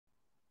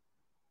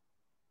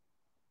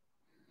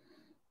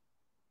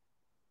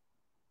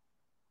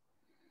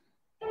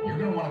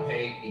want to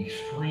pay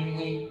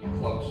extremely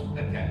close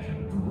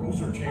attention. The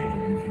rules are changing,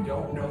 and if you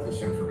don't know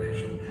this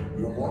information,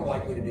 you're more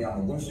likely to be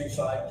on the losing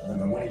side than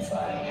the winning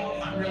side.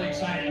 I'm really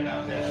excited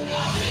about this.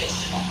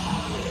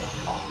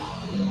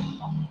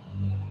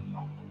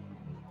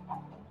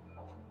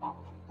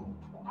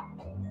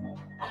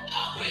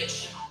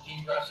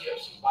 Dean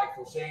Gracios, Mike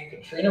Hussein,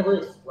 Katrina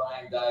Ruth,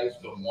 Brian Dice,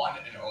 the one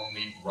and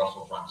only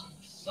Russell Brunson.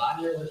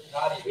 Sonia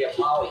Riccati, we have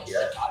Molly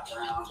here, Todd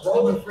Brown,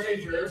 Roland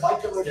Frazier,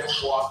 Michael Jeff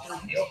Walker,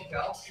 Neil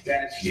Patel,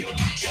 Dennis Shield.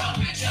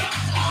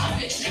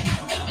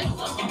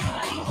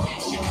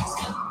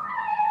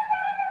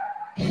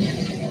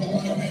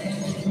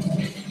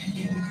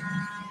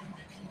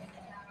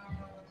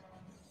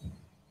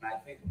 I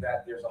think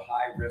that there's a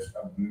high risk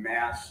of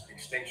mass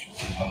extinction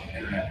of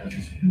internet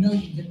business.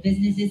 Millions of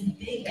businesses,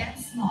 big and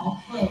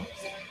small, closed,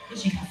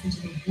 pushing us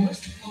into the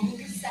worst global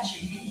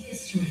recession in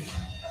history.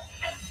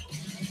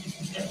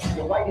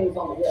 The writing is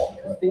on the wall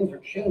because things are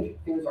changing,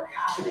 things are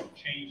happening.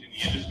 Change in the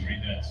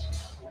industry that's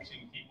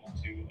forcing people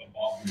to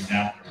evolve and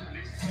adapt to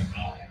today's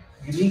technology.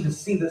 You need to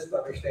see this to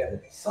understand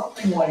it.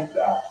 Something like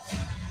that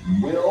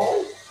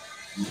will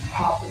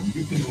happen.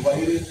 You can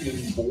write it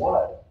in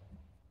blood.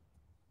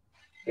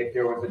 If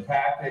there was a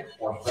tactic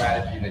or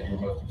strategy that you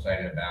were most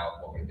excited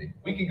about, what would it be?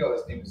 We can go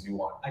as deep as you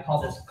want. I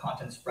call this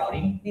content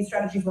sprouting. These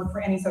strategies work for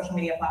any social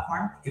media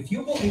platform. If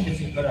you believe it's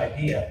a good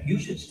idea, you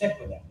should stick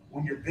with it.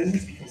 When your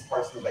business becomes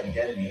part of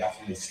identity, that's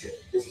when you skip.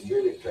 This is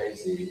really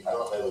crazy. I don't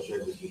know if I will share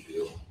this with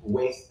you.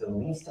 Waste the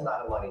least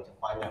amount of money to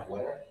find that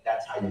winner.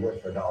 That's how you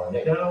work for $1 a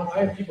day. Now,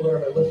 I have people that are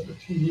on my list for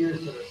 2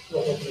 years that are still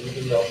opening the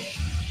window.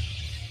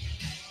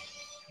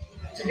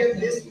 To get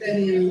this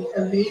many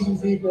amazing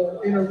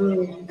people in a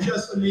room,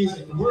 just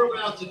amazing. We're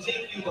about to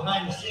take you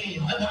behind the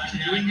scenes. I want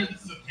you doing it.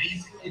 This is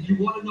amazing. If you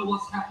want to know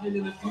what's happening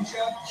in the future,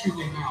 tune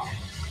in now.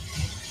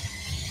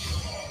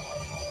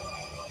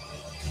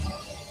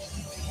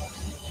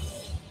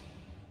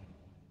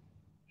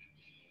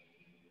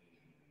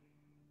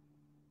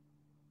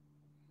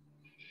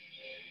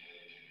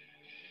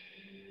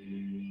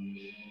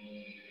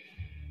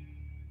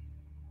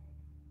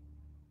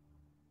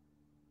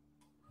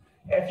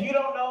 If you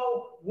don't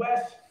know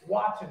Wes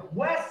Watson,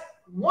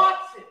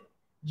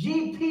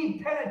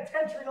 GP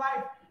Penitentiary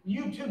Life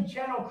YouTube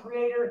channel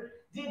creator,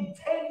 did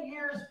 10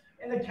 years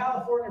in the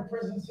California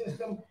prison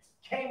system,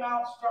 came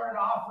out, started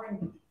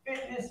offering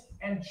fitness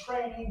and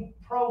training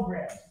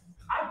programs.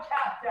 I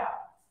capped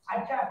out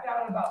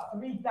at about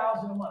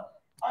 $3,000 a month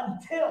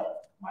until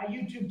my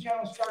YouTube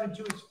channel started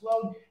to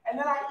explode. And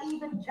then I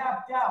even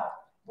capped out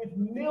with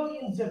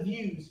millions of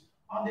views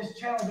on this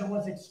channel that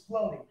was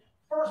exploding.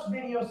 First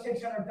video,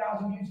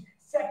 600,000 views.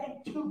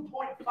 Second,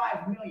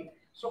 2.5 million.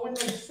 So when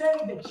they say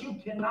that you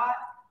cannot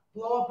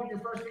blow up in your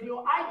first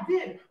video, I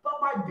did, but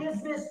my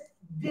business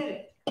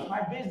didn't.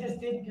 My business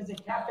didn't because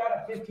it capped out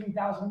at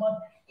 15,000 a month,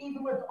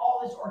 even with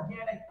all this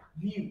organic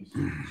views.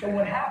 So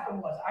what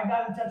happened was I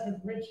got in touch with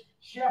Rich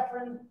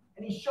Sheffrin,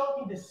 and he showed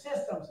me the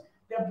systems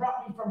that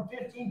brought me from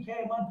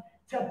 15K a month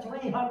to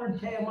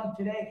 300K a month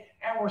today,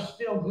 and we're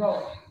still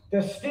growing.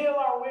 The Steal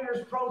Our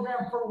Winners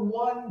program for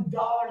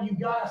 $1, you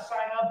gotta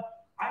sign up.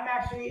 I'm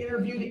actually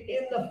interviewed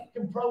in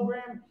the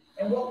program,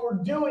 and what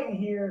we're doing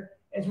here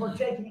is we're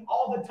taking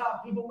all the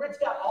top people. Rich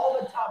got all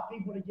the top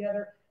people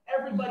together,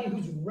 everybody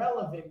who's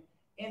relevant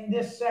in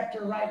this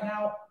sector right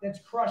now that's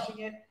crushing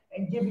it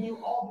and giving you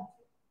all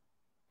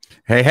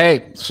the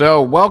Hey,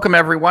 so welcome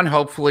everyone.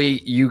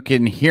 Hopefully you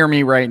can hear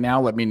me right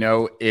now. Let me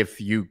know if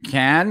you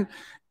can.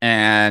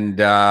 And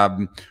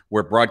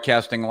we're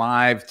broadcasting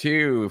live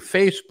to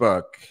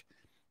Facebook,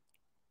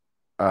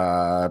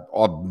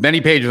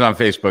 many pages on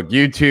Facebook,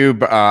 YouTube,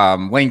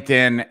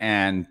 LinkedIn,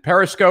 and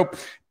Periscope.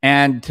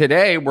 And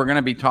today we're going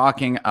to be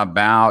talking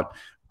about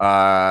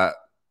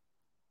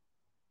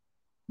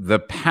the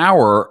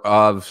power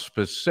of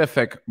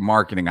specific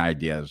marketing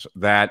ideas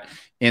that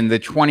in the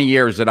 20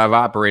 years that I've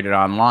operated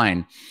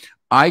online,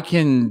 I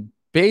can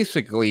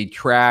basically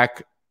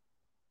track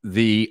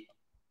the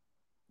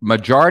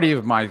majority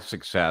of my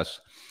success,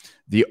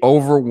 the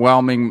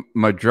overwhelming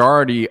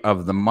majority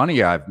of the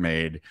money I've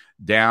made,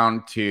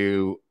 down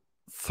to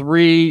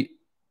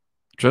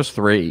just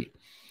three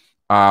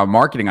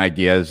marketing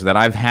ideas that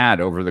I've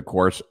had over the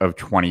course of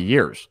 20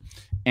 years.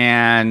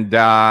 And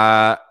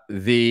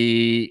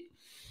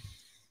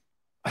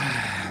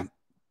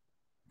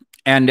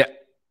and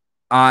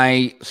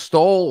I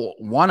stole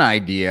one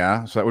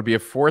idea, so that would be a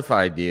fourth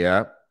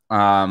idea,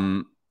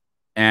 and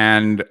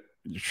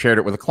shared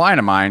it with a client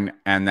of mine,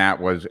 and that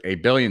was a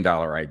 $1 billion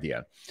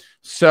idea.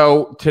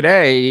 So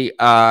today,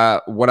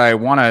 what I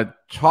want to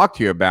talk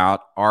to you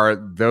about are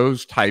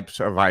those types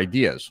of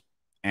ideas.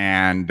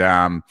 And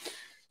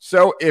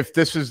so if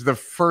this is the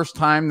first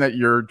time that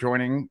you're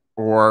joining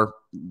or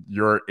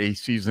you're a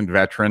seasoned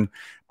veteran,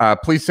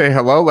 please say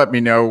hello. Let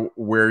me know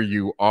where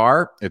you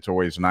are. It's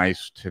always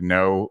nice to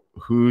know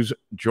who's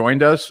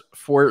joined us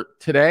for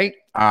today.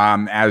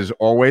 As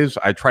always,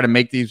 I try to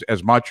make these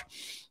as much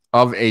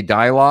of a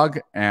dialogue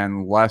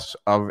and less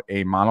of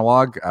a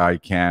monologue. I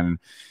can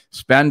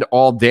spend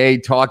all day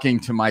talking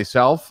to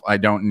myself. I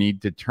don't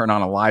need to turn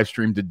on a live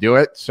stream to do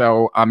it.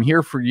 So I'm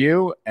here for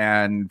you,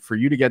 and for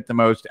you to get the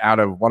most out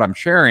of what I'm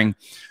sharing.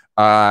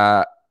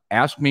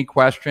 Ask me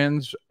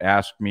questions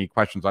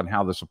on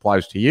how this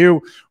applies to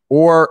you,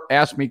 or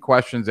ask me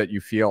questions that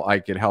you feel I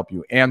could help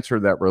you answer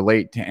that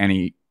relate to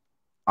any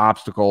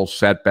obstacle,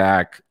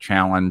 setback,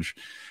 challenge,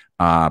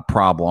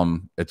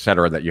 problem,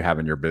 etc., that you have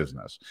in your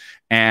business.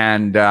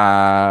 And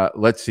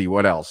let's see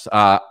what else.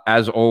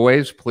 As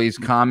always, please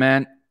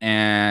comment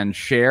and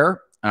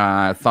share,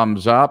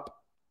 thumbs up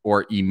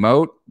or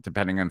emote,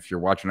 depending on if you're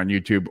watching on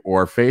YouTube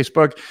or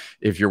Facebook.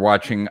 If you're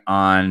watching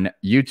on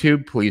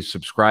YouTube, please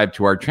subscribe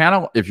to our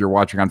channel. If you're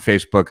watching on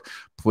Facebook,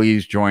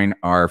 please join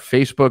our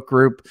Facebook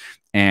group.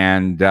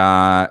 And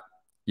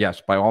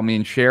yes, by all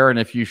means, share. And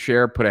if you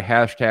share, put a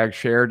hashtag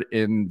shared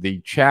in the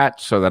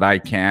chat so that I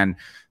can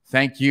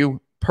thank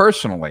you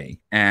personally.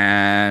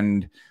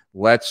 And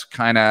let's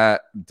kind of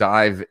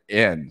dive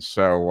in.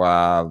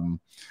 So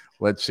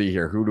let's see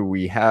here. Who do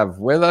we have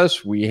with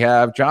us? We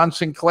have John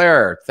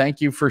Sinclair.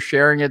 Thank you for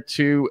sharing it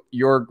to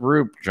your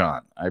group,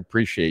 John. I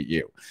appreciate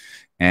you.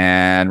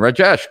 And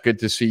Rajesh, good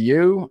to see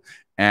you.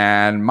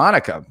 And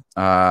Monica,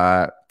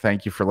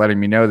 thank you for letting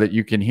me know that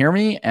you can hear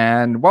me.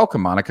 And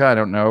welcome, Monica. I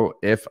don't know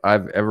if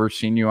I've ever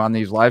seen you on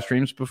these live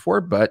streams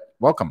before, but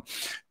welcome.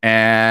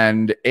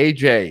 And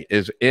AJ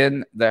is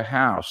in the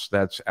house.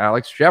 That's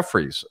Alex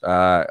Jeffries.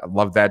 I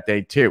love that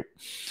day too.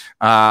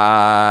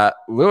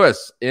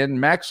 Lewis in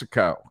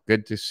Mexico.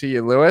 Good to see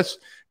you, Lewis.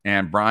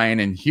 And Brian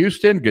in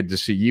Houston. Good to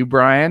see you,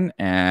 Brian.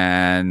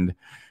 And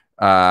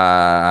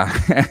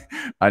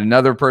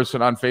another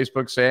person on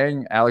Facebook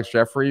saying, Alex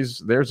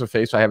Jeffries, there's a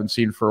face I haven't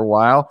seen for a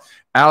while.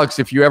 Alex,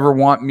 if you ever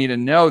want me to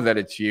know that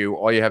it's you,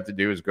 all you have to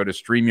do is go to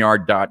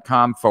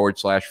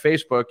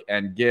StreamYard.com/Facebook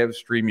and give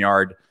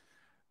StreamYard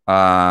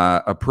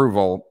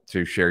approval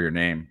to share your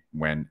name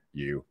when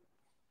you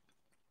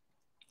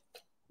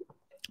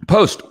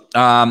post.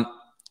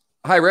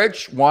 Hi,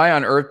 Rich. Why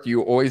on earth do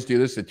you always do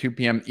this at 2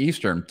 p.m.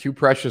 Eastern? Too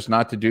precious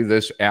not to do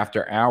this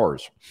after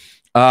hours.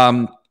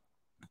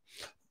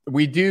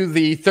 We do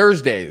the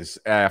Thursdays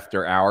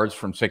after hours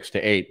from 6 to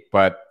 8,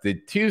 but the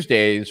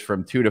Tuesdays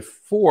from 2 to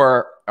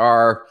 4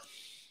 are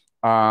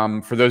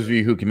for those of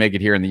you who can make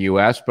it here in the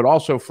U.S., but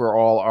also for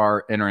all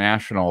our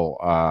international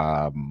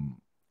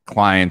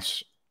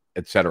clients,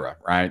 etc.,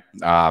 right?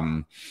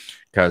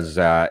 Because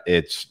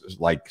it's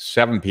like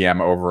 7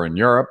 p.m. over in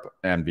Europe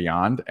and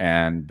beyond,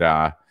 and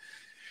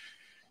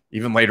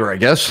even later, I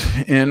guess,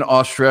 in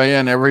Australia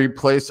and every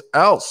place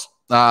else.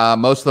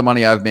 Most of the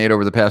money I've made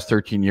over the past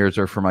 13 years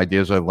are from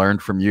ideas I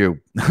learned from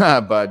you.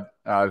 But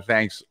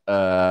thanks,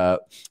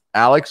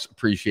 Alex.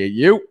 Appreciate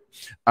you.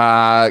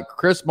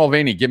 Chris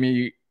Mulvaney, give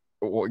me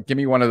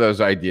one of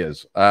those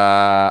ideas.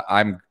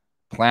 I'm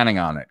planning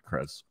on it,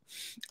 Chris.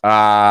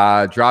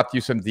 Dropped you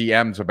some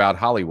DMs about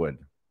Hollywood.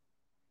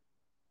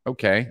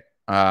 Okay.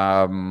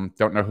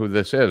 Don't know who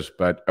this is,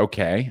 but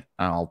okay.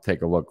 I'll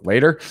take a look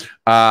later.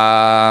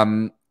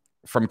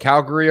 From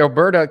Calgary,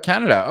 Alberta,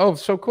 Canada. Oh,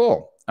 so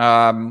cool.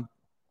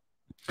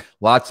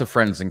 Lots of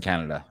friends in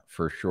Canada,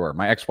 for sure.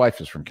 My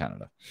ex-wife is from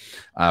Canada,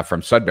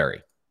 from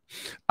Sudbury.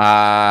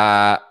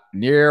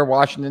 Near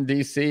Washington,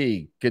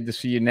 D.C. Good to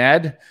see you,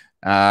 Ned.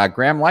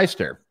 Graham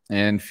Leister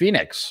in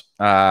Phoenix.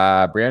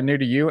 Brand new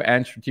to you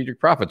and Strategic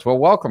Profits. Well,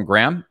 welcome,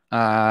 Graham.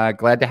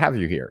 Glad to have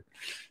you here.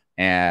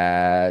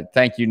 And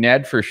thank you,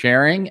 Ned, for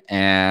sharing.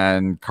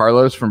 And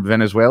Carlos from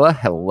Venezuela,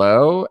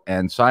 hello.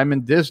 And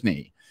Simon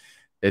Disney.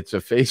 It's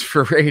a face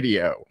for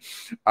radio.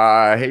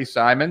 Hey,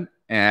 Simon.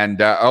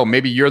 And, oh,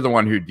 maybe you're the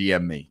one who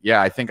DM'd me.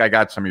 Yeah, I think I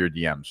got some of your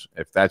DMs.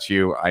 If that's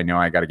you, I know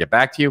I got to get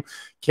back to you.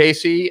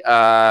 Casey,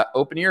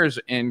 open ears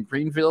in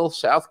Greenville,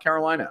 South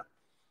Carolina.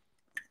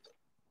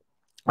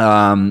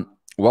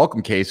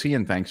 Welcome, Casey,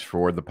 and thanks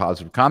for the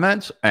positive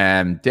comments.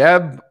 And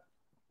Deb,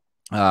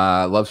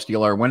 love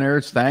Steal Our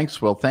Winners.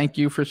 Thanks. Well, thank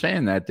you for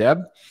saying that, Deb.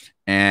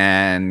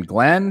 And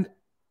Glenn,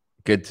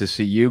 good to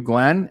see you,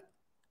 Glenn.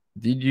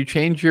 Did you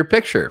change your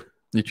picture?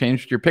 You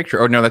changed your picture.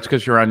 Oh, no, that's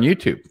because you're on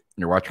YouTube.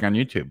 You're watching on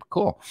YouTube.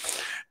 Cool.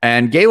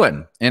 And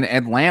Galen in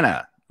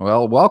Atlanta.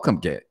 Well, welcome,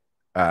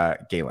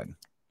 Galen.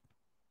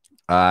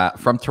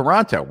 From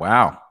Toronto.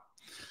 Wow.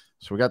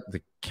 So we got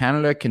the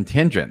Canada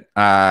contingent.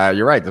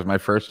 You're right. This is my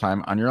first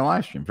time on your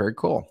live stream. Very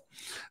cool.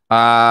 What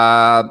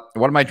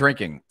am I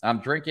drinking?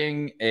 I'm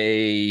drinking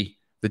the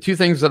two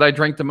things that I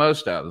drink the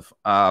most of.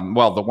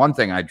 Well, the one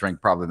thing I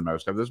drink probably the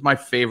most of. This is my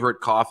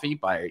favorite coffee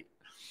by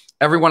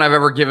everyone I've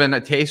ever given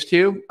a taste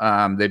to.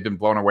 They've been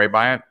blown away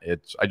by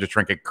it. I just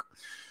drink it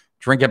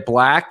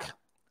black,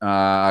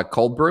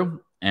 cold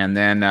brew, and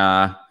then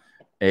I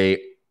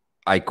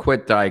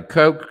quit Diet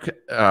Coke,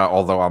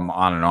 although I'm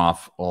on and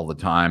off all the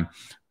time.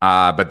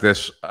 But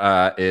this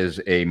is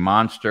a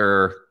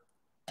Monster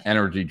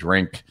energy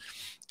drink.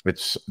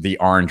 It's the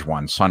orange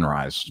one,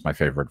 Sunrise. It's my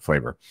favorite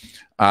flavor.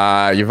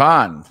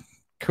 Yvonne,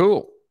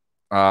 cool.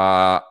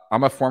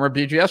 I'm a former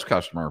BGS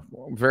customer.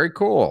 Very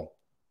cool.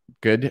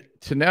 Good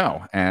to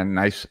know, and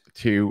nice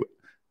to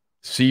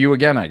see you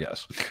again, I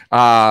guess.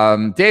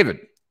 David,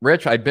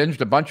 Rich, I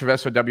binged a bunch of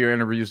SOW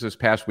interviews this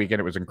past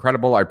weekend. It was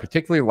incredible. I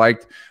particularly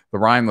liked the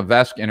Ryan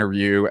Levesque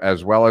interview,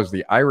 as well as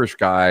the Irish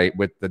guy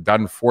with the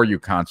done for you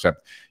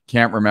concept.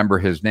 Can't remember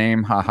his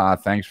name. Haha.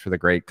 Thanks for the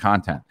great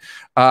content.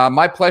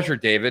 My pleasure,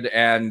 David.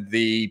 And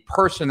the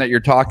person that you're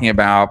talking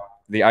about,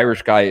 the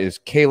Irish guy, is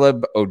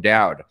Caleb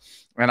O'Dowd.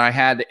 And I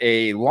had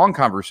a long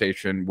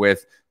conversation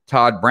with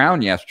Todd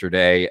Brown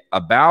yesterday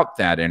about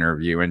that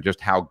interview and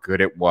just how good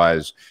it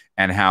was,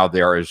 and how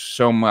there is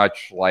so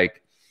much,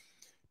 like,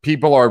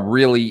 people are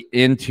really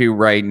into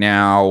right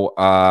now,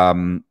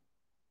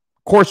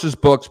 courses,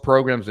 books,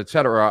 programs,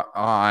 etc.,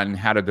 on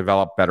how to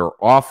develop better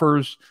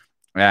offers.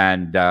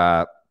 And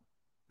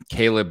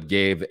Caleb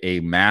gave a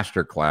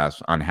master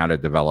class on how to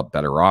develop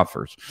better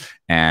offers.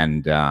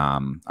 And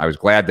I was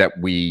glad that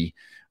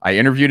I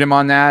interviewed him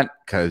on that,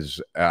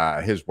 because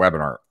his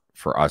webinar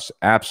for us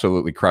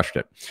absolutely crushed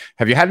it.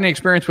 Have you had any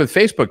experience with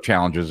Facebook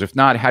challenges? If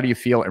not, how do you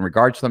feel in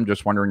regards to them?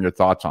 Just wondering your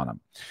thoughts on them.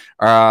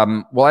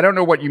 Well, I don't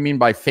know what you mean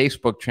by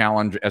Facebook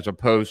challenge as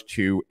opposed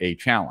to a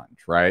challenge,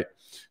 right?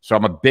 So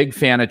I'm a big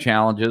fan of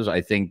challenges.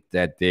 I think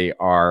that they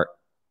are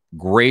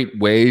great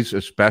ways,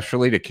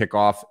 especially to kick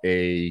off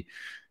a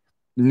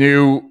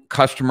new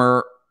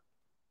customer's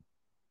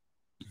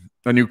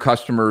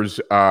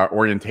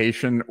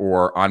orientation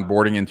or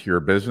onboarding into your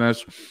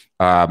business.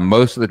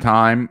 Most of the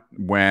time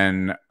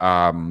when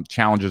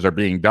challenges are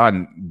being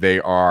done,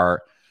 they're a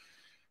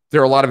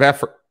lot of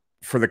effort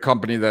for the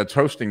company that's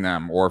hosting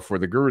them, or for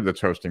the guru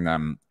that's hosting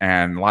them,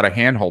 and a lot of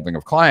hand-holding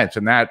of clients.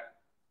 And that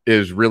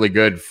is really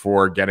good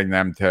for getting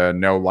them to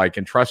know, like,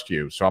 and trust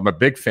you. So I'm a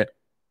big fan,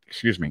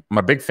 I'm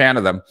a big fan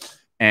of them.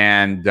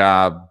 And,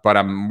 but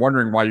I'm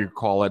wondering why you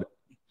call it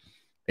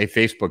a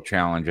Facebook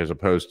challenge as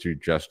opposed to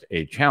just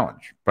a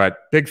challenge. But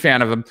big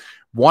fan of them.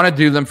 Want to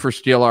do them for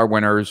Steal Our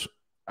Winners.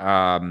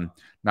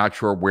 Not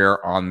sure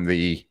where on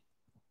the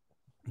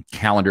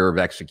calendar of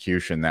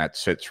execution that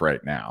sits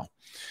right now.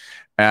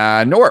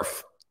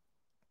 North,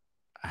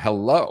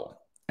 hello.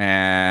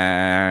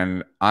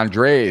 And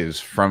Andres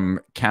from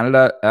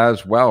Canada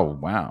as well.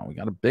 Wow, we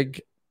got a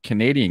big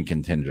Canadian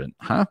contingent,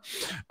 huh?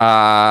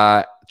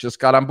 Just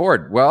got on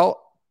board.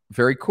 Well,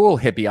 very cool,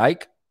 Hippie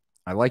Ike.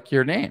 I like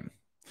your name.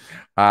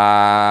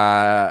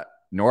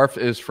 North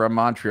is from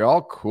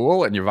Montreal.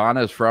 Cool. And Yvonne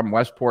is from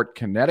Westport,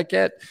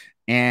 Connecticut.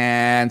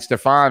 And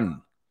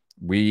Stefan,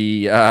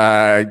 we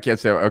can't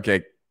say,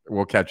 okay,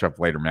 we'll catch up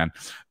later, man.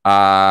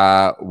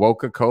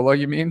 Coca-Cola,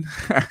 you mean?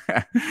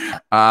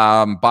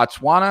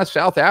 Botswana,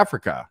 South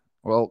Africa.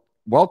 Well,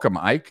 welcome,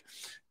 Ike.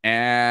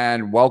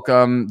 And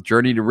welcome,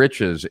 Journey to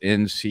Riches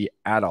in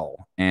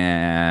Seattle.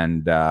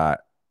 And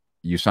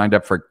you signed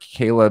up for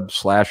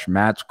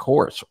Caleb/Matt's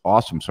course.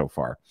 Awesome so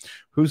far.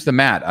 Who's the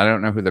Matt? I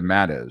don't know who the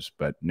Matt is,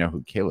 but know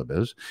who Caleb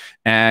is.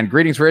 And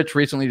greetings, Rich.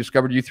 Recently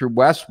discovered you through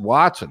Wes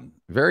Watson.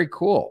 Very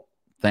cool.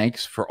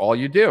 Thanks for all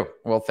you do.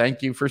 Well,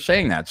 thank you for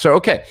saying that. So,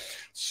 okay.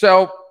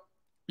 So,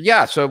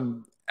 yeah.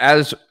 So,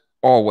 as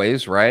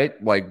always,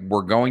 right? Like,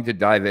 we're going to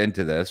dive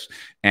into this.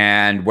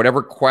 And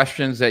whatever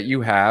questions that you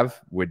have,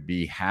 would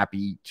be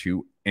happy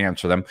to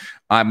answer them.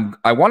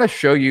 I want to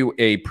show you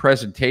a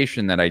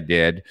presentation that I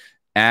did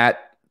at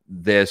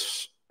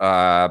this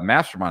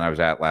mastermind I was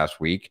at last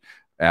week.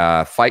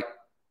 Flight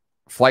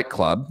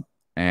Club,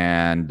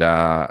 and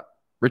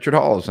Richard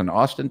Hall is in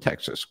Austin,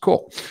 Texas.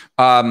 Cool.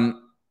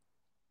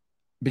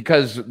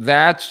 Because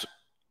that's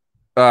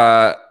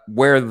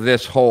where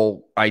this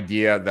whole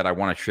idea that I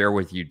want to share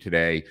with you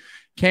today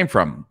came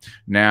from.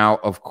 Now,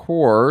 of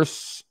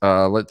course,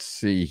 let's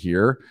see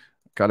here.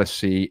 Got to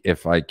see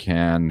if I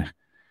can.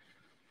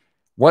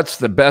 What's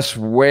the best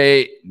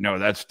way? No,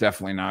 that's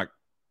definitely not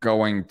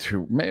going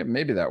to,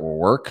 maybe that will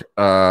work.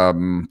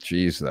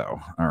 Geez, though.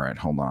 All right,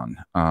 hold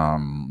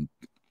on.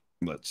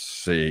 Let's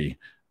see.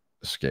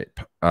 Escape.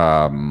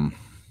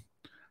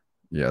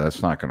 Yeah,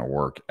 that's not going to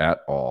work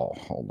at all.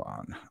 Hold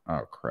on.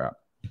 Oh, crap.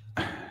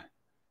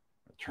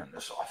 Turn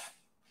this off.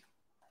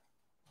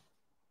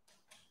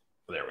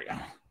 There we go.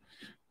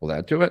 Will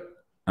that do it?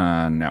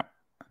 No.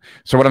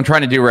 So what I'm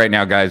trying to do right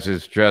now, guys,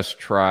 is just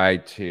try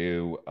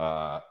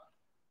to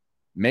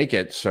make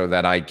it so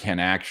that I can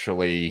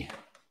actually...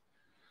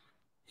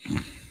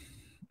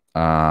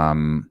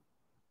 oh,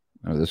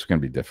 this is going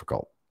to be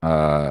difficult.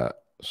 So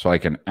I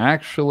can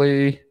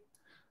actually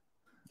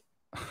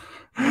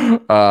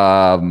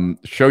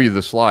show you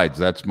the slides.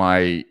 That's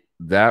my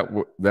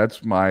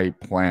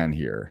plan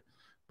here.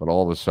 But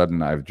all of a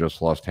sudden, I've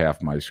just lost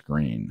half my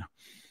screen.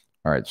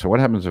 All right. So what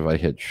happens if I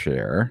hit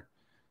share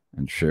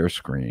and share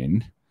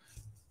screen?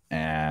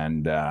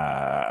 And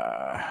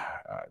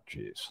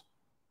geez,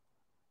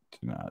 do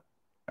not.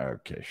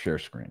 Okay, share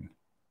screen.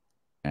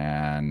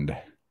 And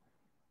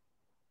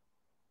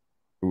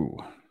ooh.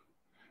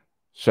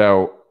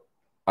 So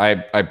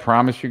I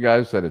promise you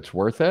guys that it's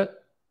worth it.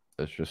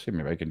 Let's just see.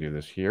 Maybe I can do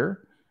this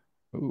here.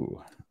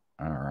 Ooh.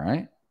 All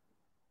right.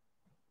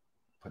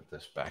 Put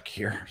this back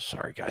here.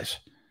 Sorry, guys.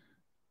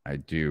 I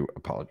do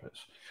apologize.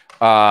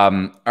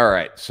 All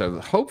right. So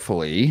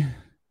hopefully.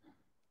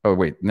 Oh,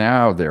 wait.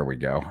 Now there we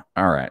go.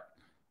 All right.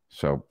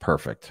 So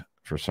perfect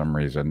for some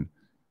reason.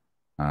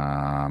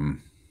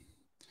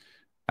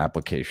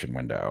 Application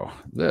window.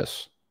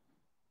 This.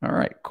 All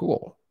right,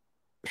 cool.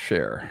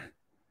 Share.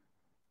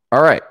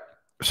 All right.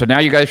 So now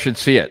you guys should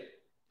see it.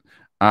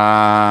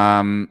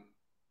 I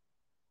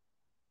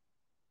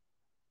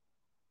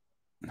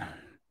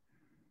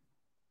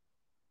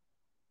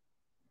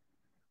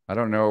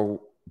don't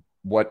know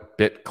what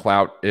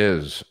BitClout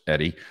is,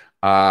 Eddie.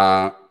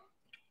 You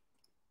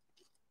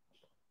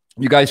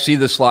guys see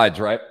the slides,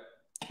 right?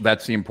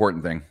 That's the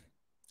important thing.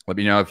 Let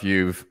me know if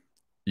you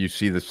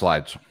see the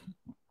slides.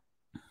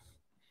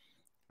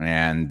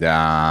 And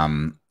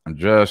I'm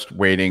just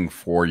waiting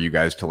for you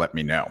guys to let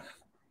me know.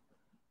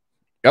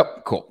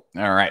 Yep, cool.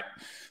 All right.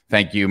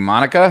 Thank you,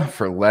 Monica,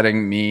 for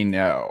letting me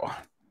know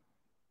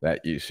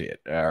that you see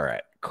it. All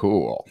right,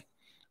 cool.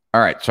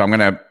 All right, so I'm going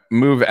to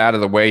move out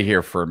of the way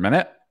here for a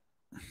minute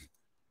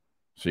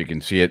so you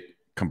can see it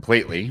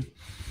completely.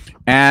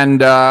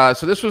 And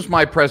so this was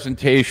my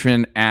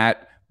presentation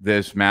at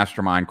this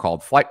mastermind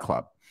called Flight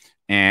Club.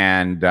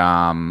 And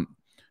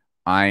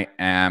I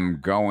am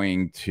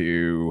going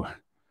to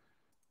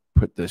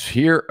put this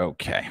here.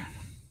 Okay.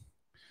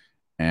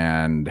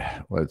 And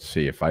let's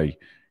see if I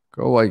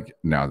go like,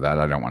 no, that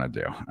I don't want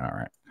to do. All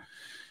right.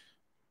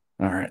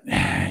 All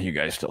right. You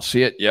guys still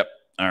see it? Yep.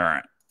 All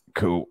right.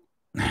 Cool.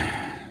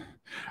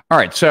 All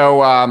right.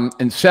 So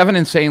in 7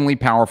 insanely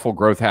powerful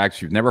growth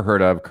hacks you've never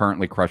heard of,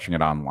 currently crushing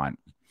it online.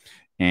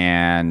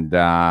 And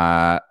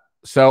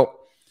so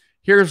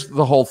here's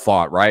the whole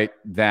thought, right?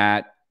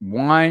 That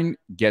wine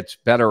gets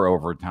better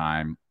over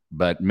time,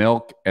 but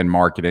milk and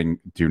marketing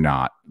do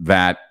not.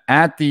 That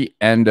at the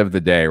end of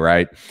the day,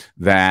 right,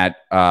 that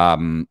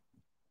the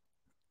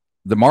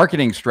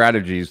marketing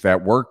strategies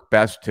that work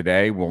best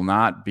today will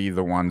not be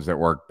the ones that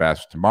work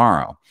best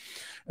tomorrow.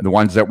 And the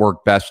ones that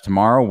work best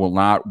tomorrow will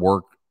not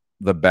work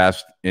the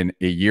best in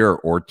a year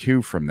or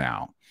two from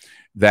now.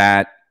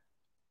 That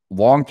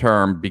long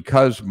term,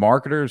 because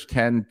marketers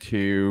tend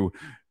to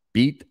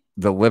beat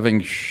the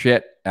living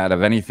shit out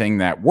of anything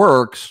that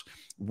works,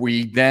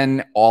 we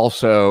then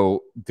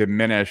also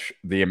diminish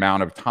the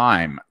amount of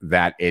time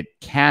that it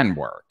can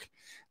work.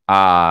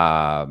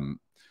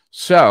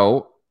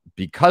 So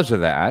because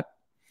of that,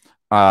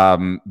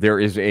 there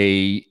is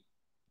a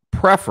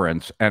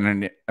preference and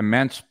an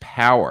immense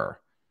power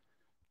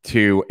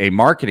to a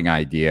marketing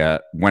idea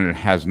when it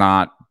has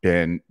not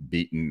been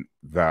beaten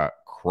the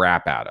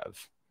crap out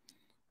of,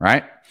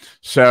 right?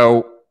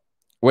 So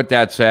with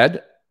that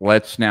said,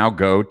 let's now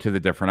go to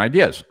the different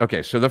ideas.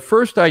 Okay, so the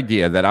first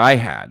idea that I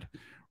had,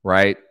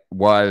 right,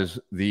 was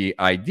the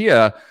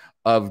idea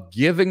of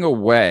giving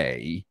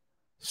away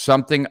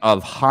something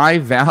of high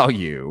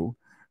value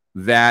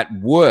that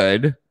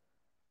would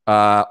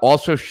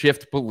also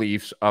shift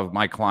beliefs of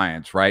my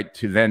clients, right,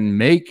 to then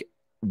make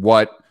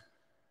what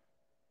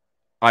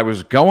I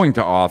was going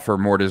to offer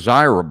more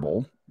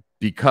desirable.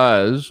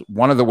 Because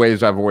one of the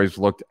ways I've always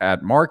looked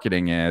at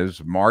marketing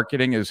is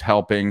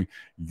helping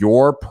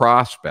your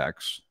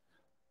prospects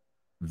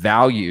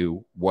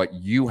value what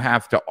you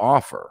have to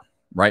offer,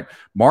 right?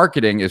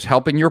 Marketing is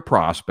helping your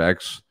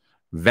prospects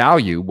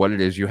value what it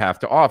is you have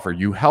to offer.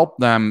 You help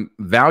them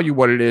value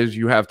what it is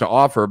you have to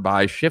offer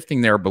by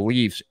shifting their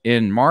beliefs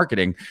in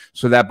marketing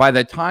so that by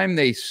the time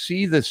they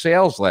see the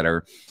sales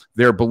letter,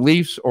 their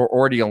beliefs are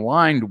already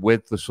aligned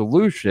with the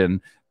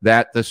solution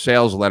that the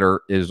sales letter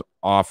is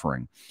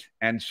offering.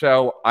 And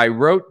so I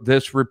wrote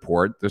this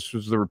report. This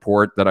was the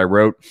report that I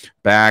wrote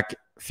back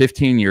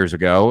 15 years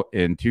ago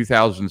in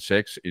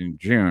 2006 in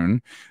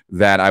June,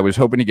 that I was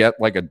hoping to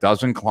get like a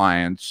dozen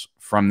clients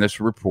from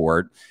this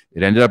report.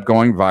 It ended up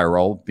going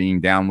viral,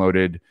 being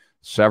downloaded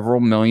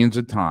several millions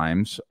of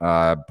times,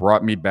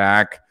 brought me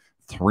back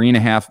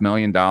 $3.5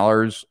 million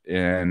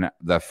in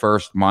the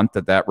first month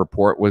that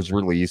report was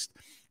released,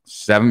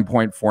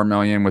 7.4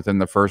 million within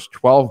the first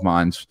 12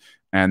 months,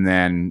 and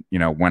then, you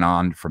know, went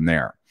on from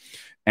there.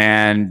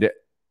 And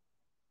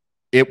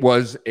it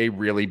was a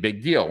really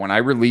big deal. When I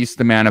released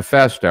the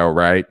manifesto,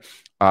 right,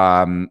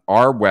 our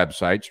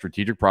website,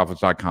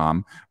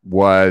 strategicprofits.com,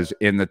 was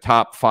in the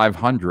top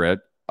 500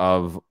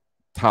 of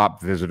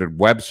top visited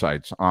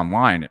websites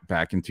online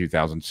back in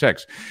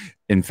 2006.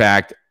 In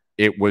fact,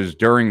 it was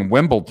during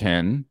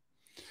Wimbledon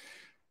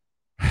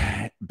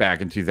back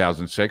in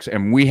 2006,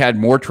 and we had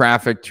more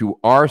traffic to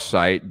our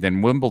site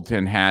than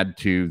Wimbledon had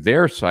to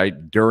their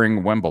site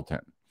during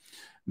Wimbledon.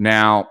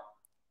 Now,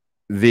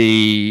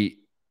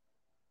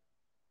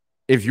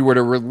 if you were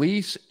to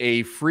release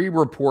a free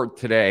report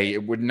today,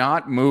 it would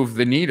not move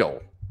the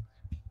needle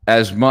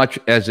as much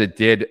as it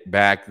did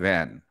back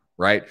then,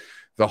 right?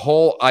 The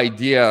whole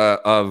idea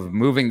of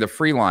moving the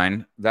free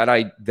line,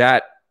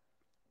 that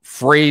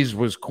phrase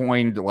was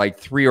coined like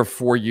 3 or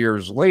 4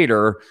 years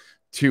later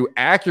to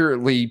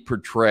accurately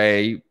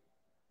portray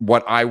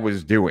what I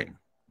was doing.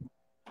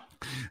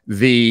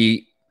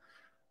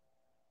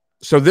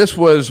 So this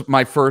was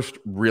my first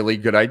really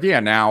good idea.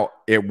 Now,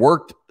 it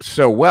worked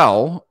so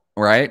well,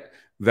 right,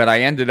 that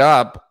I ended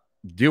up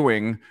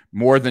doing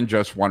more than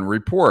just one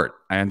report.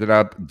 I ended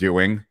up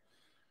doing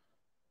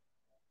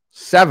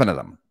 7 of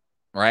them.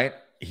 right?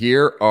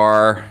 Here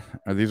are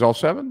these all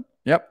 7?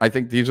 Yep, I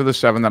think these are the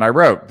 7 that I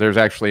wrote. There's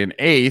actually an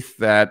 8th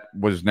that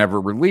was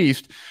never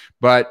released,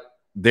 but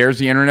there's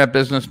the Internet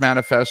Business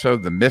Manifesto,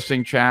 the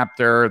missing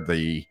chapter,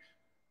 the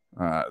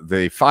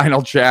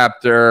final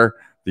chapter,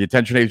 the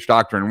Attention Age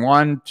Doctrine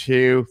 1,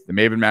 2, the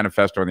Maven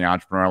Manifesto, and the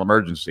Entrepreneurial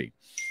Emergency.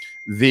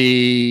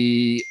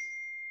 The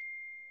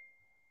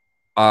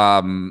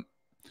oh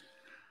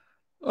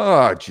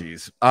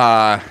geez,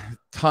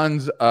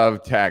 tons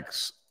of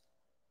texts.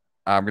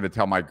 I'm going to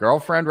tell my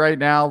girlfriend right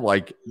now,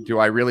 like, do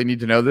I really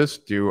need to know this?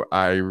 Do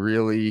I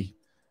really?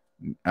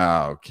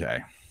 Okay.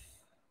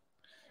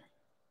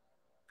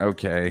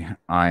 Okay,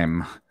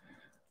 I'm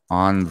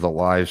on the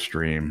live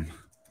stream.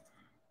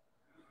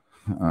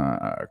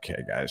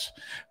 Okay, guys.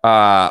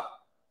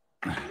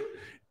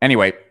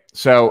 Anyway,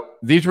 so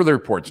these were the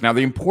reports. Now,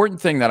 the important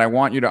thing that I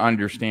want you to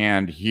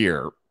understand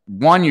here,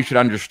 one, you should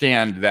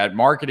understand that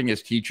marketing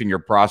is teaching your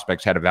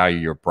prospects how to value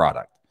your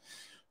product.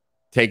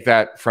 Take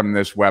that from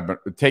this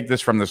take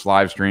this from this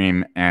live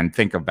stream and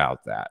think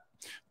about that.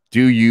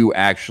 Do you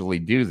actually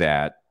do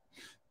that?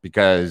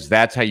 Because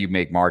that's how you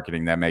make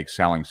marketing that makes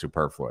selling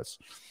superfluous.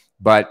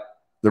 But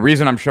the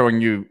reason I'm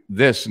showing you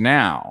this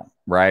now,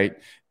 right,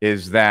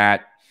 is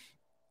that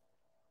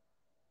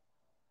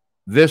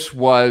this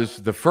was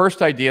the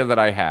first idea that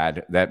I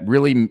had that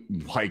really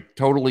like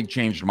totally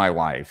changed my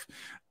life.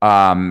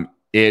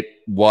 It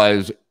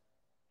was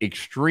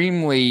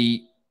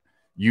extremely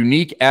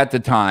unique at the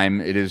time.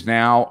 It is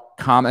now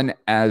common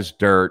as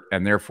dirt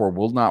and therefore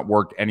will not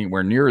work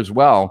anywhere near as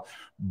well.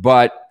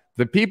 But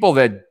the people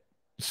that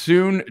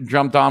soon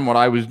jumped on what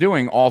I was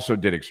doing also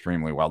did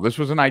extremely well. This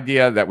was an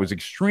idea that was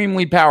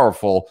extremely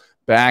powerful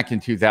back in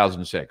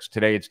 2006.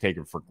 Today, it's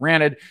taken for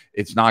granted.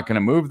 It's not going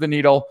to move the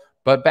needle,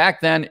 but back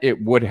then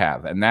it would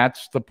have. And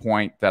that's the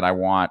point that I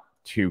want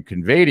to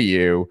convey to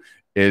you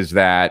is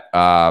that,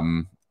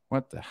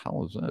 what the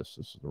hell is this?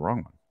 This is the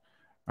wrong one.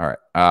 All right.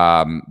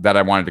 That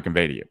I wanted to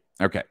convey to you.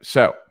 Okay.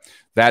 So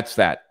that's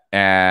that.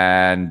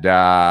 And,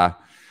 all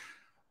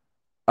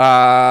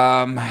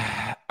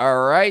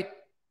right.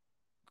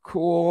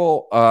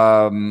 Cool.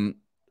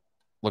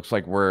 Looks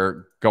like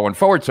we're going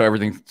forward, so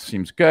everything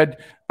seems good.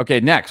 Okay,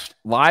 next,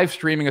 live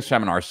streaming a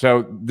seminar.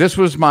 So this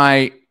was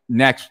my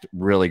next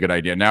really good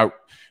idea. Now,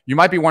 you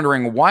might be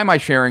wondering, why am I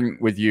sharing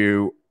with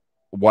you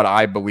what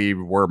I believe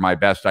were my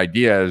best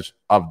ideas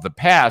of the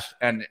past?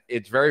 And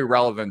it's very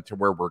relevant to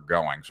where we're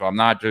going. So I'm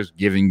not just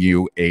giving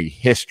you a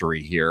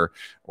history here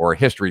or a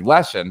history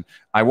lesson.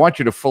 I want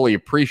you to fully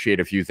appreciate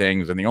a few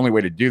things, and the only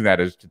way to do that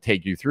is to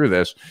take you through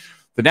this.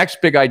 The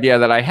next big idea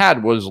that I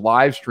had was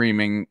live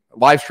streaming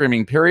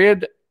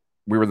period.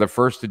 We were the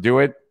first to do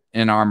it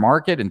in our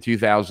market in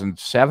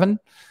 2007.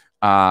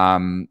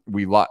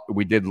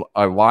 We did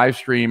a live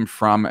stream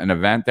from an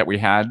event that we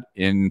had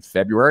in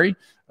February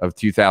of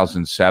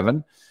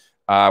 2007.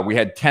 We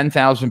had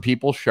 10,000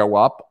 people show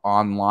up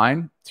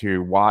online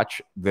to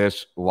watch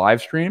this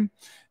live stream.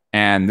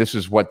 And this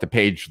is what the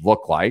page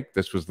looked like.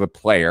 This was the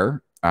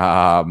player.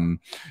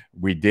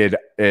 We did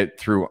it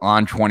through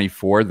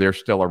On24. They're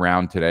still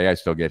around today. I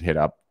still get hit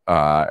up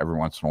every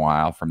once in a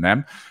while from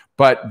them.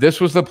 But this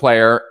was the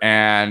player,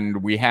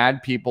 and we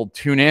had people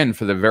tune in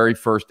for the very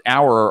first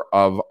hour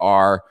of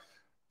our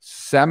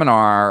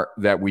seminar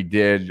that we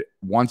did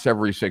once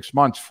every 6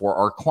 months for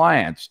our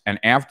clients. And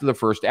after the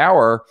first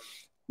hour,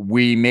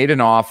 we made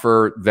an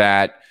offer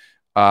that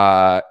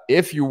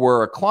if you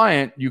were a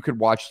client, you could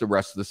watch the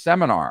rest of the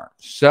seminar.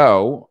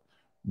 So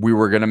we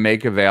were going to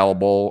make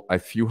available a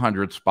few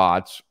hundred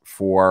spots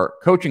for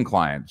coaching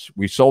clients.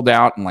 We sold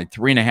out in like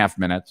 3.5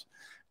 minutes.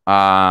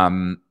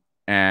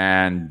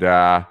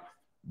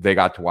 They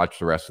got to watch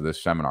the rest of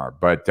this seminar.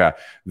 But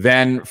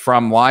then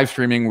from live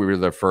streaming, we were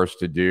the first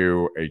to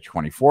do a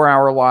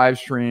 24-hour live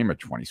stream, a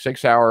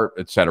 26-hour,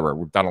 et cetera.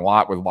 We've done a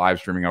lot with live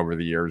streaming over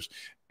the years,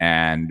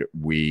 and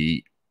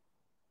we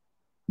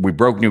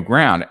broke new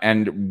ground.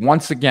 And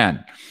once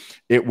again,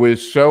 it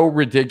was so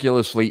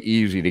ridiculously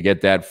easy to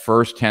get that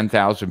first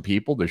 10,000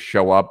 people to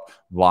show up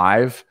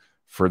live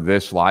for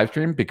this live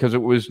stream because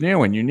it was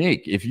new and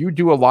unique. If you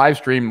do a live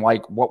stream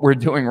like what we're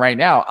doing right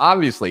now,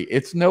 obviously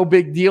it's no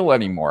big deal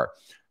anymore.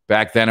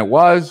 Back then it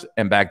was,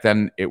 and back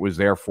then it was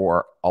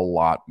therefore a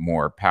lot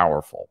more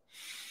powerful.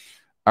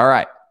 All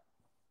right.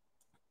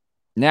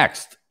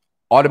 Next,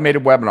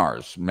 automated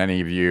webinars.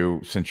 Many of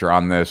you, since you're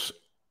on this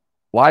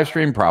live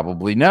stream,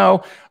 probably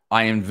know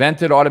I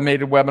invented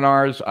automated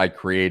webinars. I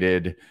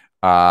created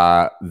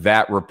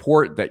that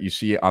report that you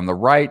see on the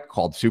right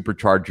called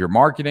Supercharge Your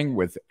Marketing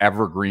with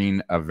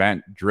Evergreen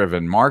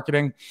Event-Driven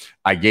Marketing.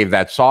 I gave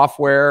that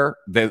software.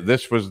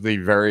 This was the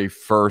very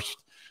first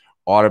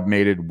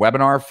automated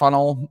webinar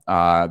funnel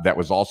that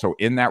was also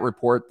in that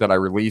report that I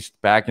released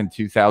back in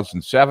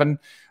 2007.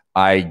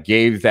 I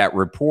gave that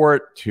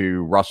report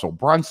to Russell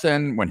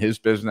Brunson when his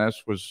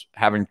business was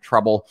having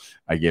trouble.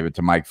 I gave it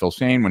to Mike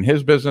Filsaime when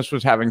his business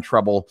was having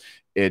trouble.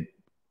 It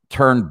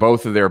turned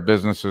both of their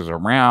businesses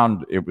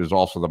around. It was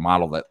also the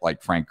model that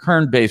like Frank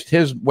Kern based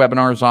his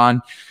webinars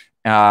on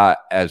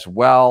as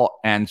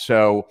well. And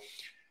so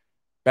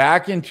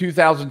Back in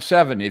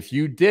 2007, if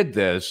you did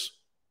this,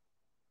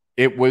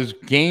 it was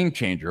game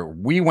changer.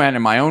 We went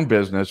in my own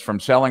business from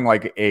selling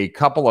like a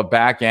couple of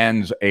back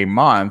ends a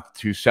month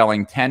to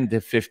selling 10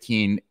 to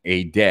 15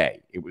 a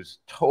day. It was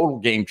total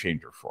game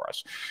changer for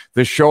us.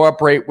 The show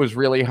up rate was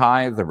really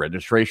high. The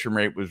registration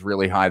rate was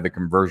really high. The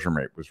conversion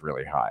rate was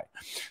really high.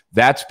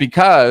 That's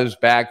because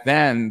back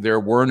then there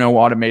were no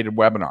automated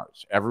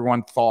webinars.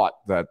 Everyone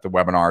thought that the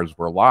webinars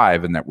were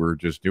live and that we were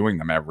just doing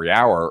them every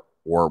hour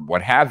or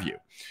what have you.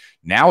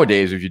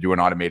 Nowadays, if you do an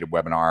automated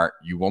webinar,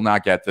 you will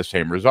not get the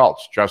same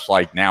results. Just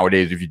like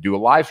nowadays, if you do a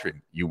live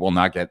stream, you will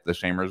not get the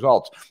same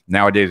results.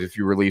 Nowadays, if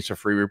you release a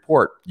free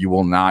report, you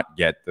will not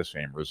get the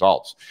same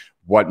results.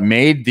 What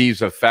made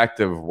these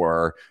effective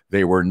were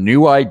they were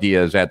new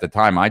ideas at the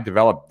time. I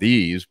developed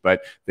these,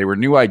 but they were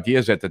new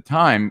ideas at the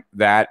time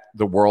that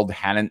the world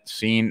hadn't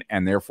seen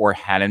and therefore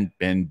hadn't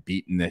been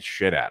beaten the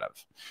shit out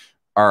of.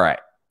 All right.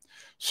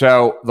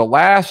 So the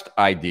last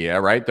idea,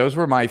 right? Those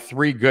were my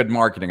 3 good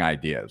marketing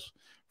ideas.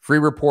 Free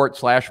report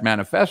 /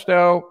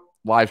 manifesto,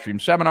 live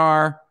stream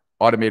seminar,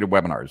 automated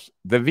webinars.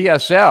 The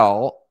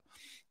VSL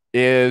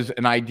is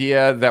an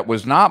idea that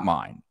was not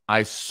mine.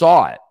 I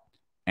saw it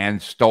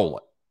and stole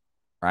it,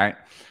 right?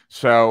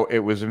 So it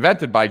was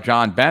invented by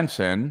John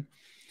Benson.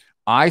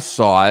 I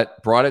saw it,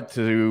 brought it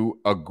to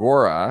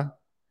Agora,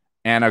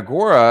 and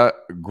Agora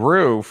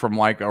grew from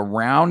like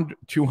around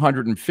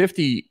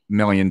 $250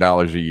 million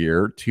a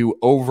year to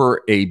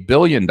over $1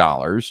 billion.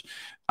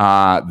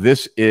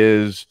 This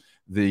is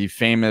the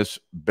famous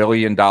 $1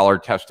 billion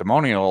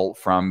testimonial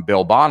from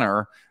Bill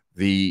Bonner,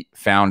 the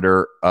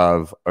founder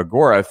of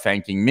Agora,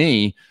 thanking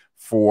me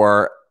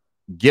for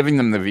giving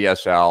them the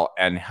VSL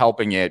and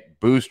helping it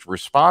boost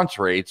response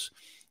rates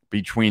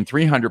between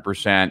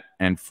 300%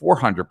 and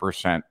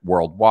 400%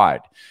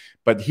 worldwide.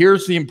 But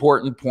here's the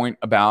important point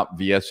about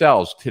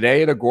VSLs.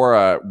 Today at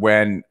Agora,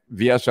 when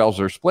VSLs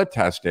are split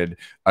tested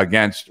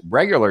against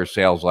regular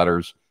sales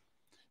letters,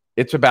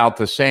 it's about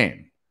the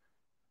same.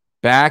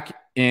 Back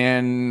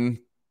in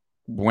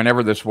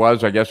whenever this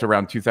was, I guess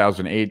around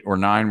 2008 or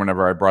 9,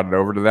 whenever I brought it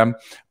over to them,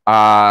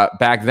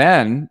 back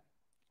then,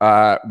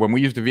 when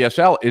we used the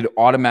VSL, it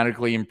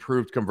automatically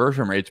improved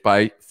conversion rates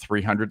by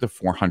 300 to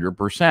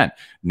 400%.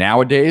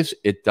 Nowadays,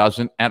 it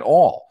doesn't at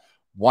all.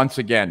 Once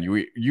again,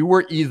 you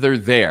were either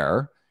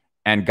there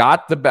and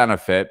got the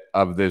benefit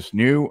of this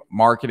new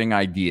marketing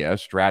idea,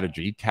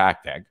 strategy,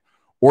 tactic,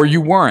 or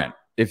you weren't.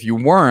 If you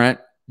weren't,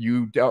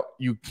 you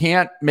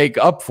can't make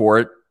up for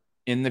it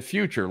in the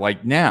future,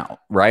 like now,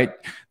 right?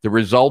 The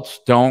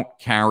results don't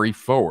carry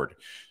forward.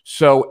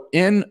 So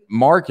in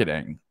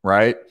marketing,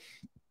 right,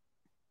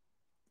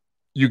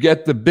 you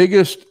get the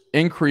biggest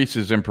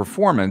increases in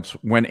performance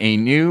when a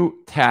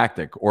new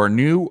tactic or a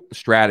new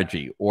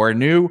strategy or a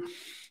new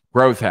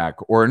growth hack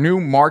or a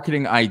new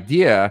marketing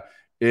idea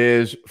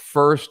is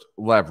first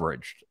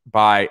leveraged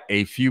by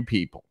a few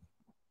people.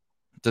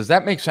 Does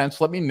that make sense?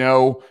 Let me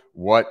know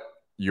what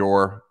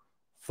your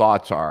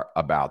thoughts are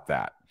about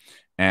that.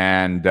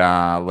 And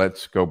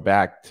let's go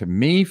back to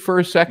me for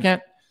a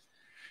second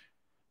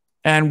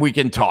and we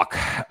can talk.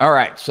 All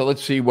right. So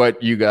let's see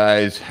what you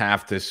guys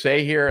have to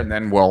say here and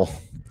then we'll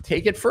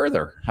take it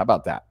further. How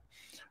about that?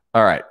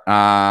 All right.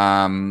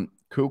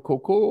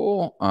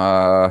 Cool.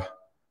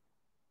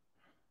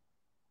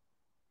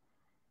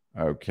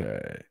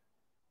 Okay.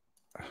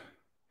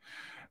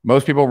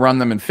 Most people run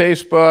them in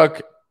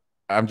Facebook.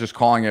 I'm just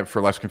calling it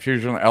for less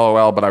confusion.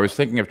 LOL. But I was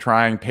thinking of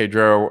trying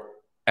Pedro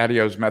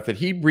Adio's method.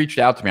 He reached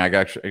out to me. I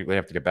actually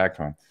have to get back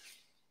to him.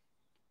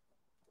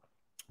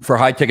 For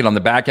high ticket on the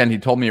back end, he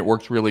told me it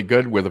works really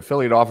good with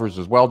affiliate offers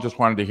as well. Just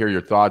wanted to hear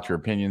your thoughts. Your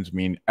opinions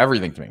mean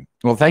everything to me.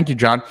 Well, thank you,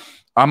 John.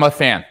 I'm a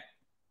fan.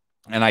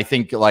 And I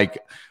think I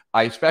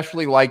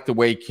especially like the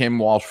way Kim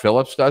Walsh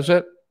Phillips does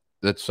it.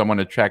 That's someone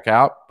to check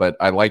out. But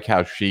I like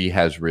how she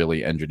has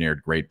really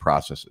engineered great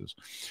processes.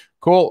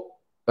 Cool.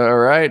 All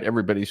right.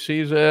 Everybody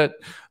sees it.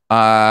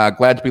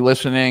 Glad to be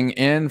listening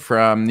in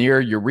from near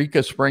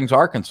Eureka Springs,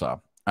 Arkansas.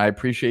 I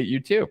appreciate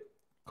you too.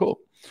 Cool.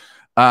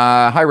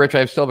 Hi, Rich.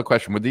 I still have a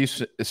question. Would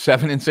these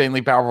 7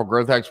 insanely powerful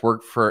growth hacks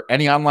work for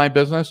any online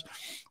business?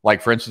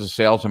 Like, for instance, a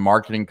sales and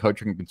marketing,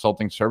 coaching, and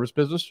consulting service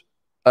business?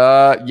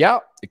 Yeah,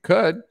 it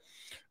could.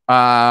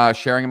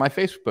 Sharing in my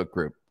Facebook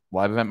group,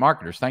 Live Event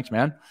Marketers. Thanks,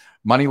 man.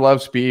 Money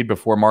loves speed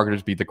before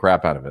marketers beat the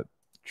crap out of it.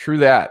 True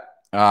that.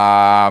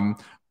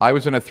 I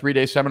was in a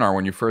 3-day seminar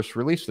when you first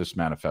released this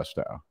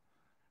manifesto.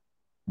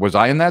 Was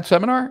I in that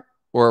seminar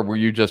or were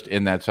you just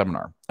in that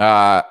seminar?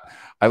 I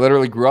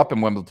literally grew up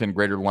in Wimbledon,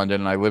 Greater London,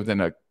 and I lived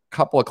in a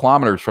couple of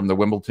kilometers from the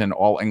Wimbledon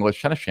All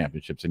English Tennis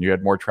Championships, and you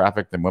had more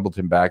traffic than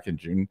Wimbledon back in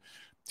June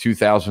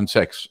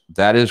 2006.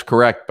 That is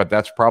correct, but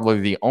that's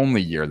probably the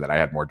only year that I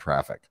had more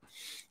traffic.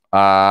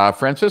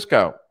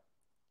 Francisco,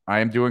 I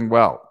am doing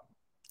well.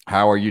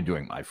 How are you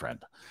doing, my friend?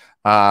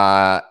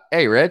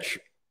 Hey, Rich.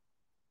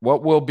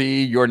 What will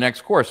be your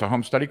next course? A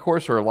home study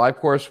course or a live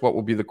course? What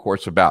will be the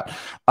course about?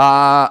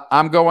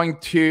 I'm going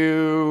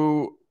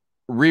to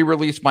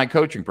re-release my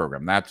coaching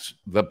program. That's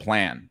the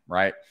plan,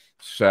 right?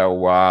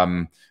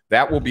 So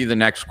that will be the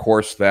next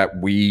course that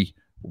we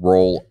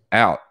roll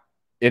out,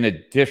 in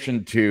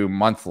addition to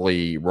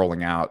monthly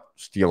rolling out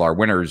Steal Our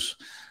Winners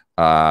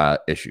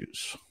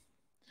issues.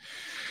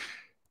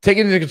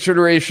 Taking into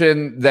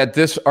consideration that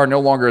this are no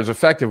longer as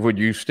effective, would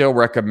you still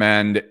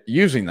recommend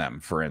using them,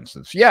 for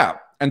instance? Yeah,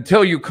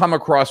 until you come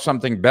across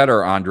something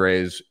better,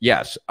 Andres.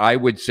 Yes, I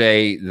would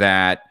say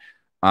that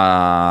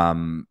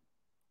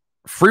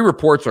free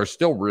reports are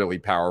still really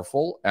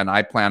powerful, and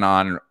I plan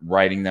on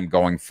writing them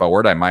going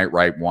forward. I might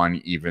write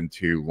one even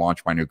to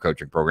launch my new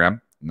coaching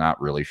program.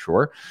 Not really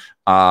sure.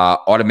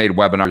 Automated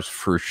webinars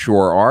for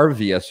sure are,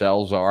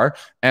 VSLs are,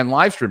 and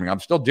live streaming.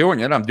 I'm still doing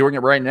it. I'm doing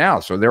it right now.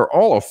 So they're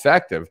all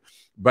effective,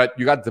 but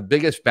you got the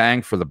biggest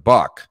bang for the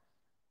buck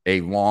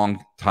a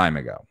long time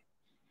ago.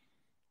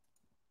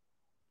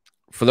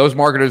 For those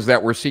marketers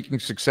that were seeking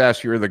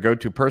success, you're the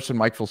go-to person.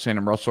 Mike Filsaime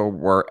and Russell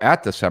were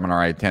at the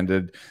seminar I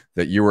attended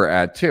that you were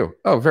at too.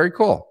 Oh, very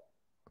cool.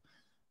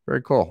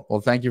 Very cool.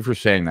 Well, thank you for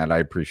saying that. I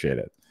appreciate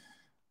it.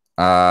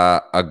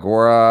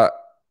 Agora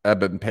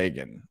Eben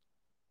Pagan.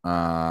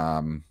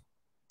 Not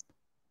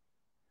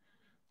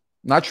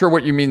sure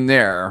what you mean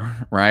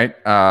there, right?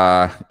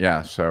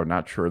 Yeah, so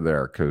not sure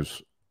there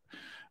because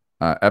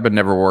Eben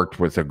never worked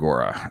with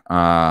Agora.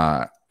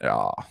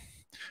 Yeah.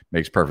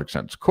 Makes perfect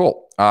sense.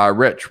 Cool.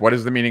 Rich, what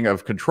is the meaning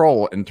of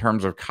control in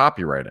terms of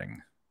copywriting?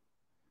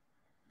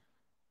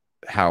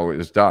 How it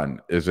is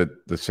done? Is it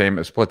the same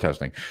as split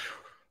testing?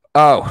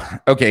 Oh,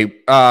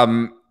 okay.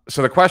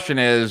 So the question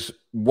is,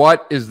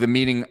 what is the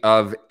meaning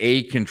of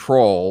a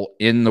control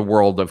in the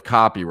world of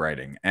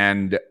copywriting?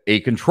 And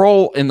a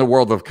control in the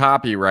world of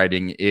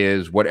copywriting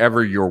is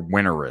whatever your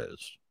winner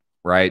is,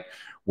 right?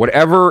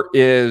 Whatever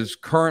is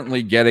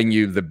currently getting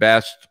you the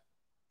best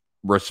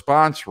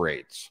response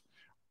rates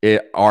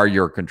are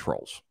your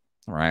controls,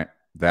 right?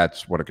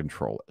 That's what a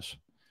control is.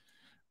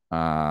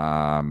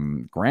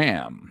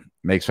 Graham,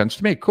 makes sense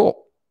to me.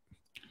 Cool.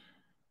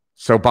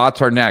 So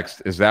bots are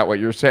next. Is that what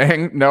you're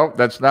saying? No,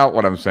 that's not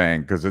what I'm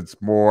saying because it's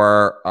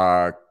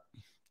more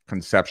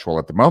conceptual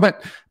at the moment.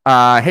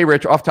 Hey,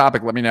 Rich, off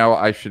topic. Let me know.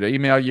 I should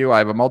email you. I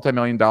have a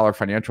multi-million-dollar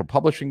financial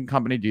publishing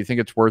company. Do you think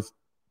it's worth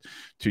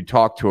to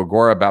talk to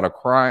Agora about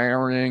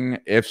acquiring?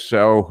 If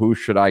so, who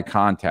should I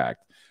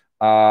contact?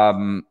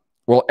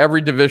 Well, every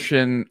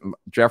division,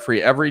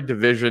 Jeffrey, every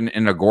division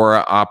in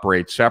Agora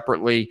operates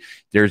separately.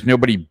 There's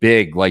nobody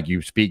big like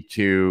you speak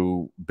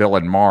to Bill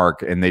and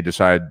Mark and they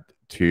decide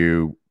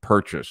to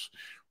purchase,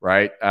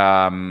 right?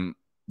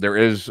 There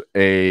is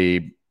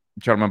a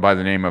gentleman by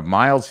the name of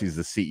Miles. He's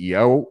the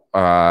CEO.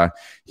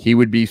 He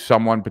would be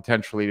someone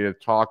potentially to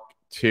talk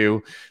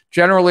to.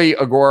 Generally,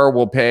 Agora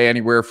will pay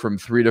anywhere from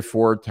 3 to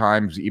 4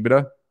 times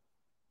EBITDA.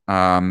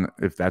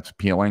 If that's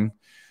appealing,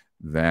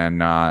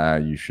 then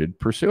you should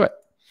pursue it.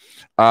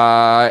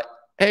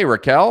 Hey,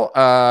 Raquel,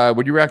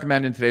 would you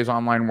recommend in today's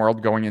online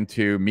world going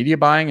into media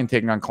buying and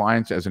taking on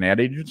clients as an ad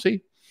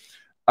agency?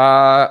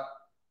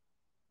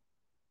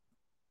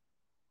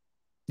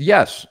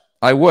 Yes,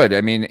 I would.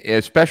 I mean,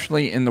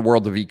 especially in the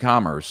world of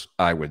e-commerce,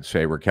 I would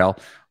say, Raquel.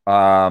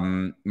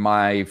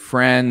 My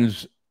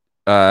friends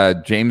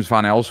James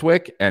Von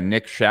Elswick and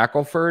Nick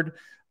Shackelford,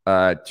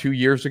 2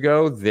 years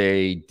ago,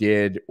 they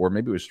did, or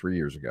maybe it was 3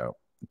 years ago,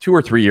 2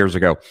 or 3 years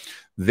ago,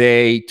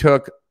 they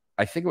took,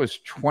 I think it was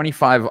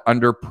 25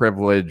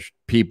 underprivileged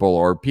people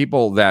or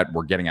people that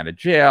were getting out of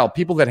jail,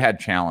 people that had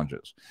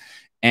challenges,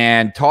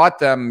 and taught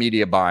them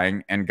media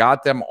buying and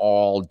got them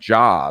all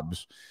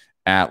jobs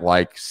at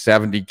like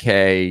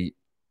 70K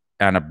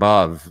and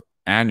above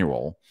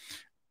annual.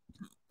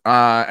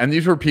 And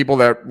these were people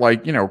that,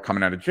 like, you know,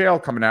 coming out of jail,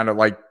 coming out of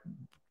like,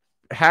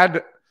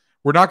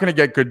 were not going to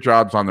get good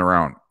jobs on their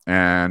own.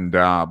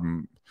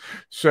 And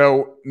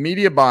so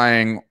media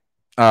buying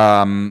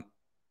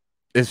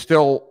is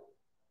still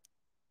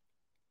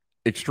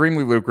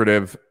extremely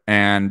lucrative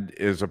and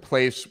is a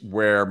place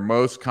where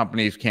most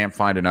companies can't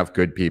find enough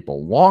good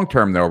people. Long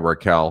term, though,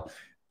 Raquel,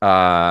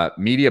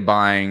 media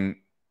buying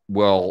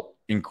will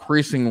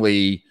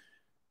increasingly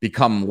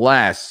become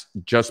less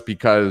just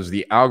because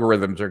the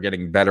algorithms are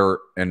getting better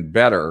and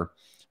better,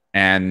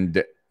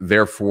 and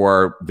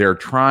therefore they're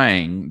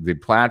trying, the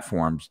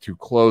platforms, to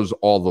close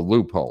all the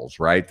loopholes,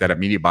 right, that a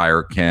media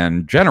buyer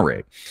can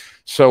generate.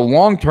 So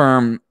long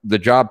term, the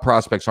job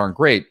prospects aren't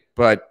great,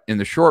 but in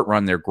the short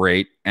run, they're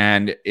great.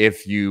 And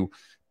if you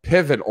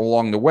pivot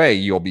along the way,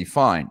 you'll be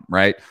fine,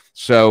 right?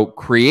 So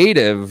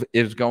creative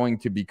is going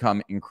to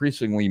become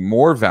increasingly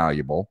more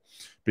valuable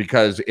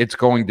because it's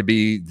going to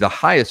be the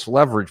highest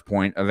leverage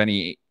point of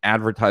any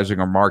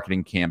advertising or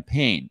marketing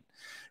campaign.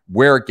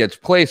 Where it gets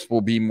placed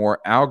will be more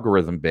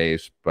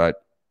algorithm-based,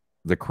 but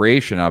the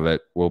creation of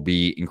it will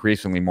be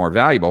increasingly more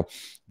valuable.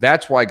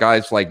 That's why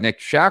guys like Nick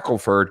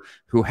Shackelford,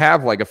 who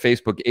have like a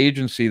Facebook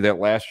agency that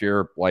last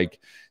year like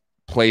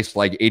placed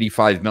like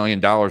 $85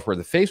 million worth of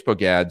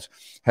Facebook ads,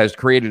 has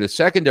created a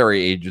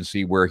secondary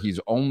agency where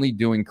he's only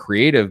doing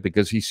creative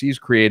because he sees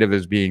creative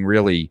as being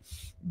really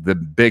the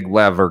big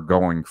lever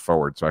going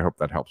forward. So I hope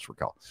that helps,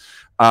 Raquel.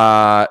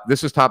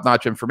 This is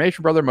top-notch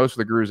information, brother. Most of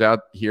the gurus out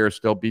here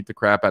still beat the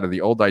crap out of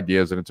the old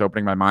ideas, and it's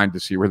opening my mind to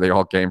see where they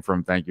all came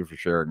from. Thank you for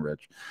sharing,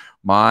 Rich.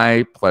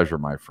 My pleasure,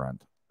 my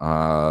friend.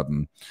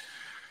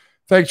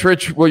 Thanks,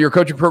 Rich. Will your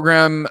coaching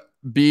program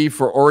be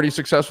for already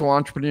successful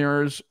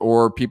entrepreneurs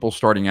or people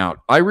starting out?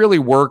 I really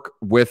work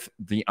with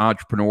the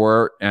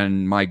entrepreneur,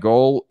 and my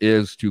goal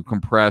is to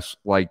compress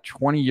like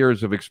 20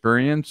 years of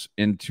experience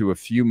into a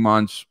few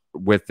months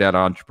with that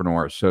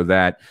entrepreneur so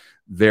that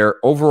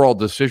their overall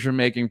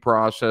decision-making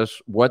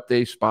process, what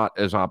they spot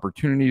as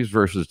opportunities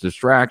versus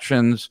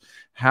distractions,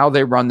 how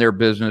they run their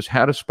business,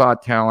 how to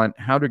spot talent,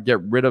 how to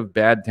get rid of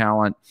bad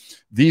talent,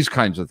 these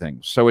kinds of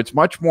things. So it's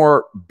much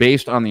more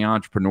based on the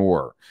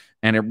entrepreneur.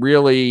 And it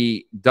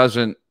really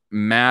doesn't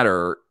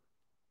matter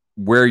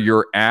where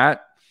you're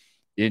at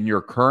in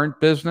your current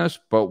business,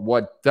 but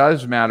what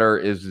does matter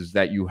is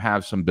that you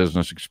have some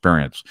business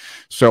experience.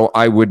 So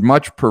I would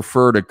much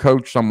prefer to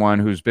coach someone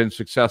who's been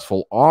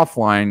successful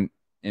offline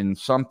in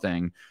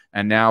something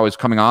and now is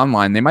coming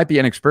online. They might be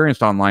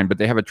inexperienced online, but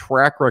they have a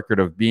track record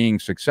of being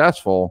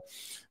successful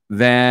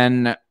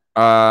than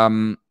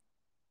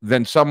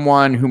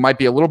someone who might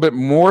be a little bit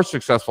more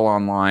successful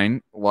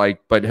online,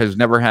 but has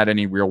never had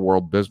any real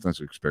world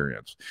business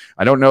experience.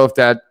 I don't know if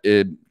that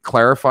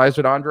clarifies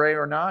it, Andre,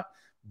 or not,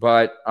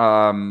 but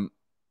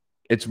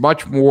it's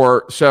much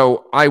more.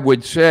 So I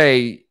would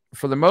say,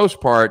 for the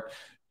most part,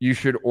 you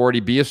should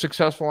already be a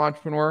successful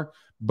entrepreneur.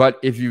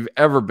 But if you've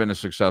ever been a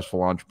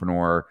successful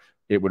entrepreneur,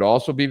 it would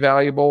also be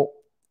valuable.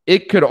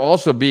 It could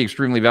also be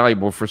extremely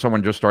valuable for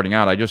someone just starting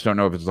out. I just don't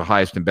know if it's the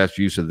highest and best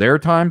use of their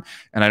time.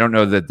 And I don't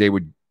know that they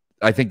would.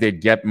 I think they'd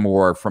get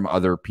more from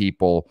other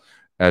people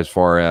as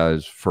far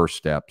as first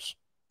steps.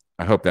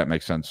 I hope that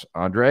makes sense,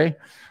 Andre.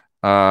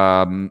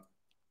 Hi,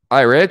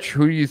 Rich.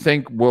 Who do you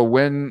think will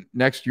win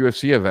next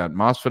UFC event,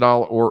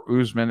 Masvidal or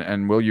Usman,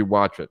 and will you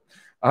watch it?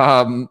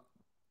 I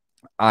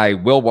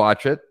will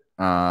watch it.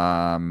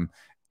 Don't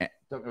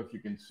know if you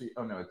can see.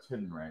 Oh, no, it's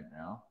hidden right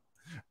now.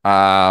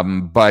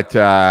 But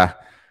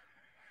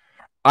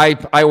I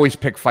always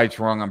pick fights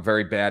wrong. I'm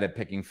very bad at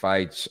picking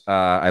fights.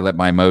 I let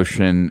my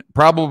emotion.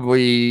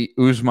 Probably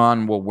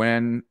Usman will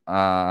win,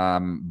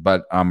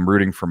 but I'm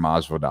rooting for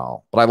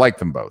Masvidal. But I like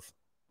them both.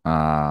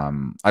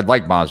 I'd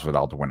like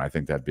Masvidal to win. I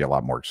think that'd be a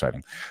lot more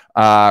exciting.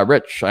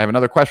 Rich, I have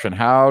another question.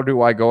 How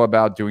do I go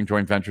about doing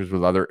joint ventures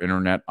with other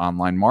internet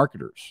online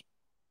marketers?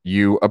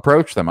 You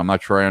approach them. I'm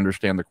not sure I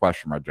understand the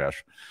question,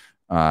 Rajesh.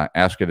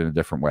 Ask it in a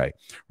different way.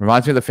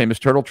 Reminds me of the famous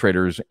turtle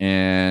traders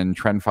in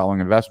trend following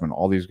investment.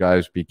 All these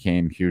guys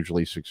became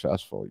hugely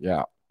successful.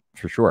 Yeah,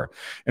 for sure.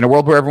 In a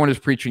world where everyone is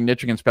preaching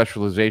niching and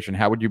specialization,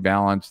 how would you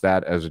balance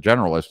that as a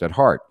generalist at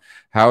heart?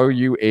 How are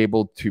you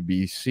able to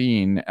be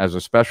seen as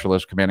a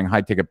specialist commanding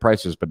high ticket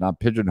prices, but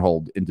not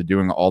pigeonholed into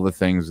doing all the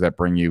things that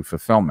bring you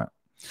fulfillment?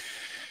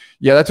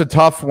 Yeah, that's a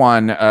tough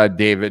one,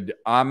 David.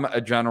 I'm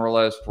a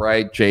generalist,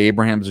 right? Jay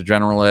Abraham's a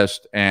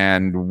generalist,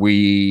 and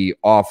we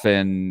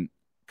often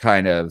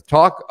kind of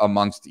talk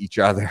amongst each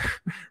other,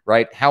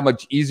 right? How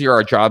much easier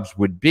our jobs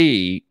would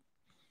be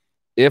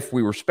if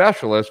we were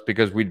specialists,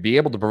 because we'd be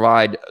able to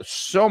provide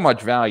so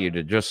much value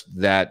to just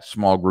that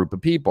small group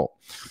of people.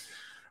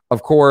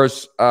 Of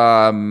course,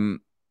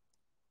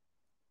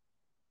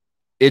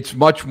 it's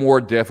much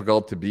more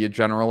difficult to be a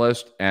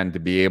generalist and to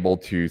be able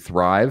to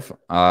thrive.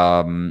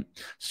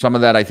 Some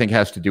of that, I think,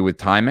 has to do with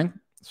timing.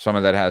 Some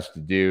of that has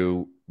to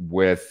do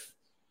with,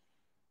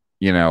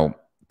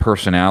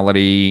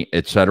 personality,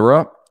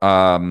 etc.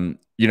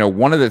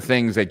 One of the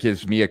things that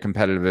gives me a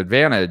competitive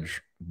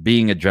advantage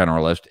being a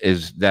generalist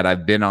is that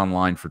I've been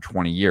online for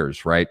 20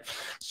 years, right?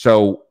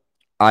 So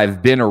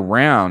I've been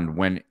around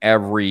when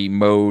every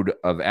mode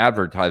of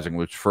advertising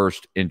was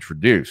first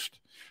introduced.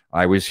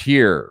 I was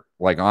here,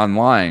 like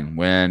online,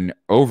 when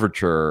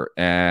Overture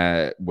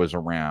was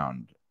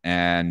around,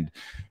 and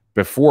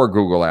before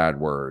Google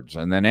AdWords,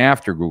 and then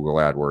after Google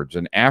AdWords,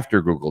 and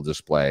after Google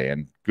Display,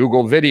 and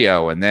Google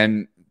Video, and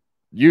then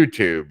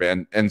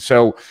YouTube. And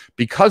so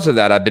because of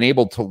that, I've been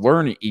able to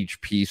learn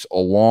each piece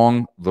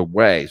along the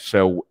way.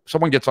 So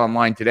someone gets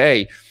online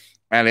today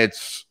and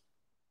it's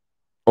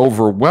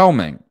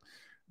overwhelming.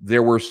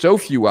 There were so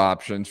few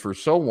options for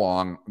so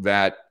long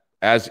that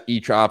as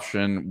each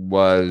option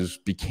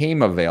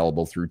became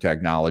available through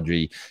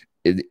technology,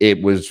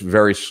 it was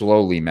very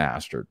slowly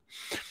mastered.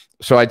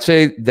 So I'd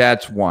say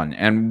that's one.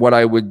 And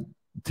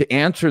to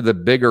answer the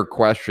bigger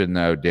question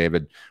though,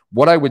 David,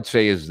 what I would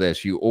say is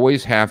this: you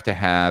always have to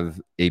have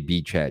a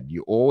beachhead.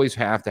 You always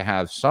have to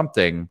have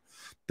something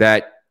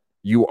that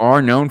you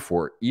are known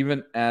for,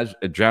 even as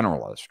a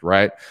generalist,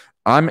 right?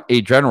 I'm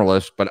a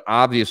generalist, but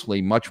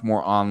obviously much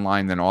more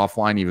online than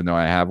offline, even though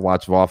I have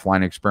lots of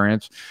offline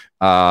experience.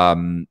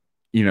 Could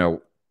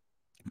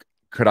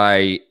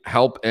I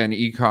help an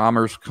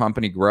e-commerce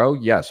company grow?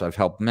 Yes, I've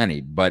helped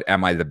many, but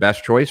am I the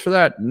best choice for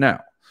that? No,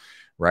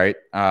 right?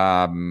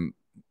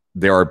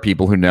 There are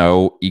people who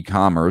know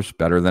e-commerce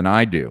better than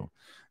I do.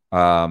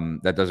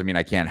 That doesn't mean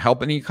I can't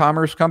help an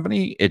e-commerce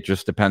company. It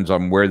just depends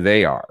on where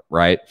they are,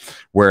 right?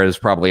 Whereas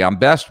probably I'm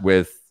best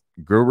with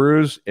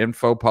gurus,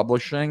 info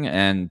publishing,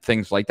 and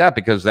things like that,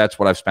 because that's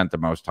what I've spent the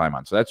most time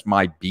on. So that's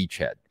my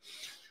beachhead.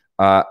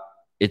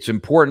 It's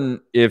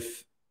important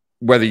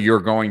whether you're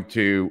going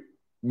to,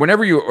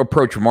 whenever you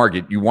approach a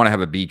market, you want to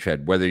have a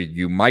beachhead, whether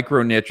you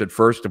micro niche at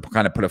first to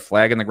kind of put a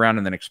flag in the ground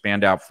and then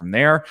expand out from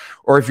there,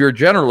 or if you're a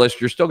generalist,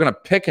 you're still going to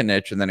pick a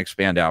niche and then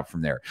expand out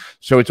from there.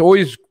 So it's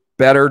always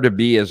better to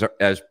be as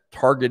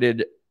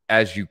targeted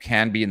as you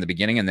can be in the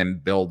beginning and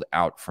then build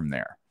out from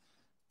there.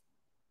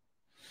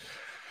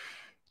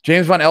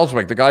 James Von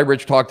Elswick, the guy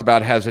Rich talked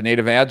about, has a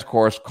native ads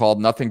course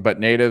called Nothing But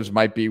Natives.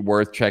 Might be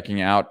worth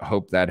checking out.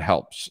 Hope that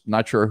helps.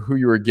 Not sure who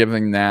you were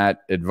giving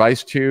that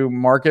advice to,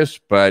 Marcus,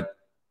 but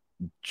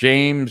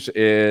James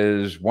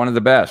is one of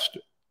the best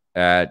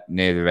at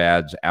native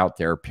ads out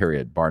there,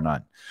 period, bar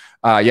none.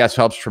 Yes,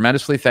 helps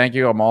tremendously. Thank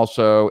you. I'm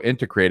also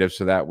into creative,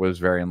 so that was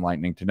very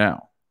enlightening to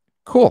know.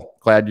 Cool.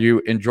 Glad you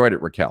enjoyed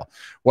it, Raquel.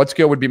 What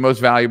skill would be most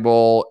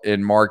valuable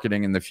in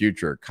marketing in the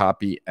future?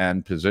 Copy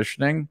and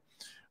positioning.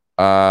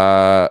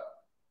 I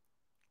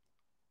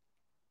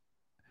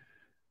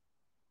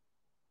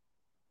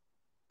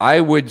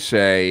would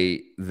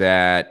say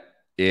that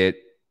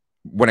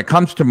when it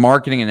comes to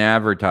marketing and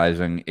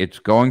advertising, it's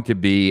going to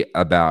be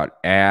about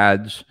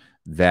ads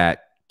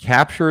that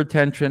capture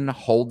attention,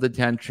 hold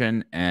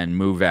attention, and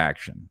move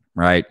action,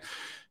 right?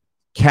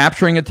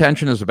 Capturing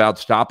attention is about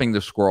stopping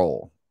the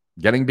scroll,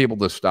 getting people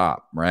to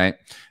stop, right?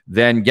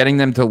 Then getting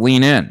them to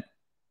lean in,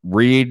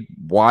 read,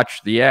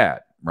 watch the ad,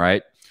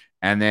 right?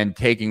 And then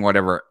taking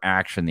whatever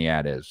action the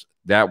ad is.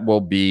 That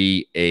will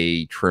be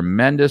a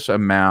tremendous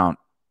amount.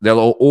 That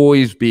will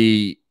always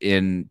be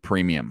in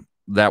premium.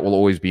 That will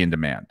always be in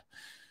demand.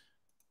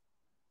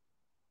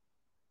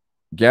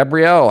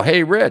 Gabrielle,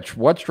 hey, Rich,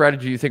 what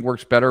strategy do you think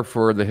works better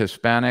for the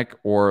Hispanic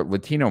or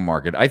Latino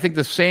market? I think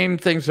the same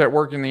things that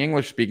work in the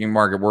English-speaking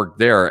market work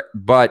there,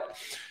 but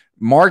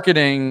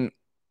marketing,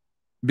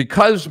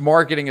 because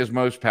marketing is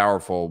most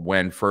powerful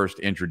when first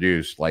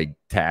introduced, like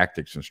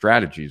tactics and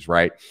strategies,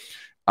 right?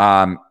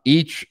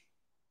 Each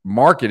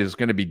market is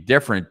going to be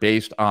different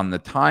based on the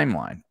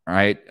timeline,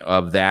 right,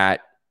 of that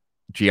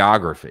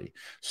geography.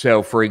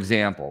 So, for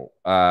example,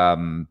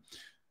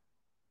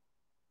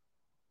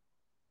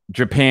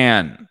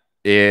 Japan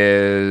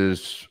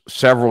is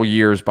several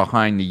years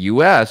behind the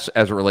US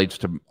as it relates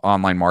to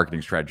online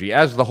marketing strategy,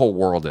 as the whole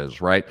world is,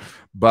 right?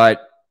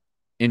 But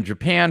in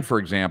Japan, for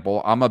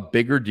example, I'm a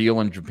bigger deal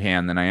in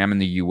Japan than I am in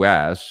the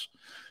US,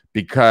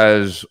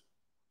 because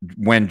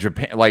when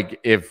Japan,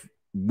 like if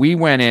we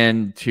went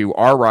into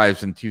our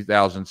rise in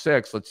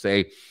 2006, let's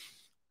say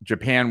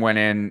Japan went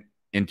in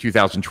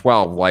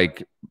 2012,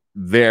 like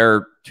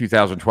their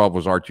 2012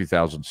 was our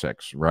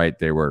 2006, right?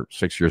 They were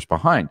 6 years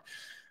behind.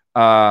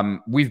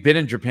 We've been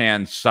in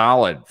Japan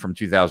solid from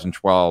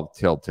 2012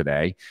 till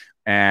today,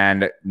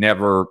 and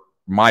never,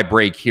 my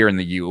break here in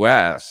the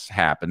US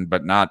happened,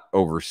 but not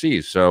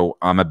overseas. So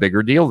I'm a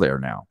bigger deal there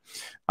now.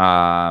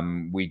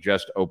 We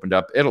just opened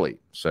up Italy.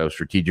 So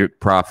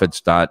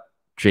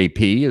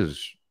strategicprofits.jp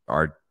is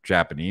our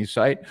Japanese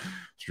site.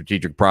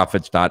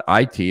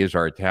 Strategicprofits.it is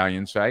our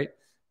Italian site.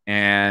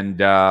 And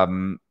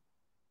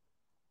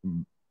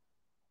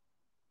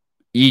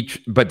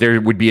but there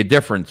would be a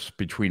difference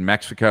between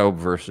Mexico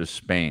versus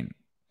Spain.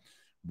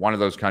 One of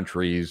those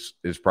countries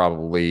is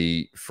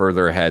probably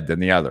further ahead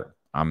than the other.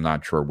 I'm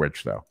not sure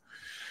which, though.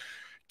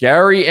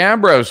 Gary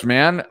Ambrose,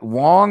 man,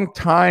 long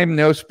time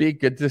no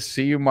speak. Good to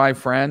see you, my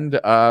friend.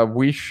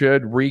 We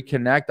should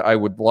reconnect. I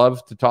would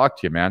love to talk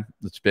to you, man.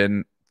 It's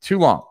been too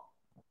long.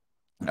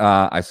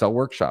 I sell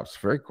workshops.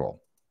 Very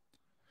cool.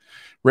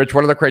 Rich,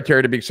 what are the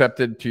criteria to be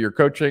accepted to your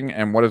coaching,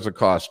 and what is the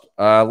cost?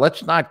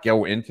 Let's not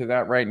go into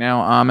that right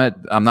now,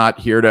 Amit. I'm not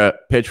here to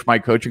pitch my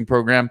coaching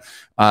program.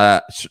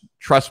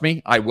 Trust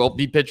me, I will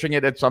be pitching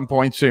it at some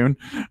point soon,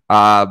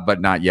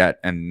 but not yet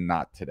and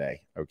not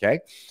today, okay?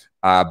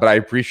 But I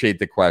appreciate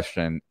the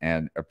question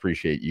and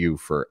appreciate you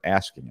for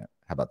asking it.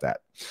 How about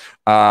that?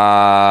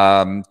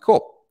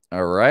 Cool.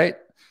 All right.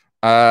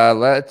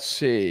 Let's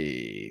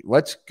see.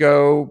 Let's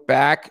go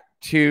back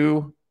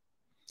to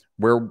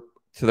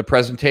the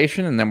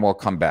presentation, and then we'll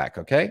come back,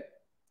 okay?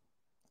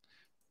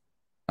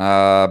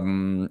 All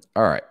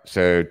right.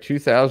 So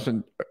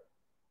 2000.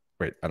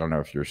 Wait, I don't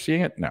know if you're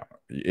seeing it. No,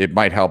 it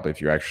might help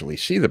if you actually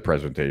see the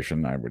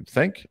presentation, I would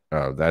think.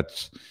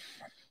 That's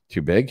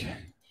too big.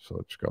 So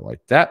let's go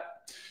like that.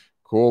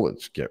 Cool.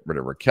 Let's get rid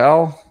of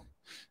Raquel.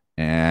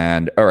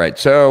 And all right.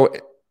 So,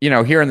 you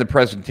know, here in the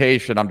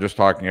presentation, I'm just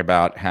talking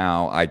about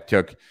how I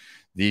took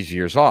these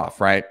years off,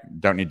 right?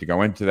 Don't need to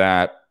go into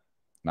that.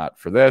 Not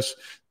for this.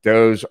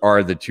 Those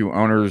are the two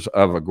owners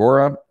of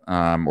Agora,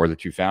 or the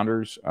two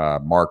founders.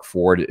 Mark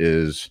Ford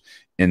is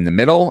in the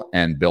middle,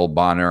 and Bill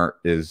Bonner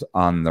is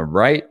on the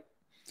right.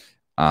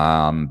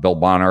 Bill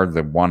Bonner,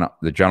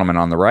 the gentleman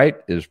on the right,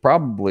 is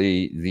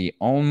probably the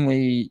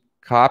only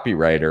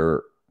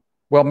copywriter.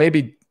 Well,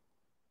 maybe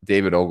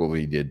David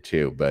Ogilvy did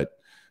too, but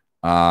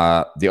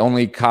the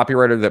only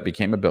copywriter that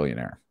became a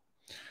billionaire.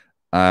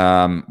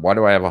 Why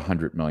do I have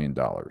 $100 million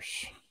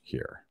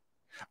here?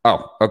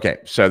 Oh, okay.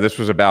 So this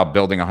was about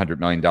building $100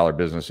 million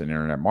business in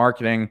internet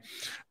marketing.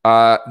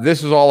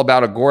 This is all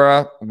about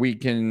Agora.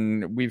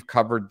 We've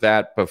covered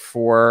that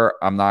before.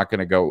 I'm not going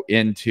to go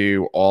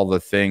into all the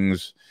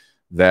things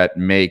that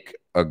make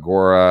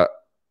Agora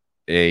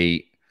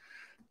a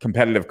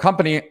competitive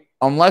company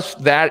unless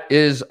that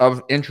is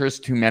of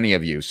interest to many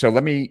of you. So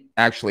let me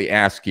actually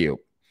ask you,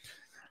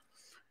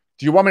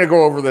 do you want me to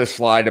go over this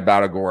slide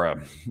about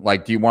Agora?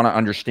 Like, do you want to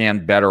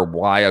understand better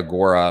why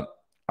Agora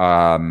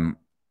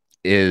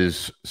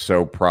is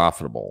so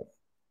profitable?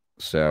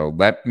 So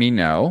let me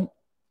know.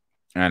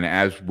 And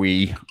as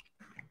we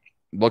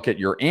look at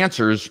your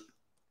answers,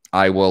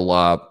 I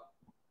will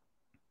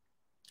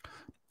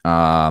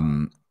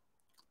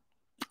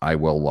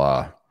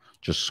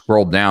just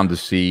scroll down to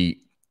see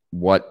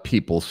what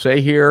people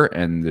say here.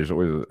 And there's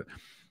always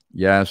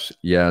yes,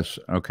 yes,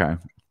 okay.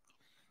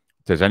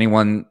 Does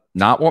anyone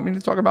not want me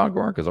to talk about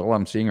Agora? Because all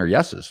I'm seeing are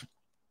yeses.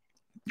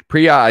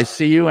 Priya, I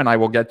see you, and I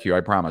will get to you.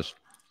 I promise.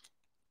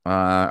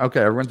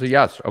 Okay, everyone's a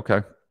yes.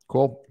 Okay,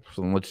 cool.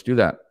 So then let's do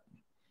that.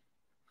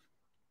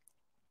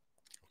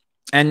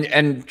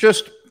 And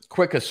just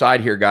quick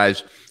aside here,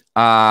 guys.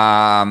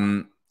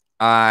 I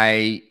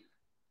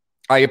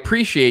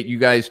appreciate you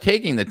guys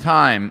taking the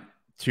time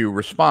to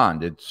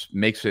respond. It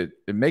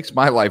makes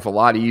my life a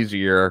lot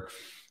easier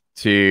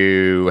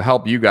to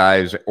help you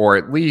guys, or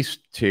at least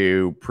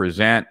to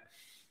present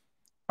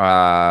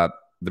the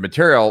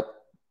material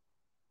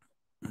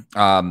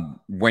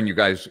when you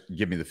guys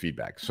give me the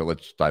feedback. So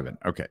let's dive in.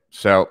 Okay.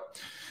 So,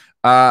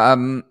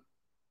 all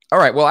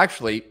right. Well,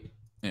 actually,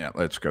 yeah,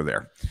 let's go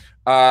there.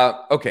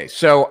 Okay.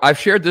 So I've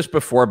shared this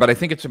before, but I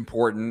think it's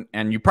important,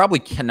 and you probably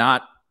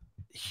cannot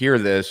hear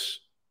this.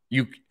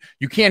 You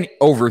can't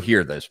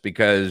overhear this,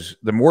 because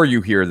the more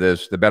you hear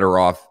this, the better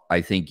off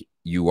I think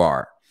you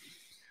are.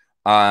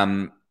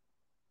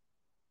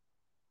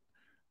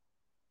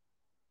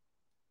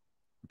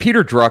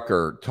 Peter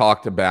Drucker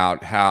talked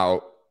about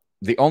how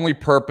the only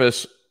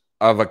purpose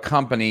of a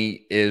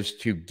company is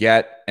to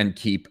get and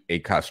keep a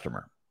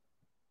customer.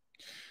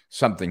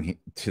 Something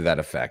to that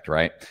effect,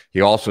 right?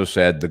 He also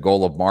said the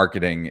goal of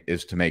marketing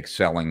is to make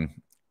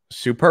selling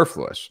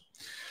superfluous.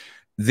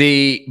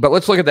 But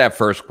let's look at that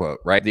first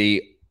quote, right?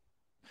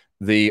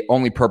 The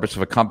only purpose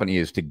of a company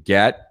is to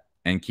get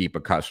and keep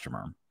a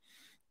customer.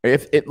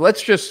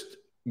 Let's just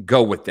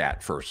go with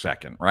that for a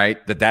second, right?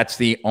 That's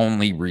the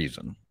only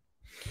reason.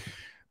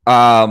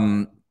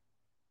 Well,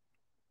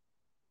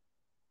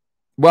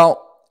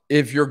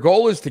 if your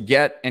goal is to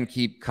get and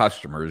keep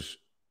customers,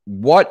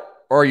 what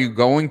are you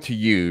going to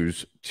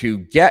use to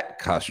get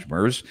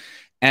customers?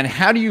 And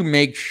how do you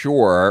make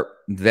sure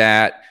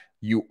that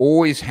you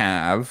always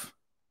have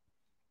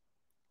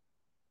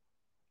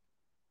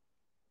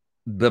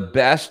the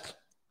best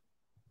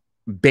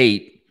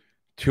bait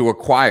to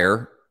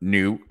acquire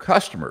new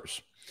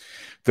customers?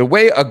 The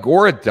way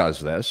Agora does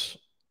this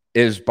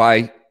is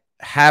by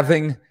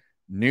having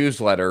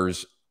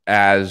newsletters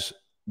as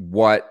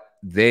what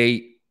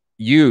they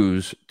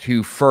use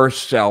to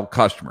first sell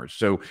customers.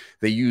 So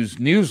they use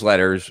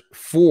newsletters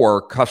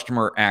for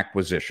customer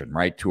acquisition,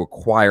 right? To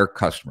acquire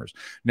customers.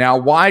 Now,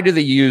 why do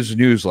they use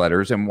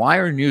newsletters, and why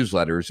are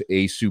newsletters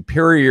a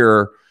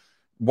superior?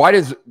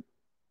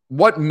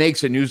 What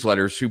makes a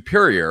newsletter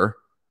superior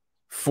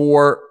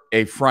for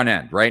a front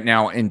end? Right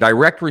now, in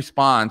direct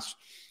response,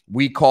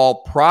 we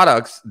call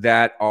products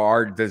that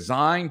are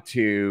designed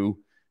to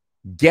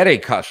get a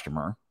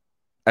customer,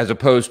 as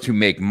opposed to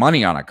make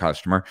money on a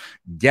customer,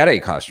 get a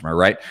customer,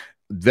 right?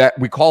 That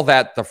we call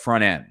that the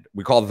front end.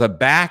 We call the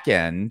back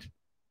end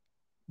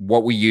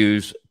what we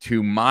use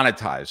to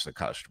monetize the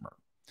customer.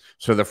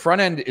 So the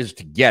front end is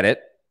to get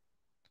it.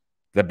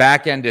 The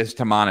back end is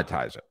to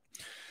monetize it.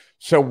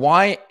 So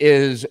why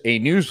is a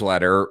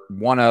newsletter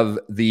one of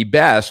the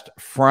best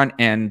front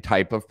end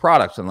type of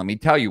products? And let me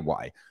tell you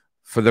why.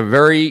 For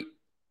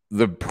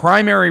the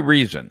primary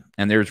reason,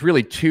 and there's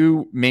really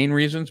two main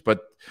reasons,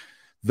 but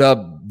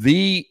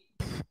I'd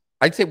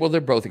say, well,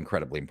 they're both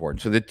incredibly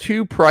important. So the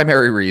two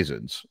primary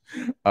reasons,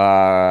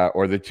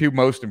 or the two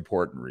most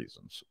important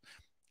reasons.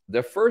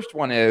 The first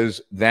one is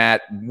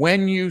that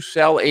when you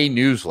sell a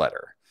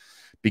newsletter,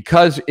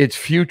 because it's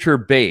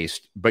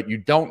future-based, but you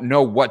don't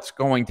know what's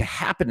going to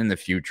happen in the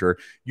future,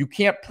 you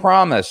can't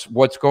promise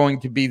what's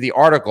going to be the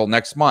article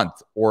next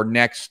month or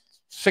next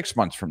 6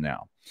 months from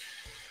now.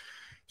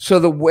 So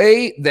the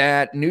way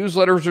that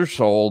newsletters are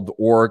sold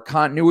or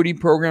continuity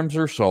programs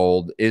are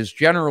sold is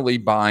generally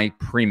by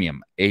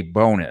premium, a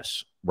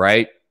bonus,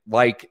 right?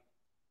 Like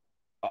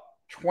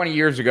 20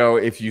 years ago,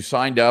 if you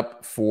signed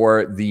up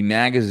for the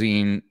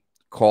magazine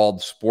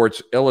called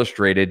Sports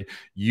Illustrated,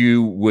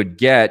 you would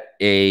get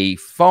a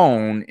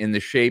phone in the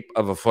shape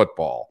of a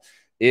football.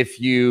 If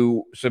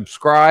you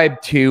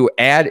subscribe to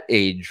Ad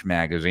Age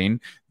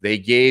magazine, they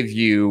gave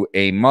you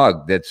a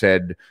mug that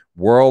said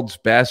world's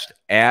best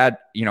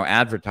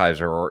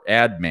advertiser or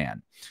ad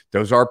man.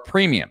 Those are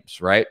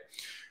premiums, right?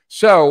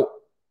 So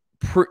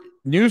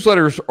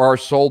newsletters are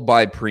sold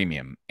by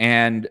premium.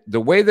 And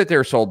the way that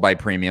they're sold by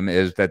premium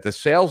is that the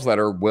sales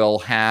letter will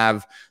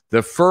have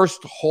the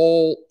first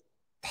whole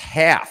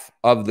half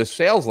of the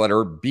sales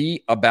letter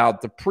be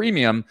about the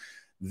premium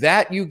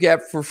that you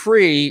get for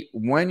free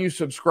when you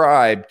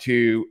subscribe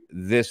to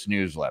this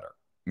newsletter.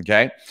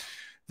 Okay.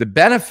 The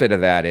benefit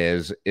of that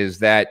is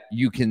that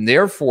you can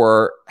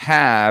therefore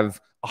have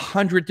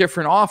 100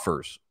 different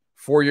offers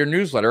for your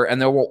newsletter,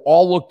 and they will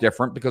all look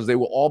different because they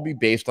will all be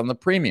based on the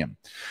premium.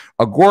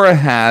 Agora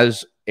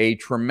has a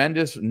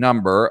tremendous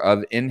number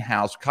of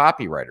in-house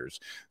copywriters.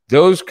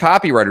 Those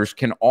copywriters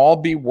can all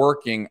be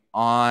working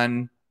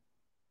on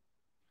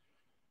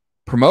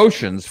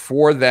promotions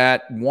for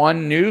that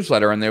one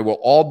newsletter, and they will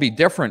all be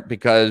different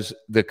because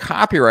the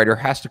copywriter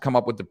has to come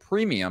up with the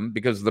premium,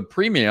 because the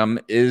premium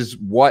is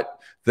what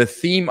the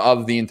theme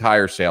of the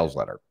entire sales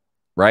letter,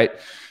 right?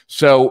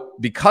 So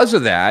because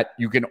of that,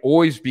 you can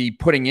always be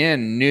putting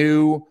in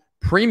new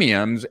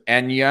premiums,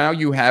 and now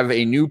you have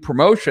a new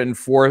promotion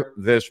for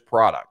this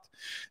product.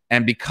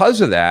 And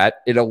because of that,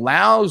 it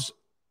allows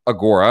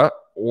Agora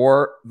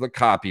or the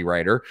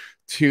copywriter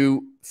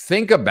to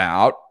think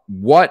about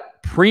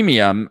what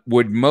premium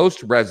would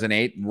most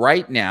resonate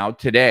right now,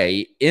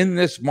 today, in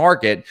this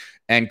market,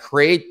 and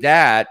create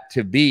that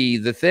to be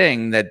the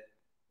thing that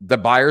the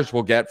buyers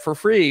will get for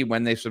free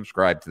when they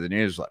subscribe to the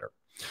newsletter.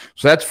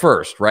 So that's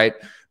first, right?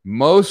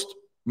 Most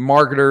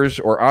marketers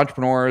or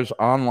entrepreneurs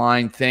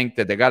online think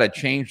that they got to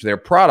change their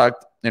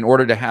product in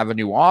order to have a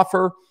new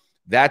offer.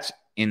 That's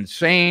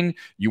insane.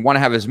 You want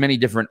to have as many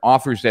different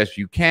offers as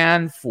you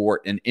can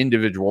for an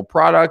individual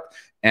product,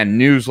 and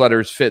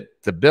newsletters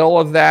fit the bill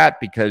of that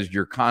because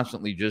you're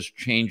constantly just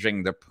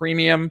changing the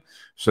premium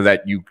so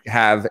that you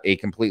have a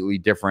completely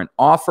different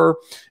offer.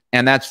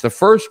 And that's the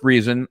first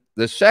reason.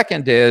 The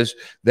second is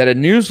that a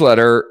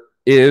newsletter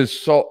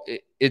is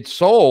it's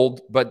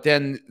sold, but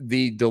then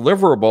the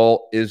deliverable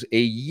is a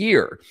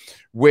year,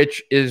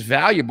 which is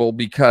valuable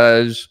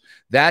because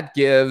that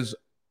gives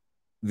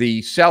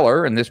the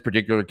seller, in this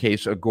particular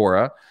case,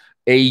 Agora,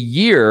 a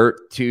year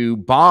to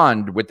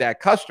bond with that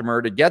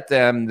customer to get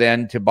them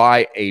then to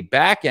buy a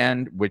back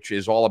end, which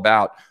is all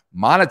about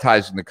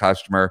monetizing the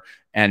customer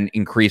and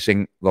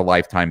increasing the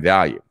lifetime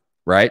value,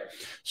 right?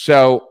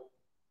 So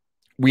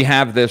we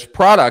have this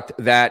product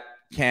that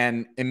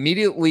can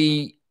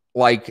immediately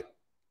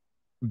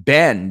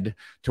bend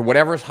to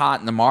whatever's hot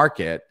in the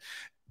market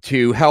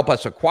to help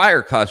us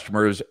acquire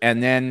customers,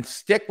 and then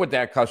stick with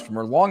that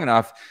customer long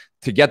enough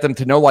to get them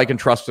to know, like, and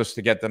trust us,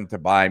 to get them to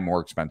buy more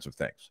expensive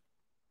things.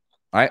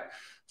 All right.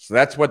 So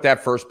that's what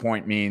that first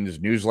point means.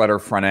 Newsletter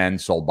front end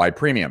sold by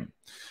premium.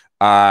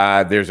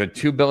 There's a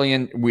 $2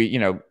 billion.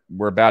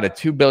 We're about a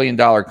 $2 billion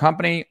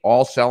company,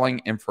 all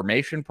selling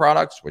information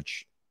products,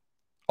 which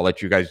I'll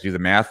let you guys do the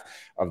math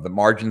of the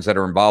margins that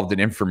are involved in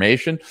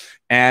information.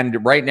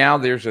 And right now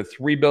there's a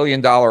 $3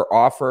 billion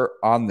offer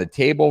on the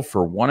table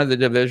for one of the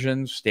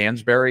divisions,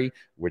 Stansberry,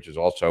 which is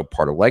also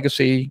part of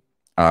Legacy,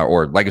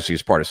 or Legacy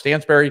is part of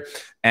Stansberry.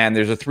 And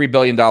there's a $3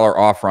 billion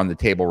offer on the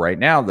table right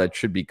now that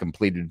should be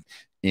completed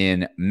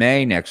in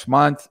May next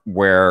month,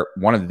 where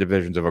one of the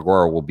divisions of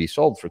Agora will be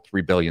sold for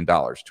 $3 billion to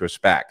a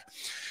SPAC.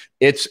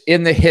 It's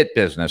in the hit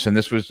business. And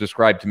this was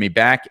described to me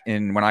back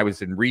when I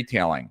was in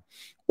retailing,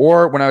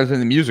 or when I was in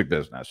the music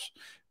business.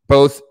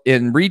 Both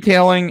in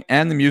retailing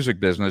and the music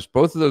business,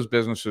 both of those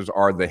businesses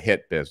are the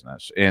hit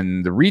business.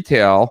 In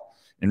retailing,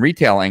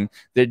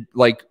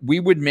 we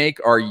would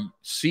make our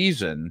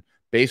season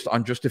based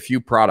on just a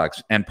few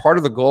products. And part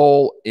of the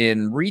goal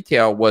in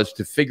retail was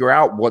to figure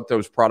out what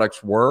those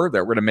products were that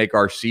were going to make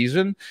our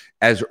season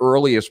as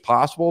early as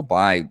possible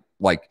by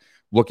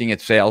looking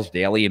at sales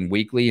daily and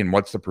weekly and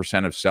what's the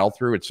percent of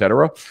sell-through, et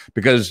cetera.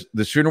 Because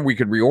the sooner we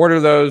could reorder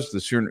those,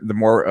 the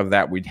more of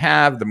that we'd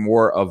have, the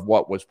more of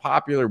what was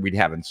popular we'd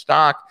have in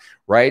stock,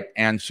 right?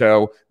 And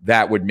so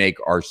that would make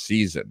our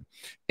season.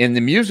 In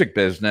the music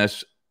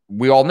business,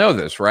 we all know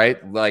this, right?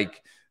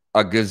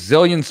 A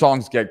gazillion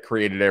songs get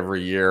created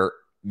every year.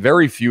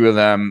 Very few of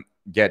them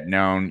get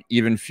known.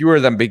 Even fewer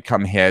of them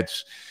become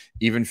hits.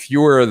 Even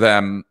fewer of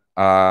them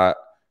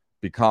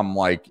become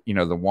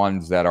the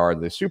ones that are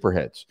the super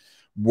hits.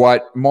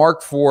 What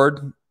Mark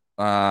Ford,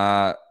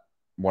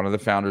 one of the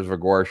founders of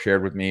Agora,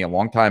 shared with me a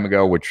long time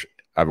ago, which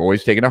I've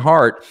always taken to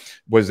heart,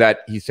 was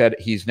that he said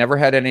he's never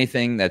had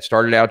anything that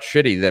started out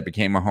shitty that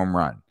became a home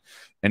run.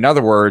 In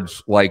other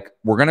words, we're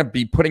going to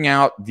be putting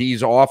out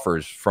these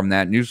offers from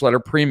that newsletter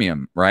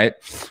premium, right?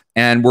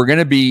 And we're going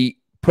to be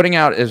putting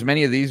out as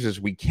many of these as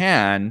we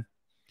can.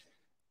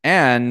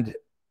 And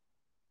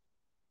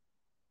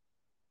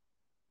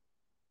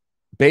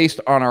based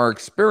on our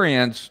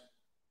experience,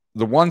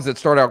 the ones that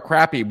start out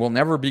crappy will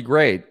never be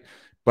great,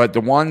 but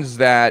the ones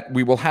that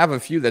we will have a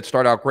few that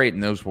start out great,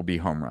 and those will be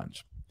home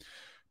runs.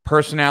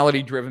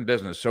 Personality-driven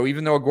business. So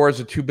even though Agora is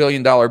a $2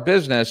 billion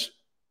business,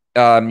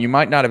 you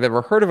might not have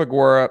ever heard of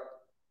Agora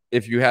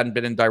if you hadn't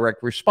been in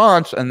direct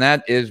response, and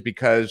that is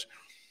because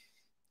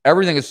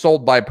everything is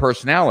sold by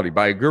personality,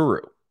 by a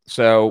guru.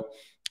 So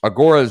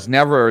Agora is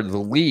never the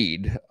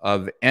lead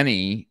of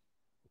any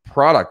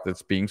product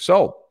that's being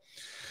sold.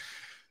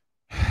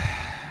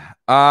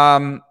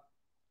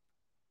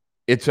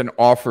 It's an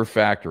offer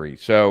factory.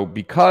 So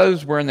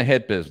because we're in the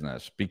hit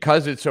business,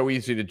 because it's so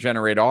easy to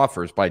generate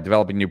offers by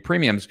developing new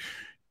premiums,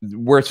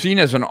 we're seen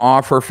as an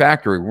offer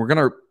factory. We're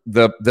going to,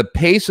 the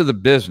pace of the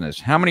business,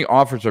 how many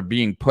offers are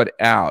being put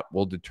out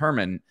will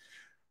determine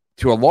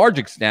to a large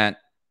extent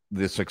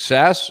the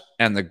success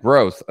and the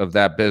growth of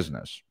that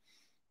business.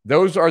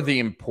 Those are the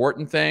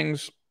important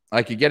things.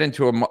 I could get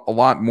into a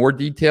lot more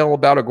detail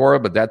about Agora,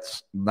 but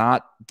that's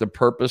not the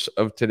purpose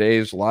of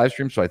today's live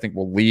stream. So I think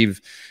we'll leave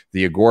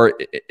the Agora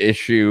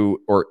issue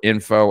or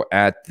info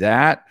at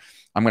that.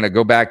 I'm going to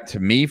go back to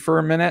me for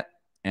a minute,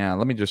 and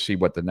let me just see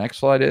what the next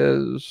slide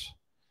is.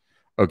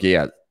 Okay,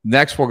 yeah.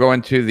 Next, we'll go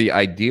into the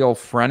ideal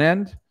front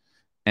end.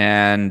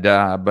 And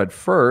but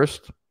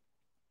first,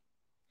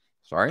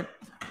 sorry,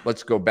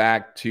 let's go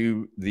back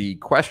to the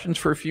questions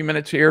for a few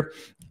minutes here.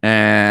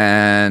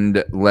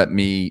 And let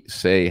me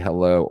say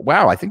hello.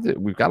 Wow, I think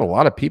that we've got a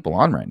lot of people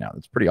on right now.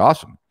 That's pretty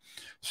awesome.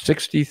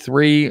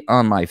 63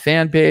 on my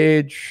fan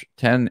page,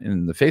 10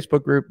 in the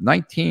Facebook group,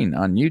 19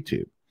 on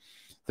YouTube.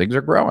 Things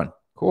are growing.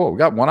 Cool. We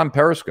got one on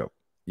Periscope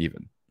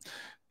even.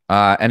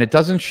 And it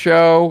doesn't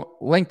show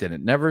LinkedIn.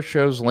 It never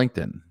shows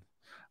LinkedIn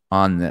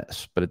on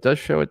this, but it does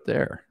show it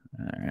there.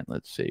 All right,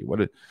 let's see.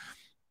 It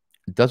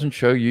doesn't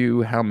show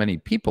you how many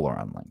people are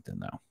on LinkedIn,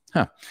 though.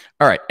 Huh.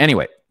 All right.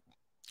 Anyway.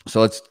 So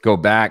let's go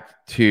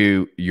back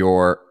to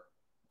your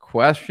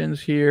questions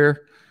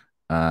here.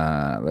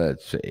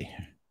 Let's see.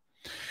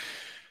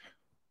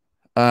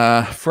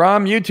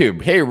 From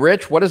YouTube. Hey,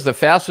 Rich, what is the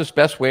fastest,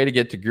 best way to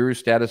get to guru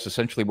status?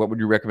 Essentially, what would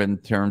you recommend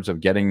in terms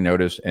of getting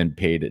noticed and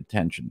paid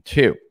attention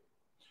to?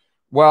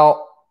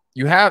 Well,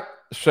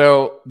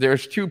 so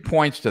there's 2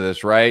 points to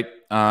this, right?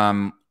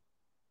 Well,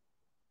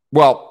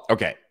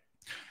 okay.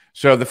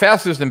 So the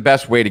fastest and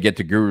best way to get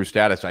to guru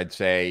status, I'd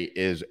say,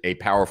 is a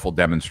powerful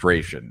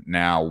demonstration.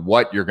 Now,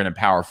 what you're going to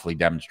powerfully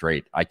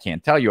demonstrate, I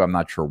can't tell you. I'm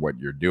not sure what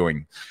you're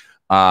doing.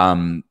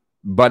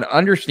 But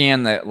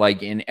understand that,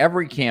 like, in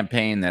every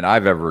campaign that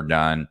I've ever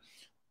done,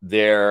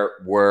 there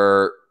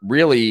were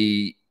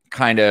really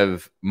kind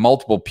of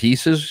multiple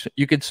pieces,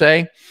 you could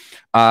say.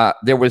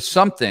 There was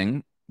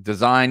something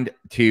designed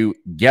to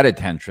get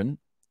attention,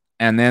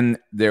 and then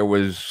there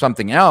was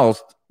something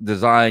else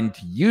designed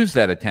to use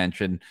that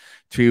attention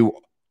to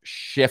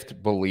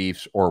shift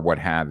beliefs or what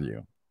have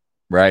you,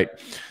 right?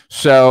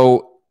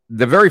 So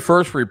the very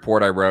first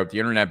report I wrote, the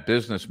Internet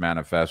Business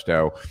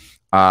Manifesto,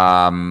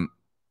 that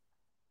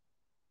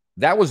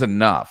was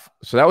enough.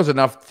 So that was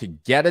enough to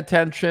get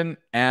attention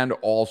and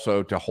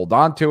also to hold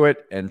on to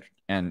it and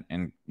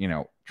you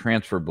know,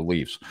 transfer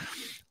beliefs.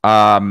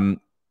 When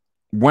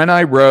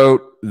I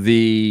wrote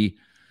the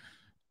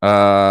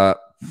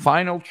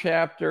final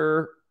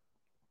chapter,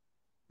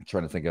 I'm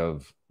trying to think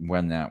of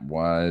when that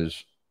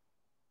was.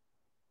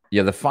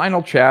 Yeah, the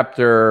final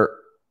chapter.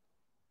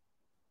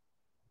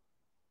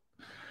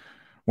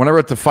 When I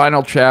wrote the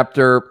final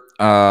chapter,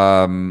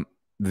 I'm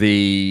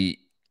trying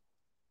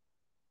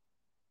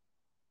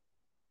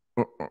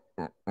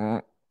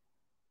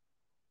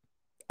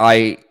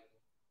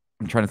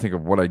to think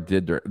of what I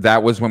did there.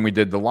 That was when we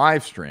did the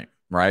live stream,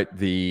 right?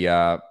 The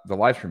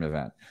live stream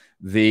event.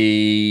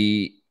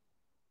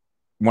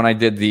 When I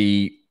did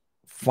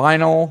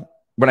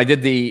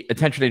the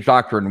Attention Age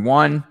Doctrine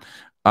 1,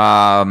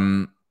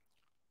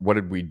 what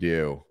did we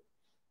do?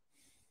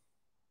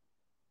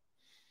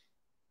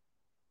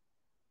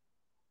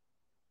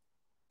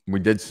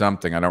 We did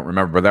something. I don't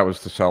remember, but that was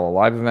to sell a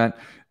live event.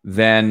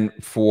 Then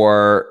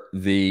for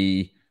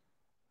the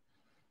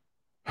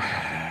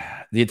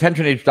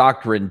Attention Age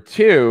Doctrine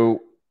 2,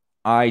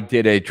 I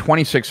did a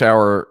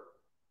 26-hour,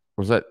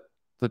 was that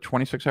the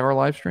 26-hour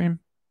live stream?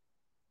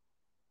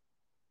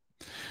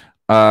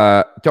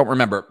 Don't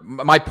remember.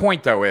 My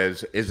point, though,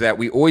 is that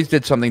we always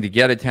did something to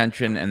get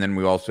attention, and then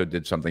we also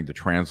did something to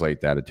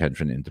translate that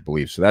attention into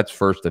belief. So that's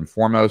first and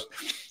foremost.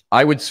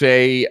 I would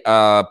say,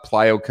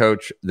 Plyo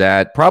Coach,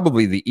 that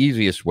probably the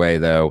easiest way,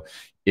 though,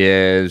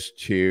 is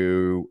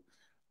to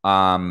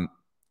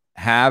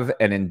have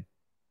an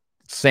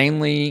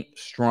insanely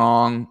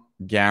strong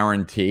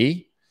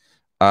guarantee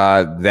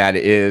that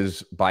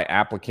is by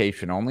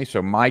application only.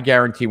 So my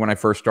guarantee when I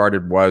first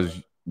started was,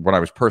 when I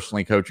was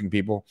personally coaching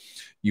people,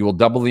 you will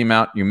double the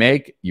amount you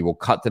make. You will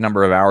cut the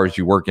number of hours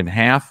you work in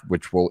half,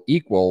 which will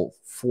equal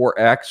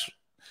 4x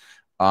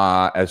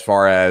as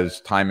far as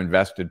time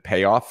invested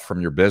payoff from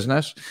your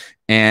business.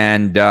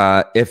 And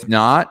if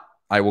not,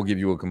 I will give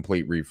you a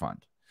complete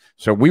refund.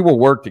 So we will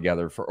work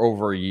together for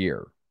over a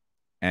year.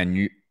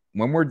 And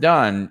when we're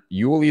done,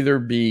 you will either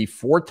be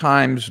 4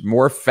 times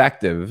more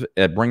effective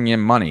at bringing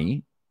in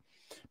money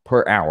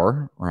per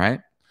hour,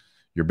 right?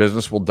 Your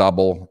business will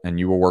double and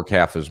you will work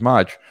half as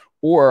much,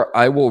 or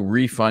I will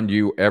refund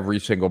you every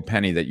single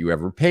penny that you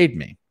ever paid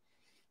me.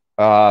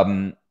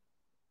 I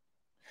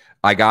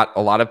got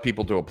a lot of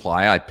people to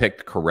apply. I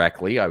picked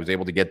correctly. I was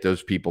able to get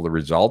those people the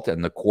result,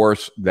 and the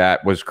course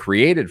that was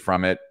created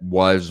from it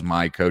was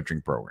my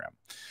coaching program.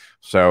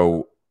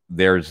 So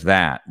there's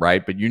that,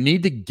 right? But you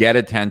need to get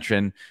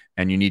attention,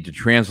 and you need to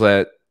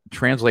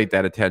translate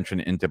that attention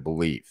into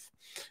belief.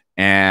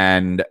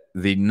 And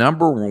the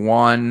number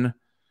one,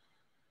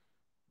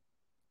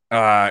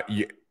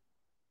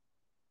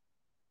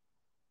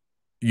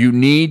 you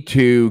need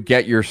to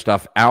get your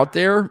stuff out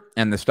there,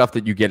 and the stuff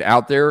that you get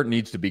out there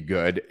needs to be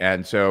good.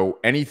 And so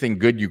anything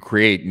good you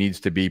create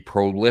needs to be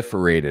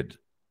proliferated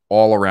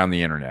all around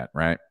the internet,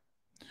 right?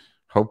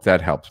 Hope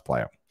that helps,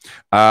 player.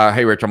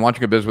 Hey, Rich, I'm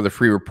launching a biz with a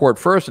free report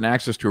first and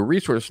access to a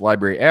resource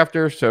library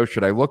after. So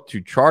should I look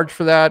to charge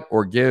for that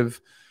or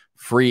give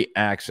free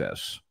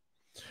access?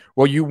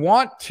 Well, you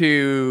want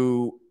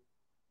to,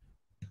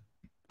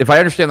 if I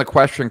understand the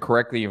question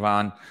correctly,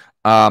 Yvonne,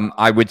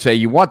 I would say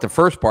you want the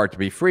first part to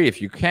be free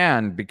if you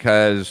can,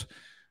 because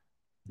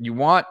you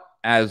want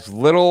as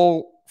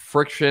little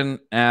friction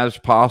as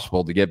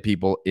possible to get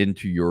people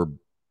into your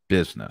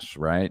business,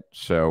 right?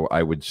 So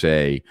I would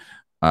say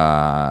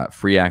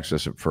free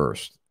access at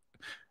first,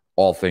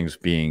 all things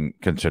being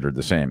considered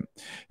the same.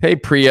 Hey,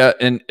 Priya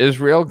in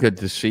Israel, good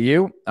to see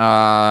you.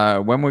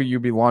 When will you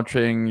be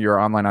launching your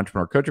online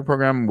entrepreneur coaching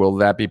program? Will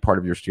that be part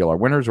of your Steal Our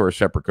Winners or a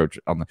separate coach?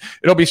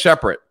 It'll be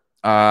separate.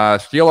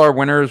 Steal Our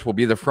Winners will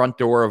be the front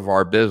door of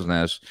our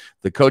business.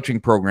 The coaching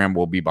program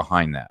will be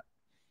behind that.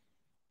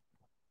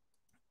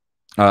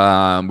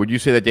 Would you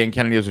say that Dan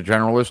Kennedy is a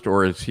generalist,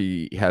 or is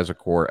he has a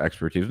core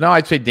expertise? No,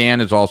 I'd say Dan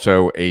is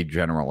also a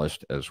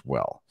generalist as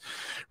well.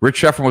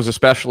 Rich Sheffrin was a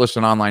specialist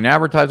in online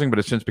advertising, but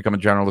has since become a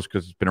generalist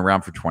because it's been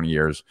around for 20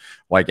 years,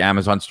 like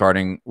Amazon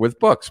starting with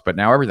books, but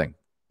now everything.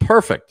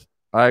 Perfect.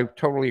 I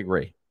totally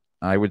agree.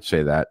 I would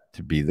say that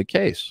to be the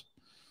case.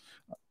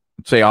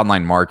 Let's say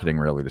online marketing,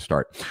 really, to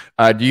start.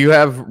 Do you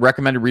have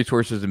recommended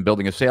resources in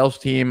building a sales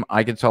team?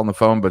 I can sell on the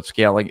phone, but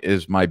scaling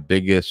is my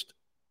biggest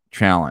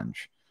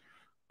challenge.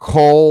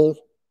 Cole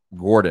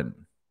Gordon,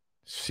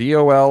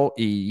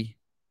 ColeGordon.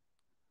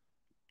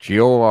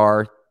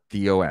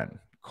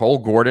 Cole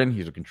Gordon,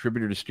 he's a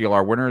contributor to Steal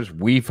Our Winners.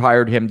 We've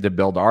hired him to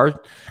build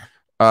our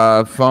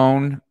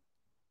phone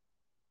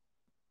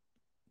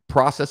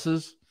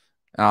processes,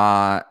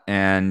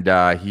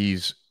 and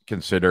he's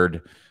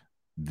considered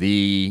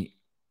the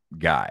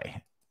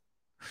guy.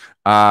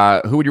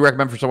 Who would you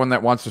recommend for someone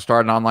that wants to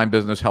start an online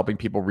business, helping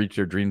people reach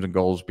their dreams and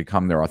goals,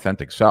 become their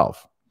authentic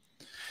self?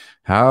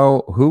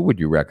 Who would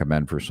you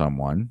recommend for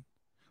someone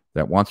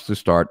that wants to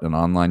start an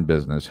online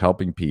business,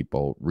 helping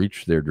people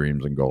reach their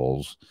dreams and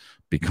goals,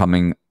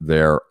 becoming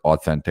their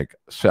authentic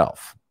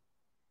self?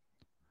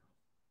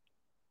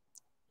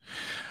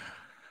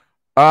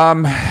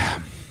 I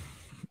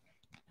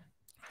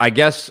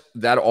guess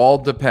that all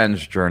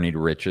depends, Journey to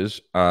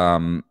Riches.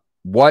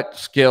 What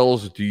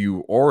skills do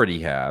you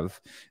already have,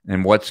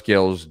 and what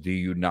skills do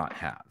you not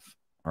have?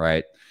 All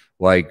right.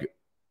 Like,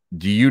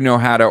 do you know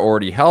how to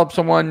already help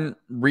someone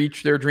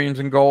reach their dreams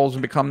and goals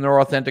and become their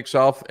authentic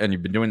self? And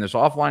you've been doing this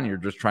offline, and you're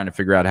just trying to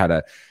figure out how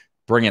to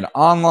bring it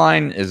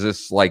online. Is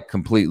this like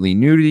completely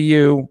new to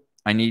you?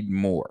 I need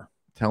more.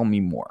 Tell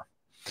me more.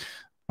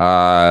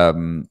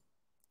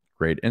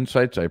 Great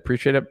insights. I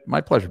appreciate it.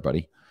 My pleasure,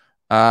 buddy.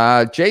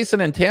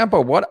 Jason in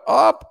Tampa, what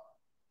up?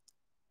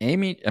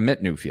 Amy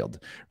Emmett Newfield.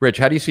 Rich,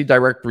 how do you see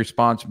direct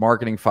response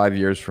marketing 5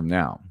 years from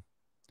now?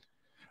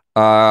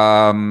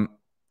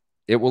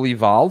 It will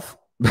evolve.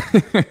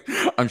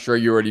 I'm sure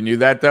you already knew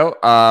that, though.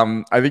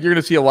 I think you're going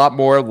to see a lot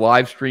more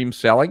live stream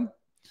selling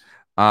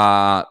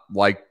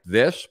like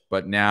this,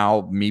 but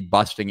now me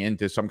busting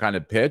into some kind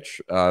of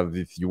pitch of,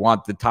 if you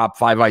want the top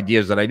 5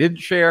 ideas that I didn't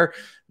share,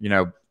 you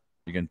know,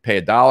 you can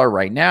pay $1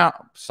 right now,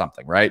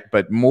 something, right?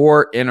 But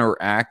more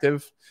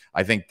interactive.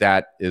 I think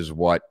that is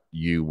what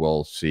you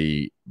will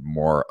see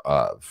more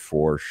of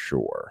for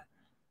sure.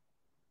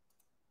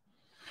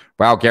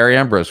 Wow, Gary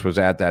Ambrose was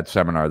at that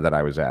seminar that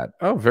I was at.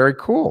 Oh, very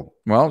cool.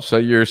 Well, so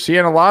you're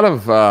seeing a lot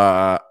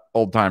of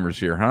old timers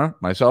here, huh?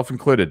 Myself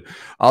included.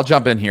 I'll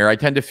jump in here. I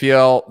tend to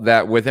feel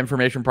that with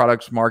information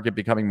products market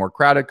becoming more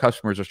crowded,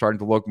 customers are starting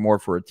to look more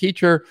for a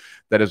teacher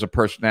that is a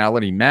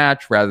personality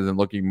match rather than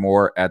looking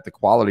more at the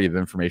quality of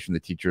information the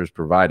teacher is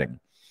providing.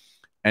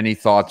 Any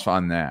thoughts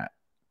on that?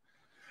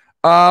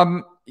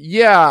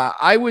 Yeah,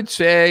 I would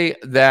say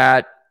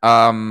that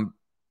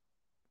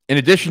in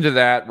addition to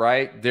that,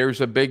 right,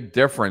 there's a big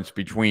difference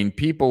between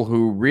people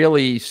who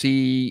really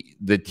see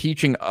the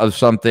teaching of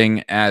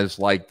something as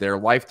like their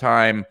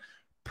lifetime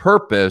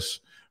purpose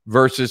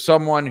versus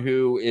someone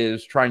who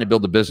is trying to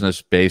build a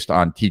business based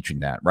on teaching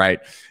that, right?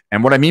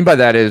 And what I mean by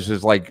that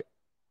is like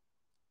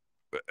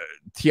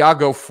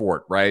Tiago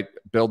Fort, right?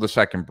 Build a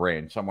second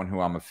brain, someone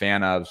who I'm a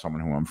fan of,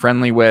 someone who I'm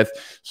friendly with,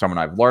 someone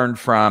I've learned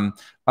from.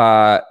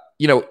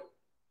 You know,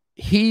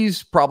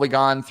 he's probably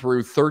gone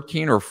through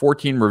 13 or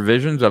 14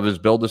 revisions of his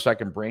Build a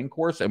Second Brain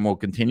course and will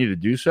continue to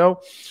do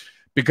so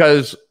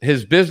because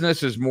his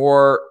business is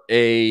more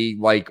a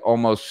like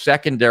almost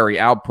secondary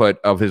output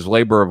of his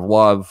labor of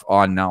love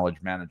on knowledge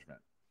management.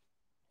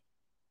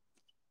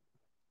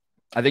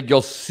 I think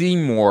you'll see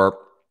more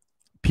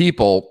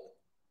people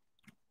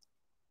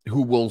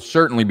who will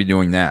certainly be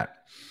doing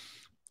that.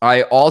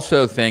 I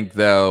also think,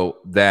 though,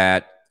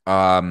 that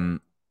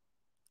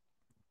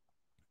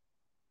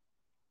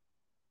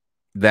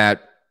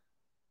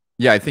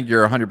yeah, I think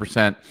you're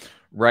 100%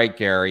 right,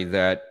 Gary,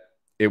 that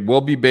it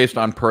will be based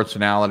on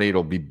personality.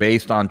 It'll be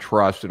based on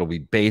trust. It'll be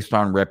based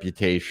on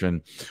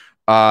reputation.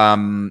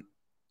 And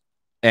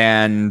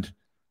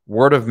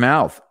word of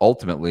mouth,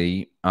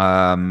 ultimately.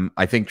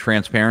 I think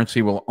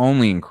transparency will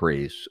only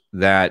increase,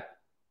 that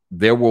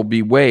there will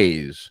be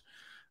ways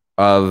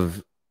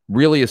of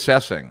really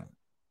assessing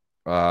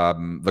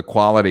the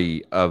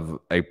quality of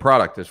a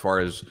product as far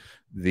as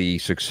the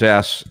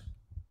success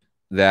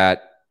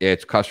that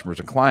its customers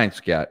and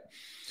clients get.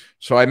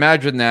 So I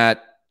imagine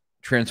that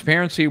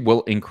transparency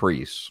will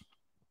increase.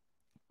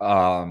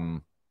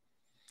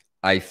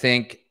 I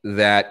think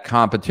that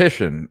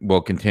competition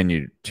will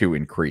continue to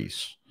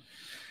increase,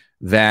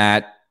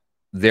 that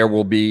there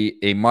will be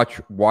a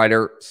much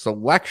wider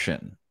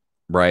selection,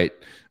 right,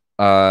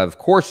 of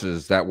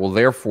courses that will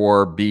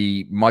therefore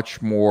be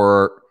much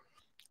more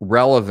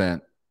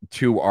relevant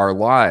to our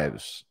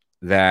lives,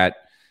 that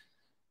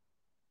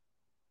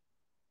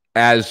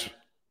as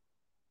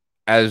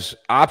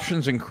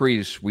options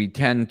increase, we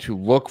tend to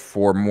look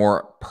for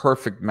more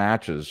perfect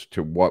matches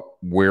to what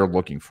we're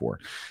looking for.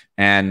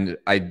 And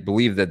I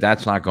believe that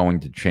that's not going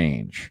to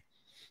change.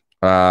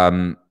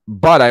 But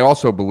I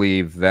also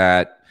believe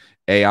that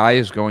AI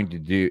is going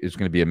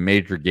to be a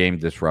major game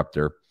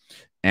disruptor.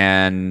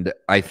 And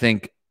I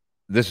think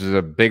this is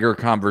a bigger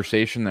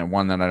conversation than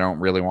one that I don't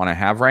really want to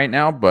have right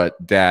now, but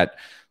that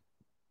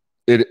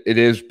it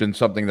has been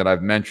something that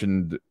I've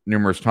mentioned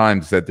numerous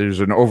times, that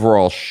there's an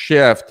overall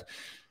shift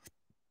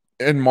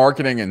in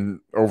marketing and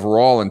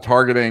overall in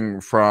targeting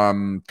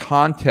from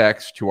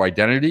context to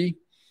identity.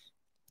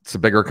 It's a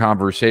bigger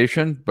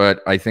conversation,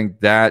 but I think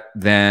that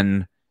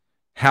then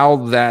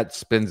how that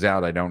spins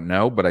out, I don't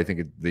know, but I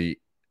think the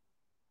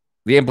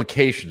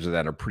implications of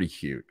that are pretty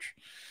huge.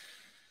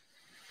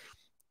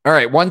 All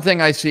right, one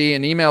thing I see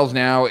in emails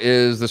now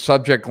is the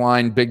subject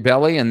line big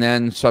belly, and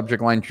then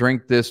subject line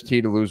drink this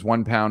tea to lose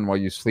 1 pound while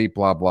you sleep,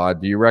 blah, blah.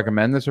 Do you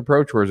recommend this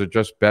approach, or is it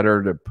just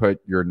better to put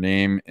your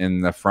name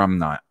in the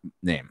from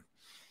name?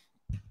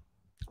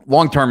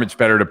 Long term, it's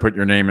better to put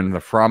your name in the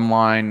from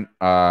line.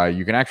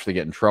 You can actually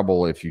get in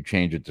trouble if you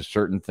change it to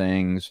certain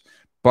things,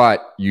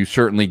 but you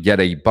certainly get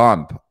a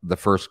bump the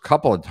first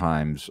couple of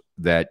times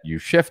that you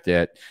shift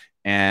it,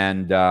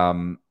 and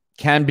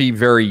can be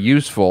very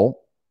useful.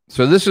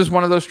 So this is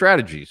one of those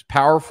strategies.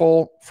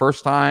 Powerful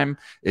first time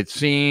it's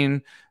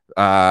seen,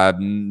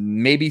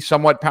 maybe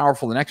somewhat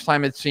powerful the next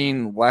time it's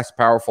seen, less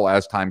powerful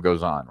as time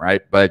goes on,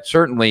 right? But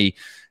certainly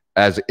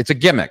as it's a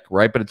gimmick,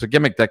 right? But it's a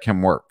gimmick that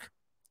can work.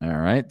 All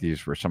right.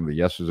 These were some of the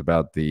yeses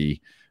about the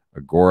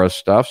Agora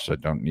stuff, so I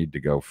don't need to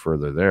go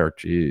further there.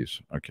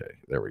 Jeez. Okay,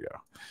 there we go.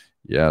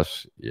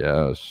 Yes,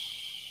 yes,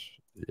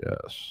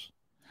 yes,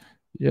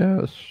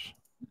 yes,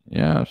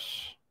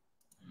 yes.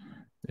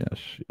 Yes,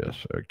 yes.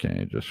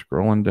 Okay, just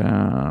scrolling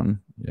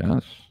down.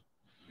 Yes.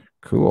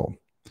 Cool.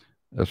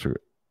 That's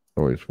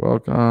always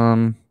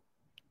welcome.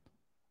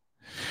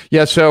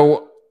 Yeah,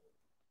 so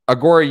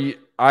Agora,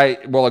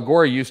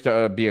 Agora used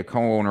to be a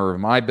co-owner of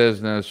my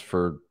business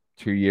for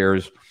 2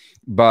 years,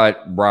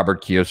 but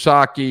Robert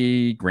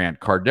Kiyosaki, Grant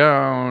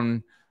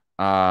Cardone,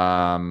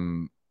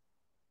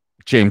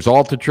 James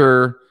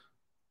Altucher,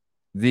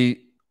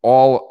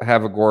 all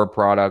have Agora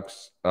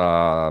products.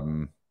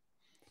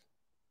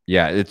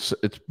 Yeah,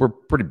 we're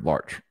pretty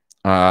large.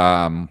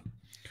 All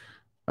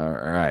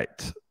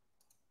right.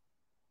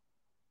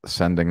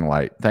 Sending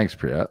light. Thanks,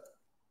 Priya.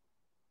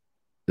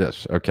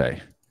 Yes,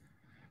 okay.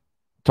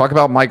 Talk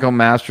about Michael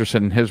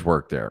Masterson and his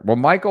work there. Well,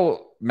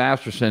 Michael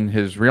Masterson,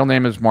 his real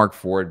name is Mark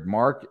Ford.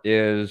 Mark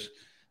is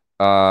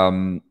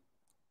really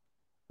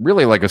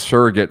like a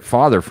surrogate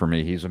father for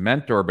me. He's a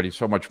mentor, but he's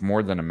so much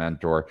more than a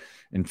mentor.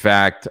 In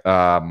fact,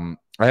 I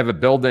have a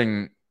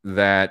building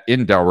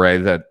in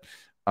Delray that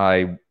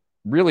I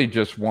really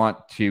just want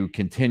to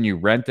continue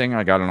renting.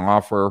 I got an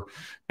offer,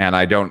 and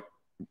I don't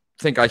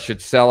think I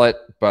should sell it,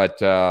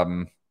 but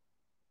I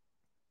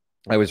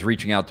was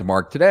reaching out to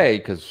Mark today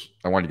because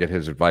I wanted to get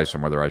his advice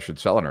on whether I should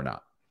sell it or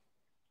not.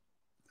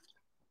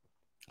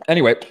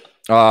 Anyway,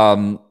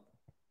 that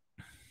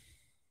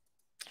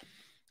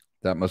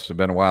must have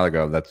been a while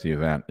ago. That's the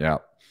event. Yeah.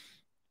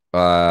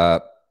 Oh,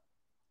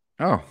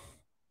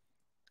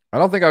 I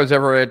don't think I was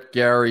ever at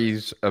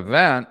Gary's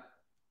event.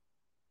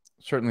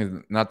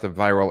 Certainly not the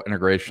viral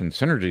integration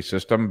synergy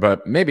system,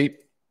 but maybe.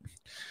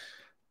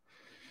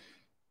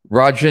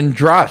 Rajan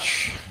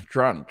Drunch.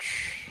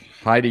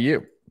 Hi to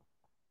you.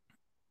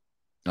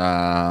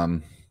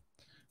 All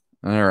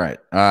right.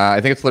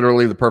 I think it's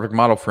literally the perfect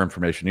model for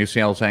information. New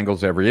sales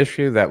angles every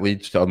issue. That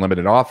leads to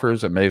unlimited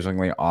offers.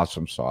 Amazingly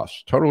awesome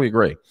sauce. Totally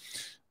agree.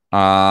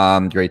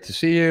 Great to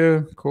see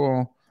you.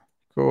 Cool.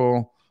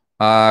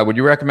 Would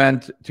you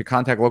recommend to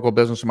contact local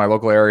business in my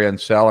local area and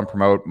sell and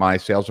promote my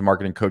sales and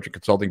marketing coaching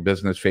consulting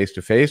business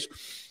face-to-face?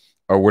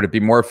 Or would it be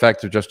more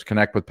effective just to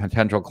connect with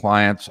potential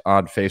clients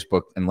on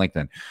Facebook and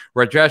LinkedIn?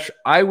 Rajesh,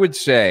 I would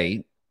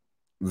say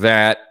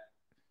that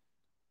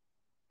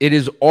it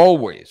is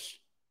always,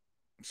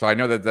 so I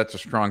know that that's a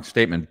strong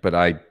statement, but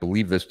I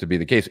believe this to be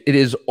the case. It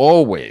is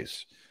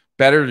always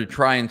better to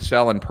try and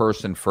sell in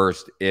person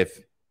first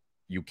if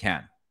you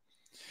can.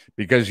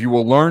 because you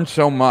will learn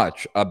so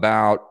much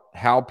about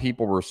how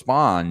people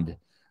respond,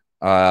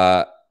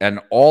 and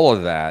all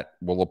of that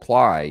will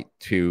apply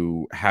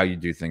to how you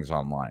do things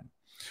online.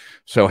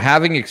 So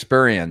having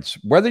experience,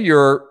 whether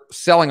you're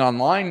selling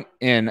online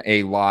in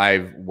a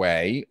live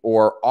way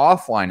or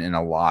offline in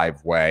a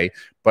live way,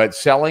 but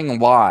selling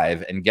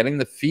live and getting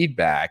the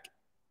feedback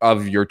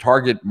of your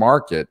target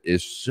market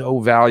is so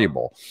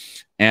valuable.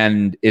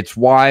 And it's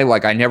why,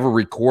 like, I never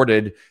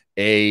recorded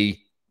an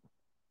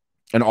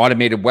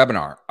automated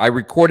webinar. I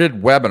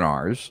recorded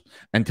webinars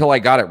until I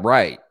got it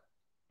right.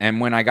 And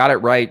when I got it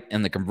right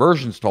and the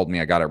conversions told me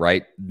I got it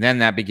right, then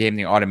that became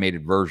the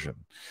automated version.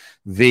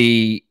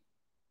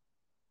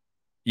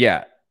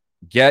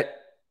 Get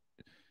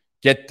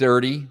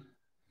dirty,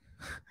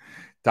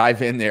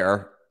 dive in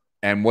there,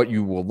 and what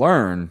you will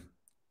learn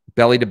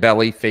belly to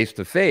belly, face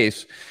to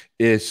face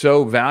is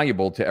so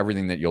valuable to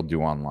everything that you'll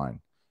do online.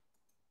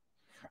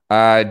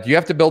 Do you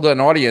have to build an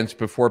audience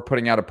before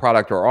putting out a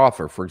product or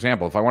offer? For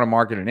example, if I want to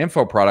market an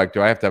info product,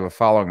 do I have to have a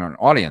following or an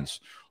audience?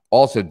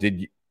 Also,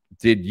 do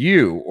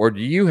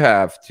you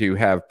have to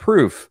have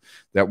proof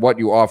that what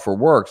you offer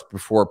works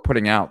before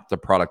putting out the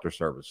product or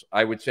service?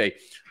 I would say,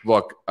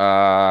 look,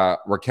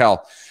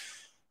 Raquel,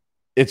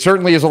 it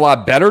certainly is a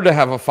lot better to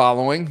have a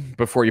following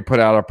before you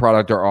put out a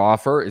product or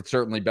offer. It's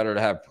certainly better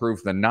to have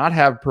proof than not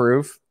have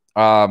proof.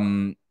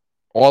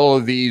 All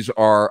of these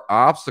are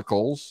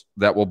obstacles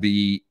that will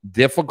be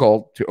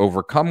difficult to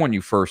overcome when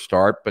you first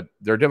start, but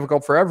they're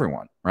difficult for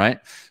everyone, right?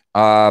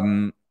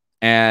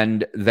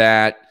 And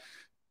that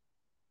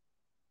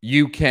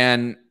you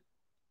can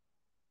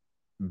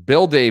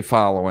build a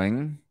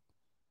following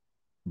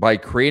by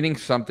creating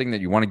something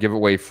that you want to give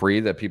away free,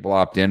 that people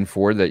opt in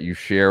for, that you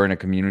share in a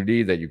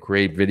community, that you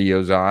create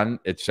videos on,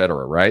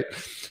 etc., right?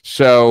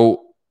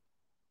 So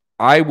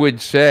I would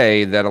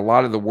say that a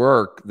lot of the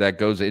work that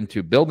goes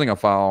into building a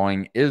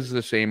following is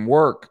the same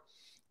work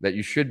that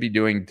you should be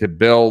doing to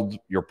build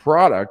your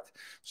product.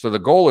 So the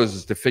goal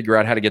is to figure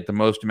out how to get the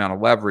most amount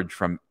of leverage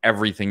from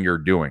everything you're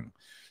doing.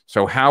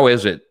 So how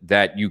is it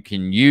that you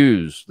can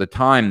use the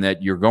time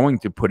that you're going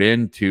to put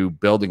into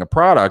building a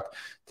product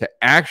to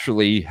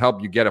actually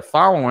help you get a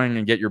following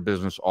and get your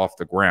business off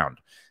the ground?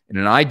 In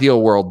an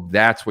ideal world,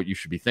 that's what you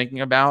should be thinking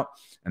about,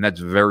 and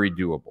that's very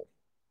doable.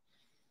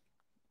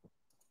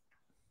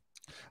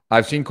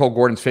 I've seen Cole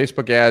Gordon's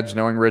Facebook ads.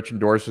 Knowing Rich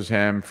endorses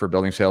him for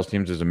building sales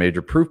teams is a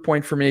major proof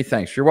point for me.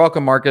 Thanks. You're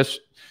welcome, Marcus.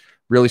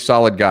 Really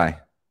solid guy.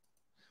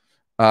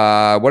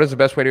 What is the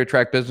best way to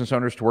attract business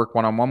owners to work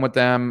one-on-one with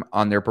them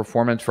on their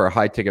performance for a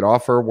high-ticket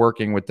offer,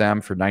 working with them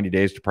for 90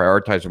 days to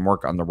prioritize and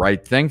work on the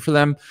right thing for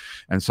them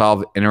and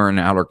solve inner and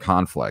outer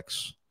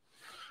conflicts?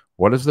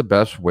 What is the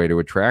best way to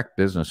attract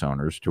business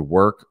owners to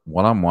work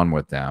one-on-one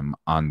with them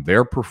on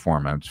their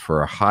performance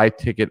for a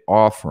high-ticket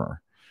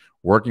offer,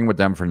 working with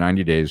them for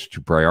 90 days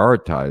to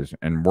prioritize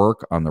and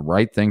work on the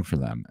right thing for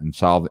them and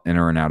solve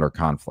inner and outer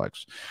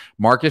conflicts?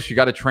 Marcus, you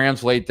got to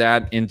translate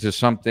that into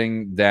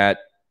something that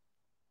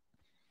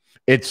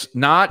it's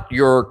not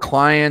your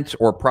clients'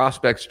 or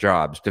prospects'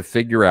 jobs to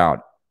figure out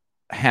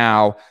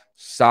how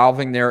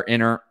solving their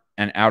inner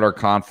and outer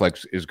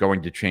conflicts is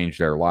going to change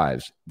their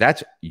lives.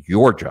 That's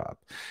your job.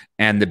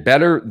 And the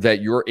better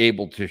that you're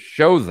able to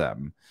show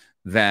them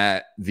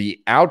that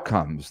the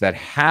outcomes that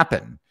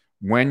happen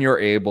when you're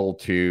able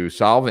to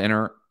solve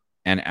inner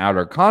and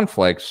outer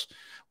conflicts,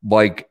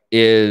 like,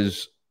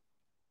 is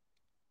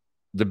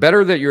the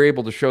better that you're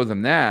able to show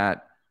them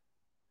that,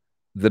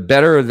 the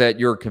better that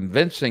you're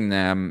convincing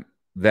them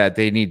that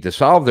they need to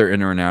solve their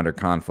inner and outer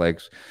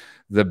conflicts,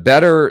 the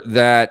better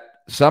that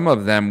some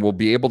of them will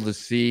be able to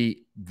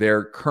see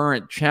their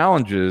current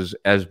challenges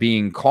as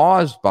being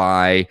caused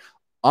by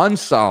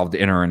unsolved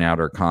inner and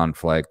outer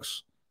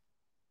conflicts,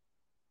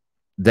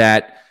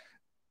 that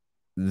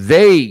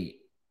they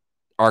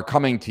are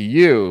coming to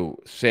you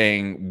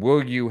saying,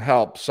 will you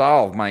help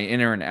solve my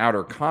inner and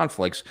outer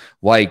conflicts?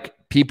 Like,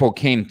 people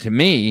came to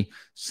me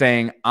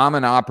saying, I'm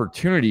an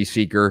opportunity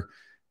seeker.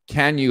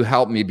 Can you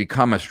help me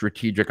become a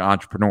strategic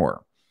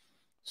entrepreneur?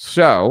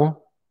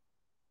 So,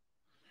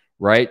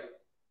 right,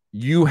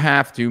 you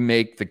have to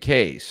make the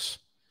case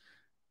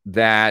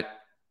that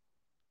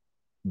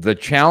the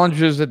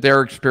challenges that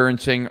they're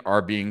experiencing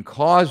are being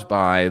caused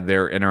by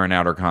their inner and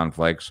outer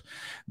conflicts,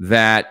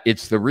 that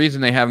it's the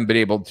reason they haven't been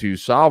able to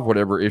solve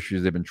whatever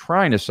issues they've been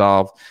trying to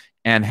solve,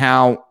 and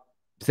how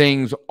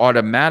things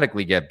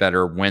automatically get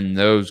better when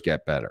those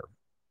get better.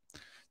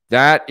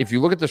 That, if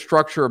you look at the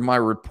structure of my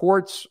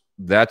reports,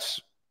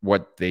 that's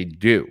what they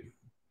do.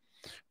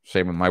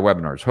 Same with my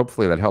webinars.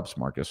 Hopefully that helps,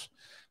 Marcus.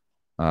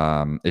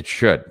 It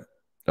should.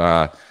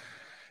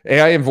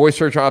 AI and voice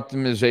search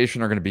optimization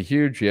are going to be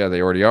huge. Yeah,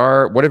 they already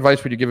are. What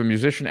advice would you give a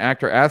musician,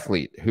 actor,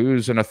 athlete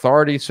who's an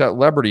authority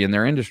celebrity in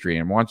their industry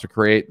and wants to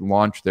create and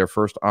launch their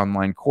first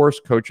online course,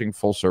 coaching,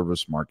 full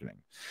service marketing?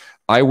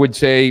 I would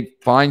say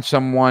find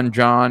someone,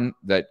 John,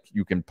 that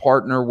you can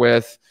partner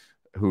with,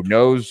 who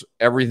knows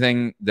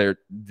everything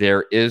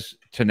there is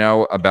to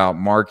know about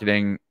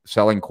marketing,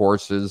 selling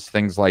courses,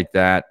 things like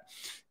that,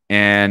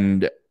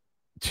 and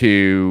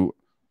to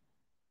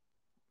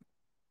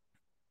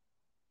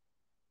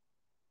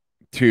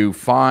to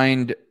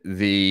find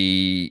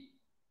the.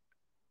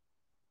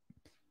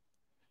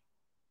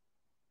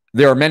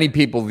 There are many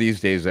people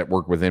these days that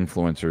work with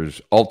influencers.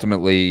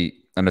 Ultimately,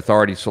 an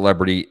authority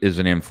celebrity is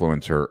an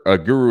influencer. A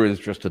guru is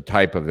just a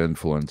type of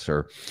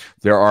influencer.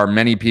 There are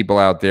many people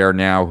out there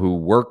now who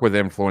work with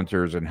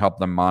influencers and help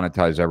them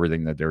monetize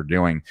everything that they're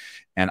doing.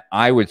 And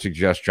I would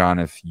suggest, John,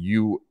 if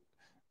you're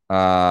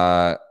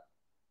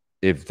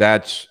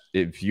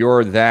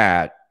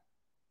that,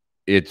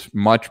 it's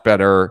much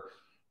better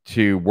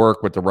to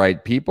work with the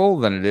right people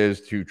than it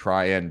is to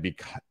try and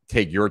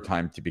take your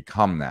time to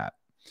become that.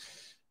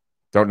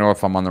 Don't know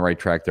if I'm on the right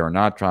track there or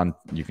not, John.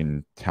 You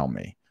can tell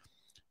me.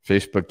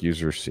 Facebook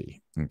user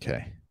C.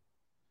 Okay.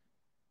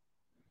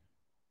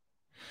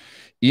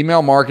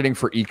 Email marketing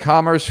for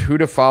e-commerce. Who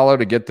to follow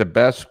to get the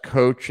best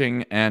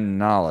coaching and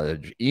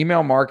knowledge.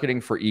 Email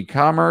marketing for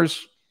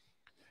e-commerce.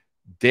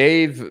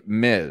 Dave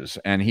Miz,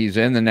 and he's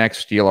in the next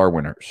Steal Our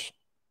Winners.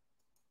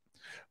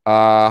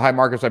 Hi,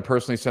 Marcus. I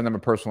personally send them a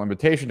personal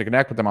invitation to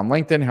connect with them on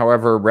LinkedIn.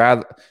 However,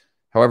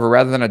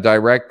 rather than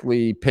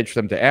directly pitch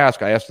them to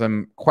ask, I ask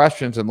them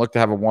questions and look to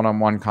have a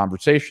one-on-one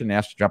conversation.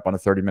 Ask to jump on a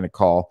 30-minute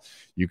call.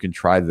 You can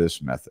try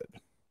this method.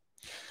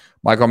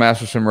 Michael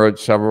Masterson wrote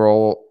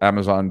several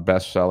Amazon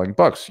best-selling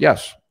books.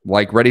 Yes,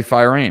 like Ready,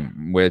 Fire,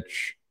 Aim,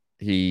 which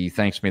he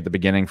thanks me at the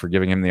beginning for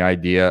giving him the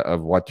idea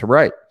of what to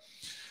write.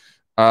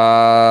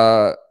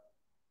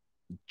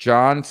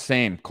 John,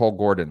 same. Cole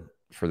Gordon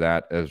for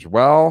that as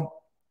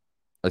well.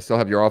 I still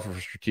have your offer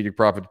for strategic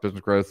profits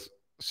business growth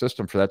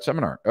system for that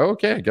seminar.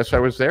 Okay, I guess I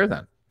was there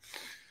then.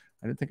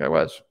 I didn't think I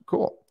was.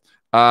 Cool.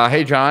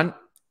 Hey, John.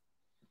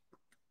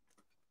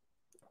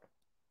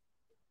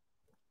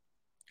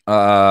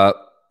 Hi,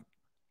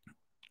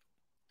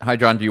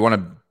 John. Do you want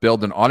to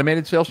build an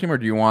automated sales team, or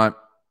do you want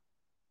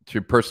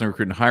to personally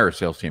recruit and hire a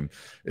sales team?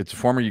 It's a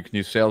former you can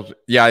use sales.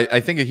 Yeah,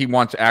 I think he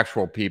wants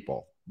actual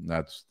people.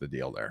 That's the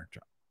deal there,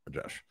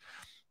 Josh.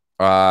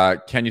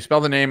 Can you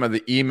spell the name of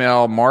the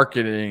email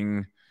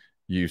marketing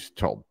you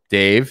told?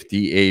 Dave,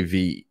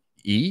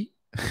 D-A-V-E,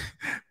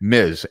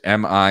 Miz,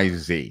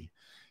 M-I-Z.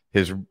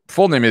 His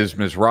full name is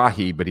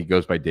Mizrahi, but he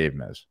goes by Dave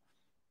Miz.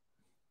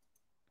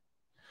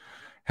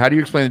 How do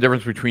you explain the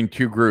difference between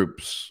two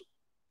groups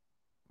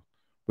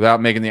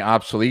without making the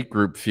obsolete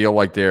group feel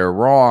like they're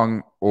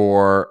wrong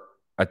or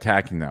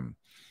attacking them?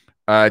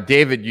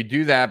 David, you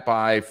do that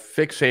by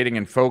fixating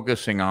and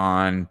focusing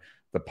on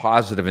the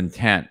positive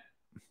intent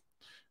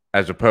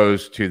as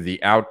opposed to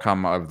the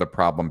outcome of the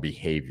problem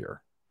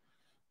behavior.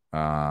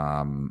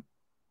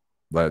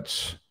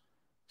 Let's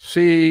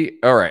see.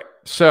 All right.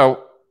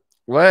 So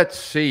let's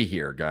see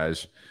here,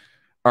 guys.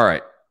 All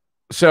right.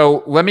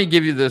 So let me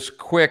give you this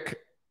quick.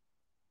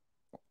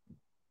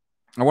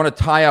 I want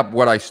to tie up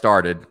what I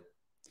started.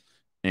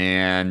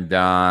 And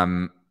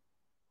yeah,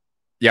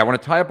 I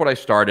want to tie up what I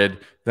started.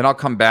 Then I'll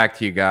come back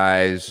to you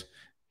guys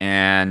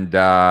and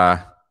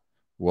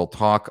we'll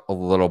talk a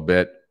little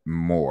bit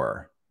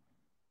more.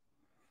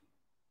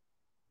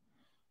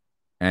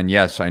 And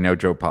yes, I know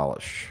Joe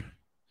Polish.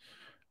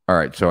 All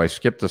right, so I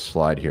skipped the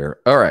slide here.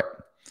 All right.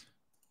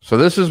 So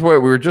this is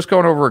what we were just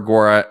going over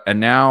Agora, and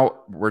now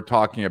we're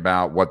talking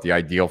about what the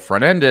ideal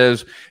front end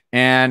is.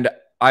 And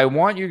I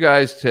want you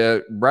guys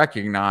to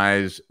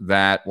recognize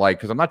that, like,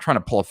 because I'm not trying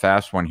to pull a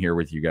fast one here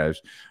with you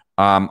guys.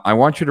 I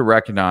want you to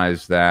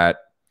recognize that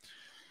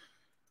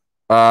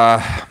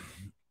I'm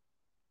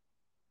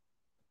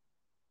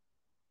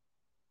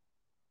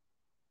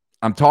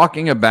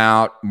talking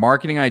about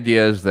marketing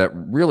ideas that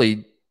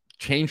really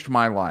changed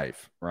my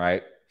life,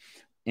 right?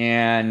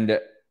 And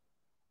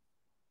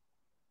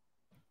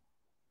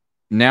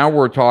now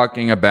we're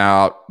talking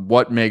about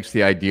what makes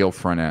the ideal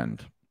front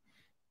end.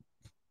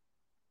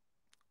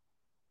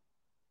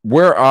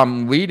 Where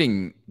I'm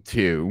leading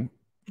to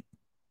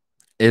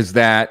is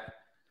that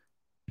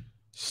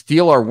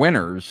Steal Our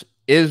Winners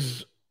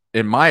is,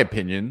 in my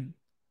opinion,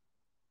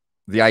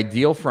 the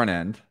ideal front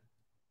end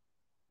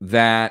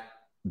that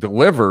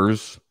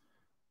delivers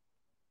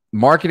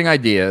marketing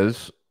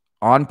ideas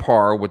on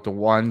par with the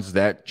ones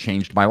that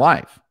changed my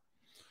life.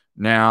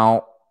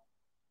 Now,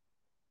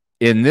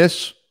 in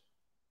this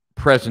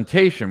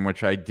presentation,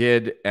 which I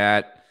did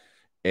at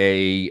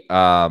this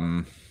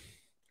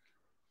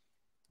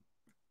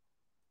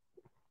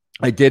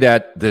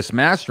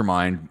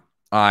mastermind,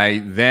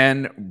 I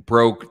then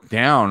broke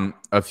down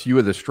a few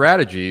of the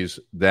strategies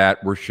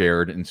that were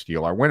shared in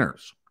Steal Our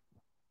Winners.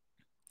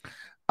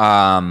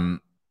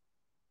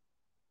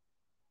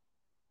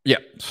 Yeah.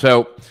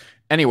 So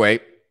anyway,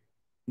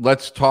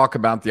 let's talk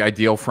about the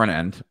ideal front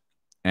end,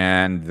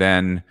 and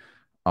then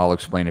I'll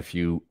explain a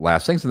few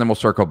last things, and then we'll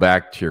circle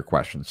back to your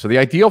questions. So the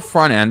ideal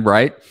front end,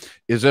 right,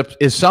 is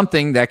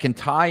something that can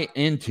tie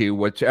into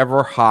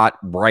whatever hot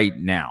right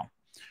now,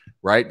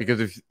 right?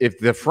 Because if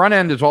the front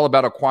end is all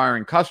about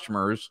acquiring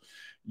customers,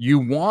 you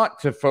want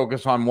to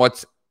focus on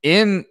what's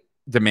in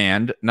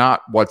demand,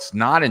 not what's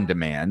not in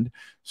demand.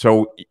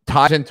 So it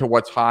ties into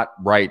what's hot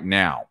right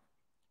now.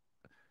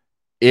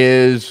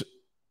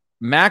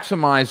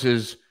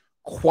 Maximizes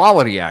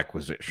quality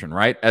acquisition,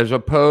 right? As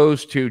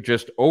opposed to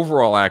just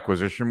overall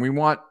acquisition. We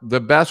want the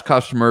best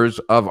customers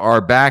of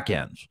our back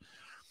ends.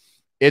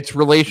 It's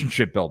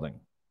relationship building.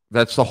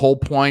 That's the whole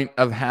point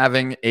of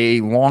having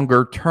a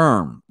longer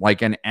term,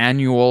 like an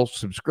annual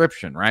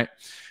subscription, right?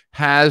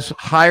 Has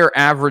higher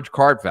average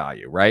cart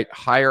value, right?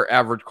 Higher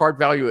average cart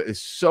value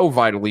is so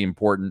vitally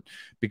important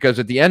because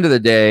at the end of the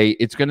day,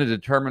 it's going to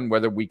determine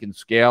whether we can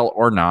scale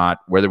or not,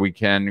 whether we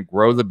can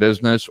grow the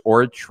business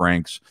or it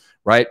shrinks,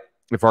 right?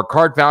 If our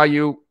cart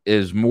value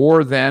is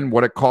more than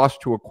what it costs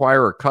to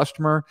acquire a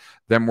customer,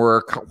 then we're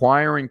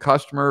acquiring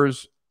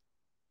customers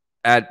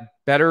at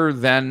better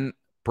than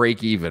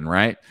break even,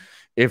 right?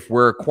 If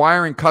we're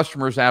acquiring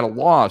customers at a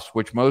loss,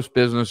 which most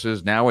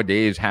businesses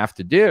nowadays have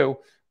to do,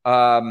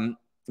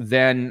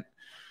 then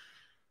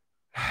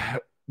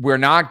we're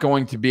not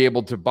going to be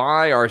able to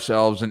buy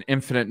ourselves an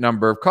infinite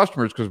number of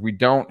customers because we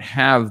don't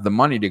have the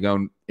money to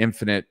go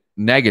infinite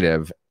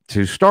negative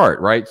to start,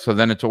 right? So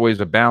then it's always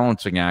a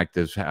balancing act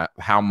as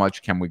how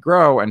much can we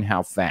grow and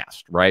how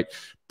fast, right?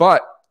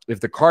 But if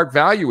the cart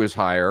value is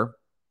higher,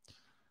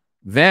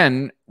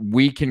 then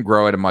we can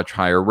grow at a much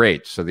higher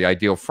rate. So the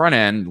ideal front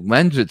end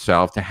lends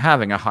itself to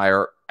having a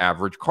higher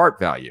average cart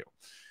value.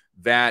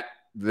 That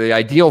the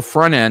ideal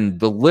front end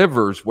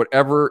delivers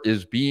whatever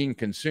is being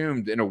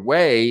consumed in a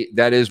way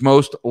that is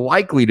most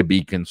likely to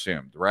be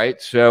consumed, right?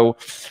 So,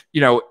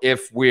 you know,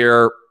 if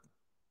we're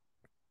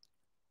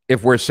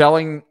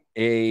selling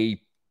a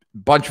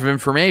bunch of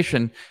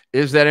information,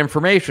 is that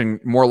information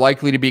more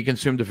likely to be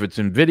consumed if it's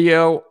in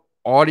video,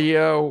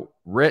 audio,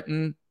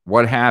 written,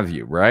 what have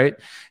you, right?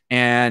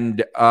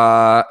 And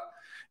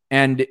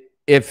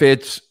if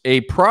it's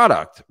a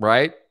product,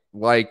 right?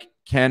 Like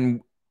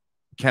can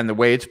the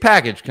way it's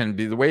packaged, can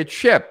be the way it's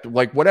shipped,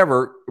 like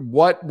whatever,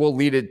 what will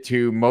lead it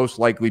to most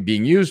likely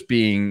being used,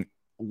 being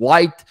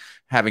liked,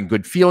 having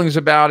good feelings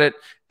about it,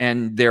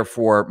 and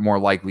therefore more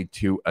likely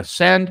to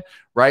ascend,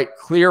 right?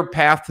 Clear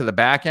path to the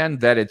back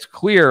end, that it's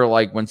clear,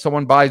 like when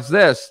someone buys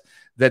this,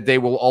 that they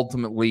will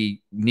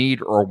ultimately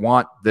need or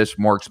want this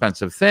more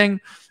expensive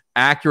thing.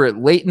 Accurate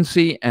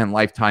latency and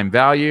lifetime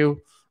value.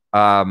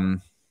 I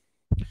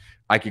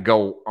could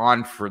go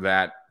on for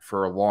that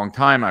for a long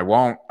time. I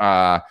won't.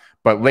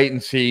 But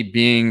latency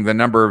being the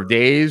number of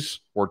days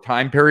or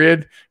time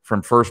period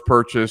from first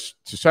purchase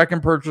to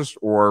second purchase,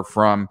 or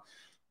from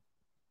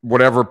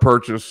whatever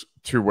purchase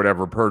to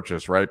whatever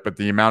purchase, right? But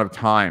the amount of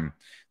time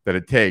that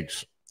it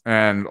takes.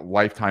 And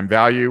lifetime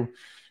value.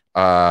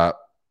 I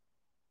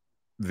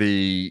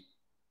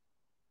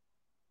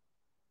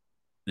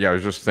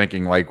was just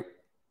thinking, like,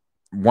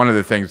 one of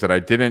the things that I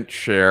didn't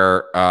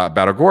share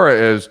about Agora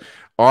is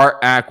our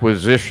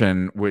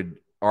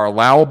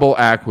allowable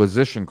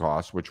acquisition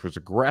cost, which was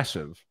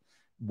aggressive,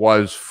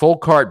 was full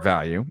cart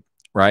value,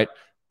 right?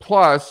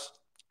 Plus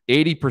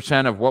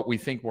 80% of what we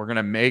think we're going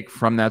to make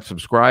from that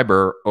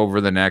subscriber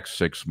over the next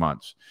 6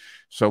 months.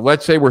 So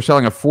let's say we're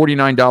selling a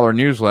 $49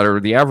 newsletter.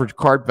 The average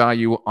cart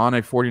value on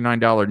a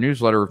 $49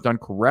 newsletter, if done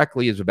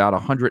correctly, is about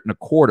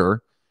 $125,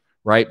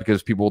 right?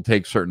 Because people will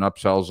take certain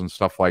upsells and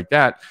stuff like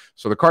that.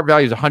 So the cart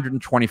value is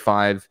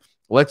 $125.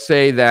 Let's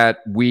say that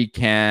we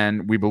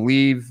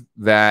believe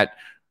that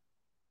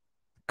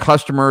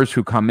customers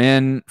who come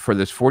in for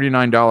this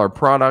 $49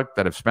 product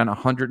that have spent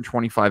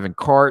 $125 in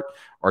cart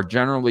are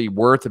generally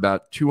worth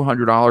about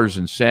 $200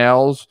 in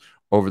sales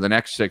over the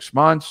next 6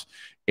 months.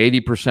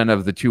 80%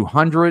 of the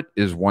 200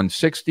 is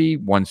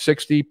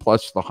 160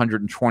 plus the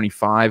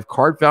 125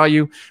 cart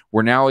value.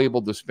 We're now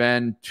able to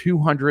spend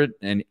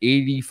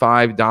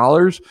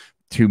 $285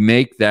 to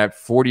make that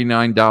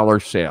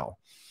 $49 sale.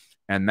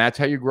 And that's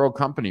how you grow a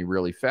company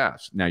really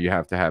fast. Now, you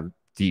have to have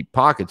deep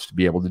pockets to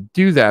be able to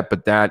do that,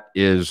 but that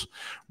is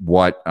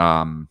what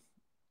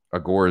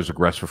Agora's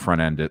aggressive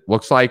front end it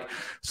looks like.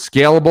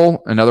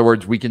 Scalable. In other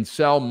words, we can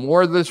sell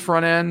more of this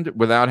front end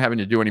without having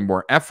to do any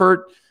more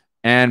effort,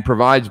 and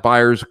provides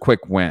buyers a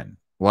quick win.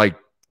 Like,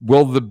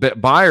 will the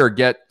buyer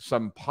get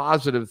some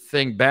positive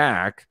thing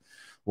back?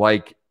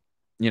 Like,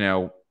 you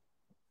know,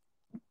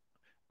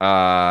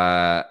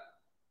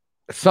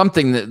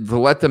 something that to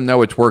let them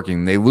know it's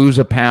working. They lose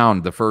a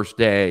pound the first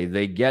day.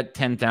 They get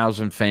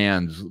 10,000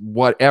 fans,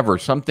 whatever,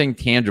 something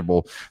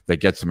tangible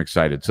that gets them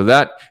excited. So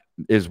that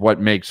is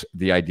what makes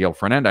the ideal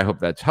front end. I hope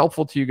that's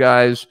helpful to you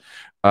guys.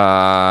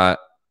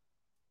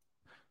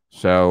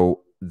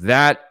 So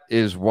that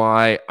is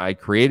why I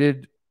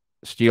created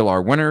Steal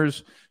Our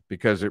Winners,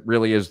 because it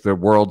really is the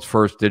world's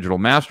first digital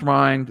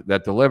mastermind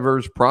that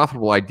delivers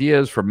profitable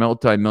ideas for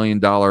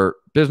multi-million-dollar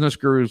business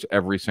gurus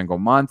every single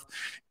month.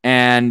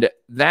 And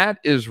that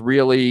is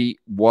really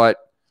what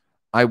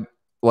I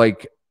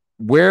like,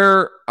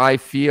 where I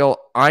feel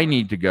I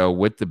need to go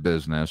with the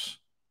business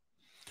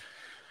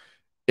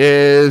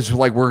is,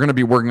 like, we're going to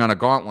be working on a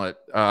gauntlet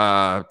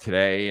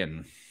today,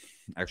 and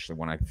actually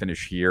when I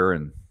finish here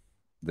and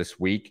this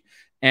week.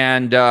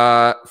 And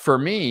for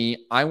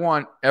me, I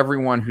want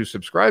everyone who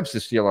subscribes to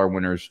Steal Our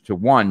Winners to,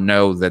 one,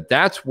 know that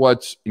that's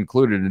what's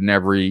included in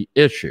every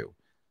issue.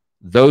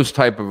 Those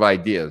type of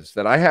ideas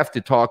that I have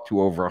to talk to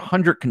over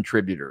 100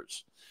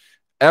 contributors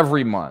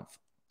every month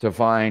to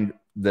find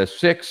the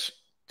 6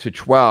 to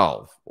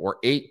 12 or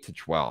 8 to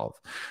 12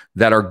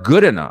 that are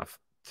good enough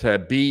to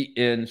be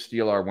in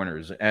Steal Our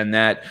Winners, and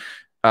that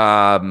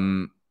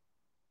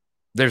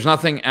there's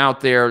nothing out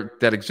there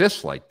that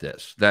exists like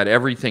this, that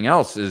everything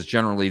else is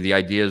generally the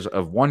ideas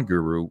of one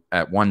guru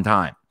at one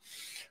time,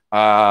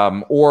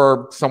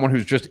 or someone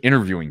who's just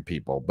interviewing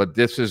people. But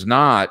this is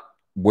not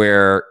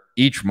where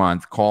each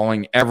month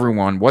calling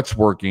everyone, what's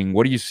working,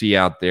 what do you see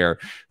out there,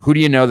 who do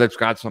you know that's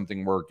got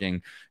something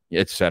working,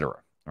 etc.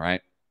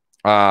 Right?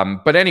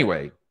 But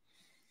anyway,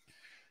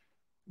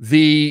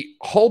 the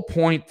whole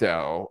point,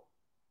 though,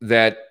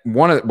 that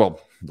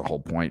the whole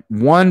point,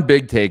 one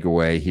big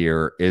takeaway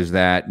here is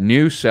that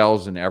new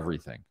sells in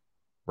everything,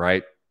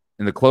 right?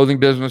 In the clothing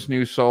business,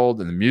 new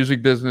sold. In the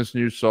music business,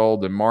 new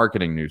sold. In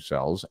marketing, new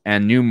sells.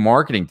 And new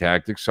marketing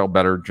tactics sell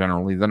better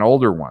generally than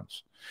older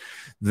ones.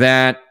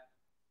 That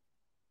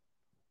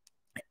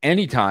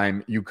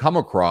anytime you come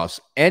across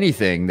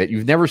anything that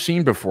you've never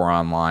seen before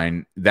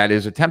online that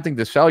is attempting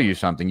to sell you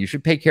something, you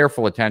should pay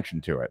careful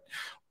attention to it.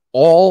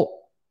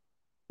 All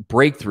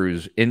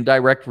breakthroughs in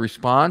direct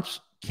response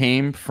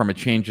came from a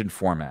change in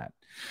format.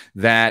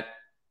 That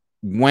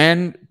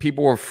when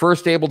people were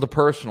first able to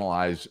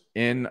personalize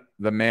in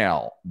the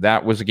mail,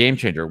 that was a game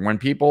changer. When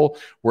people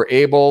were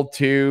able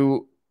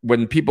to,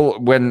 when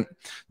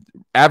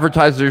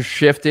advertisers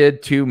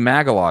shifted to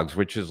magalogs,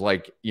 which is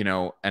like, you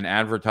know, an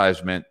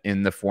advertisement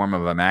in the form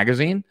of a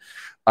magazine,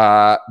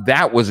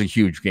 that was a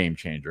huge game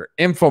changer.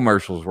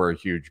 Infomercials were a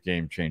huge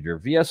game changer.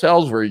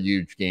 VSLs were a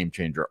huge game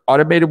changer.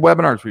 Automated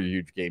webinars were a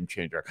huge game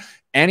changer.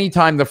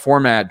 Anytime the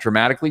format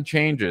dramatically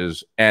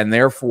changes, and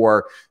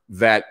therefore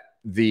that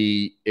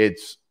the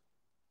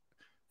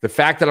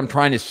fact that I'm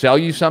trying to sell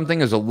you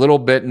something is a little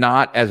bit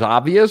not as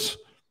obvious,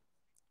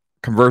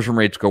 conversion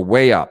rates go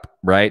way up,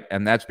 right?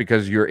 And that's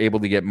because you're able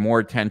to get more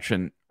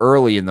attention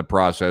early in the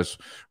process,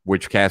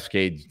 which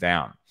cascades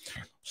down.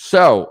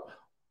 So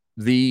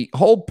the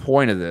whole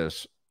point of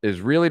this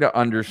is really to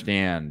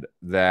understand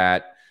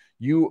that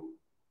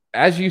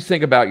as you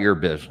think about your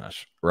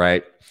business,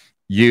 right,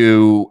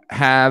 you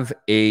have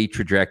a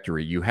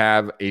trajectory, you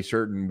have a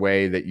certain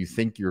way that you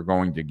think you're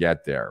going to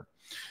get there,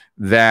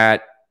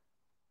 that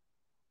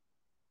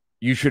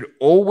you should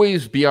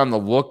always be on the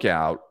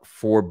lookout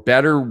for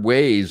better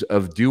ways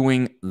of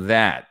doing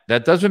that.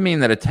 That doesn't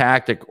mean that a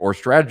tactic or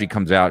strategy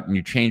comes out and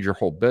you change your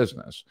whole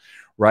business,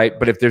 right?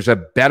 But if there's a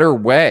better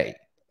way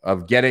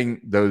of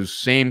getting those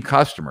same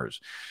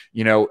customers,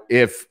 you know,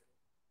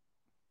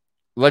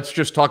 let's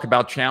just talk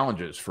about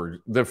challenges. For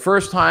the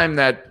first time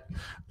that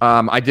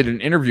I did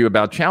an interview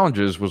about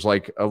challenges was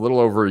like a little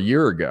over a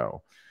year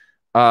ago.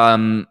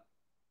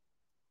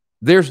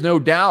 There's no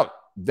doubt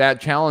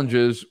that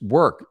challenges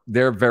work.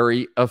 They're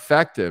very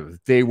effective.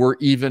 They were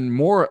even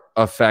more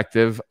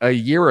effective a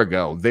year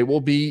ago. They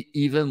will be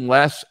even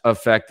less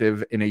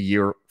effective in a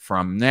year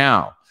from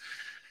now.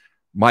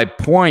 My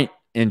point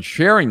in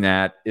sharing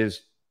that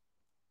is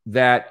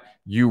that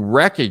you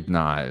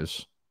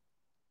recognize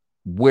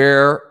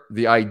where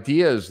the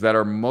ideas that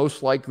are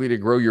most likely to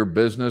grow your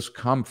business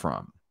come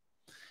from.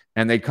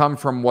 And they come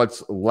from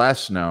what's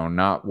less known,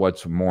 not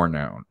what's more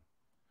known.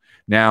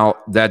 Now,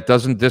 that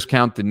doesn't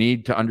discount the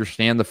need to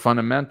understand the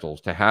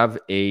fundamentals, to have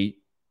a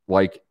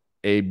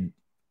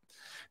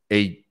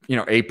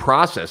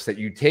process that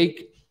you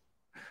take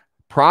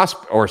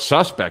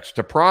suspects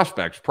to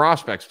prospects,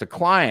 prospects to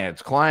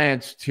clients,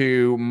 clients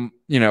to,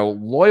 you know,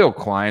 loyal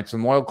clients,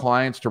 and loyal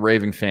clients to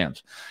raving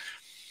fans.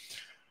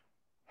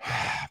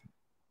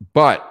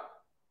 But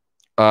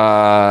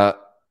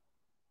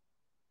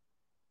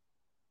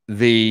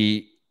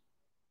the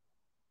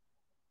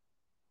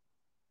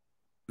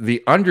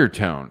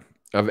undertone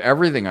of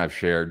everything I've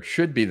shared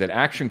should be that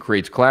action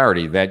creates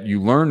clarity, that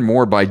you learn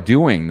more by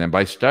doing than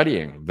by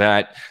studying,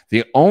 that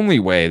the only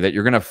way that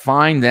you're going to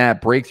find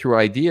that breakthrough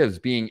idea is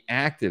being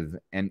active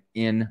and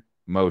in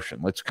motion.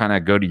 Let's kind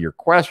of go to your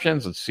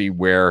questions. Let's see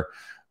where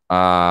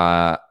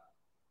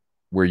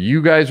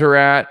you guys are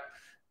at,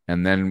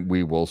 and then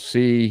we will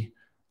see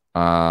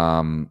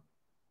where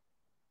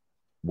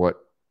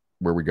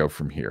we go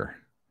from here.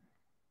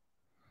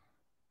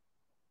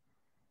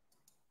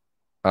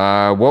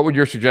 What would be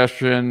your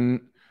suggestion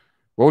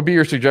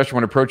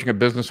when approaching a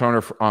business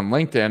owner on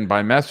LinkedIn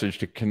by message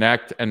to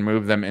connect and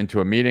move them into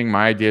a meeting?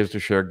 My idea is to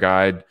share a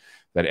guide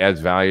that adds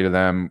value to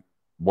them.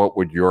 What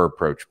would your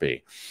approach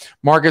be?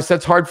 Marcus,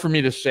 that's hard for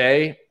me to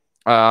say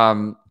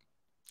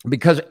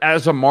because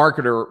as a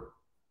marketer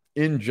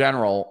in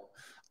general,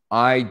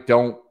 I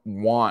don't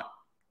want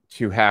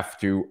to have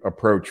to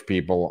approach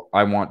people.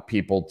 I want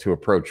people to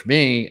approach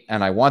me,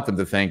 and I want them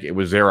to think it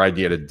was their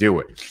idea to do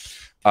it.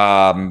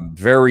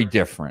 Very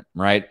different,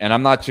 right? And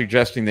I'm not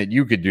suggesting that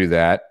you could do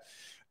that,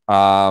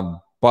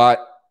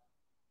 but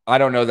I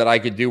don't know that I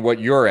could do what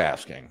you're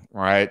asking,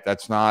 right?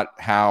 That's not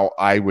how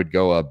I would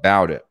go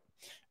about it.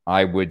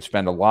 I would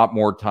spend a lot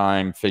more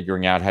time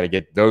figuring out how to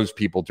get those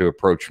people to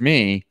approach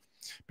me,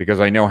 because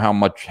I know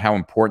how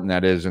important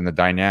that is in the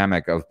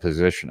dynamic of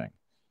positioning.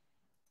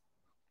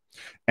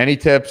 Any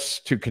tips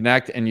to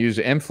connect and use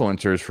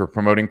influencers for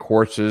promoting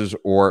courses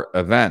or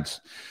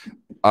events?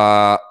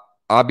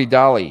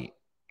 Abidali,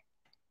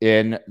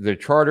 in the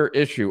charter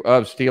issue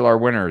of Steal Our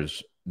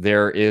Winners,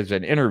 there is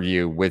an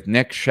interview with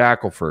Nick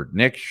Shackelford.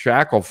 Nick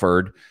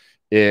Shackelford,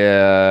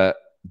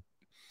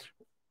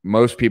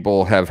 most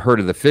people have heard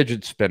of the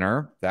fidget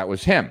spinner. That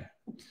was him,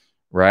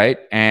 right?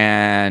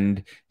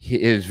 And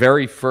his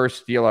very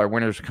first Steal Our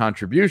Winners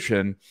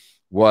contribution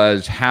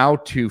was how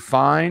to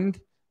find,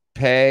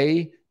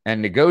 pay,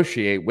 and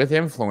negotiate with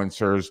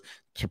influencers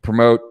to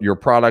promote your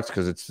products,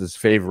 because it's his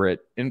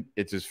favorite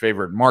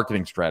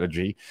marketing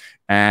strategy.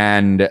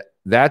 And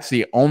that's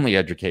the only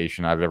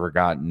education I've ever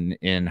gotten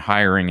in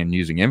hiring and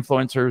using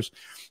influencers.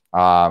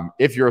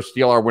 If you're a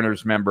Steal Our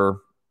Winners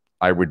member,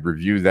 I would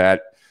review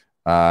that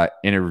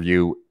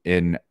interview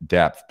in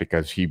depth,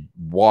 because he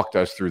walked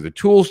us through the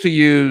tools to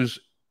use,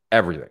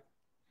 everything.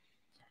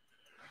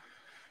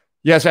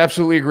 Yes,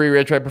 absolutely agree,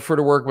 Rich. I prefer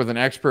to work with an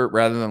expert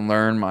rather than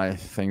learn my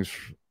things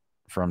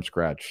from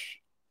scratch.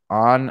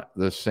 On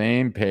the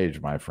same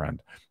page, my friend.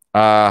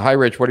 Hi,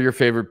 Rich. What are your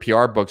favorite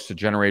PR books to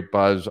generate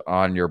buzz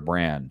on your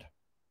brand?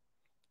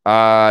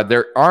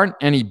 There aren't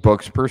any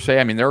books per se.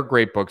 I mean, there are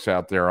great books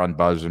out there on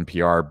buzz and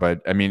PR,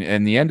 but I mean,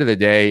 in the end of the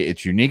day,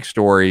 it's unique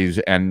stories,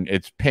 and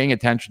it's paying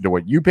attention to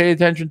what you pay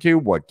attention to,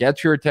 what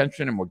gets your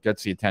attention, and what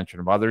gets the attention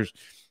of others,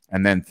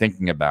 and then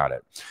thinking about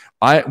it.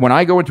 When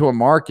I go into a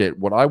market,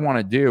 what I want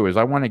to do is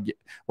I want to get,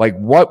 like,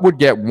 what would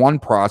get one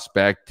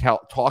prospect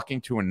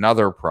talking to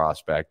another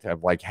prospect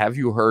of, like, have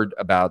you heard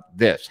about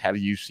this? Have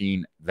you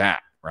seen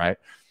that? Right?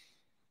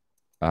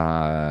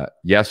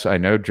 Yes, I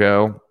know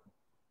Joe.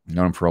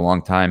 Known him for a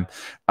long time.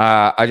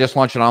 I just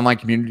launched an online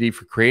community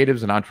for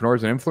creatives and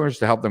entrepreneurs and influencers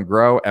to help them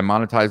grow and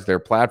monetize their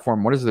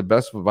platform. What is the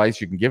best advice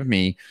you can give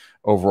me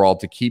overall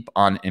to keep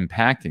on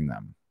impacting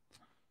them?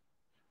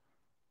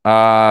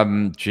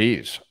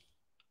 Geez.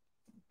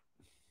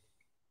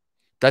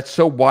 That's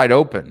so wide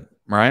open,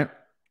 right?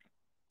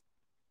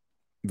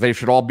 They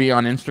should all be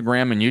on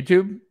Instagram and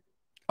YouTube.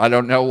 I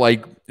don't know,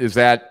 like, is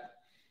that,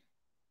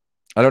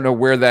 I don't know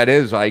where that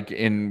is, like,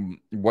 in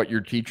what you're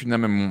teaching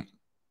them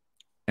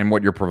and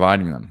what you're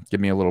providing them.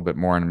 Give me a little bit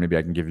more, and maybe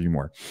I can give you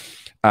more.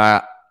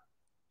 How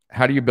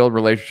do you build a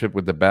relationship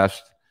with the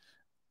best?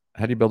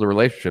 How do you build a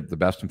relationship the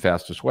best and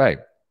fastest way?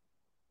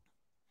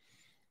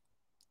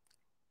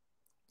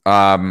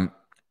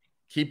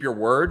 Keep your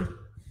word.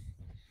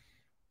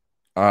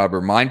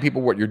 Remind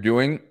people what you're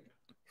doing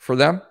for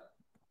them.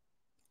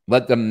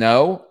 Let them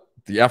know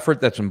the effort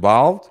that's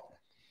involved.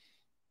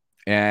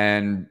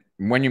 And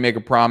when you make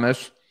a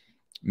promise,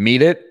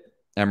 meet it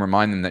and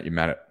remind them that you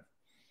met it.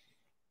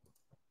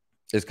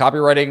 Is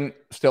copywriting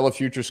still a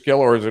future skill,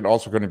 or is it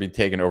also going to be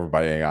taken over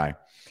by AI?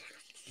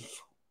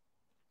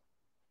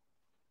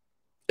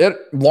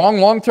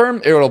 Long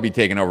term, it will be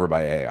taken over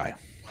by AI.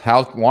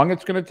 How long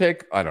it's going to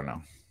take, I don't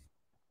know.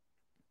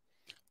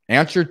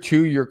 Answer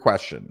to your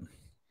question.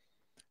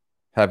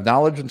 Have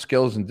knowledge and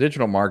skills in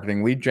digital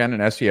marketing, lead gen,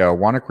 and SEO.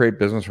 Want to create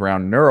business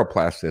around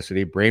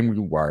neuroplasticity, brain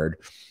rewired.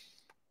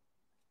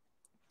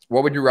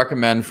 What would you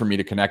recommend for me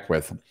to connect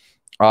with?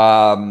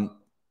 Well,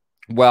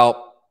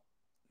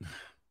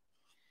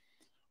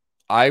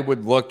 I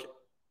would look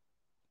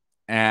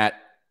at,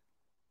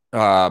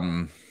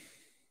 I'm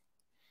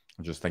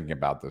just thinking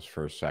about this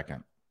for a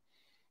second.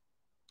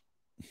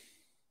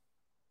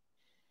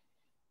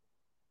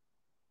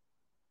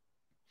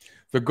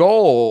 The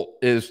goal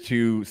is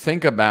to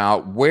think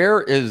about,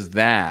 where is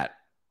that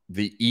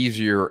the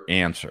easier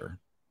answer?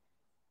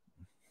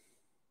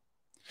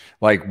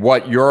 Like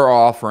what you're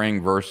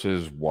offering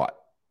versus what,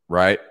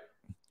 right?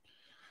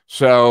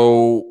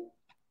 So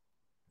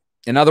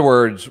in other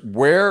words,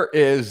 where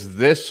is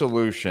this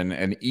solution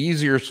an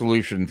easier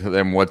solution to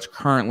them what's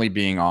currently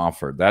being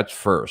offered? That's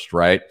first,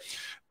 right?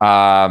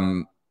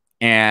 And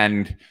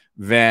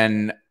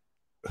then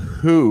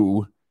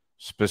who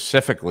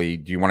specifically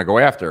do you want to go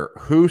after?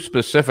 Who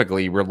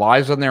specifically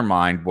relies on their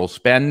mind, will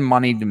spend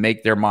money to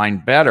make their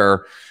mind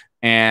better,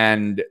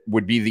 and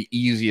would be the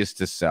easiest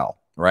to sell,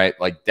 right?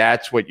 Like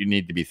that's what you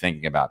need to be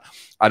thinking about.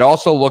 I'd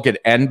also look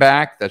at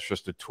NBAC. That's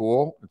just a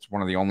tool. It's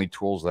one of the only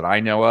tools that I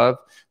know of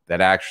that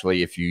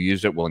actually, if you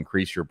use it, will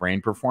increase your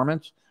brain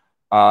performance.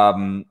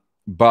 But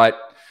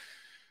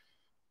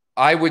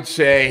I would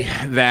say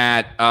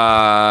that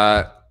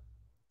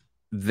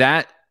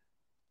that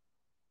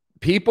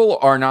people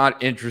are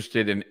not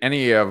interested in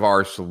any of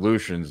our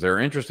solutions. They're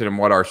interested in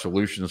what our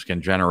solutions can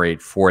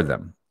generate for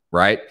them,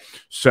 right?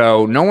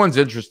 So no one's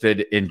interested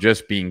in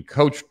just being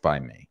coached by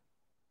me.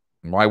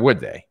 Why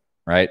would they,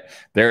 right?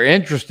 They're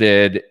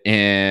interested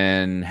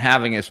in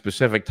having a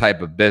specific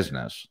type of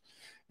business.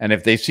 And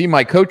if they see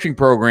my coaching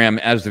program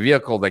as the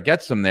vehicle that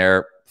gets them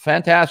there,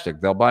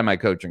 fantastic. They'll buy my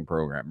coaching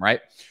program,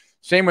 right?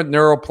 Same with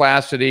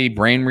neuroplasticity,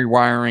 brain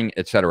rewiring,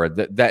 et cetera.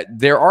 That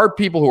there are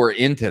people who are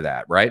into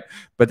that, right?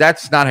 But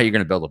that's not how you're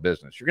going to build a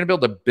business. You're going to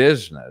build a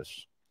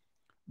business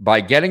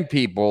by getting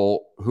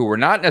people who were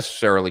not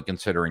necessarily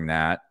considering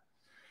that.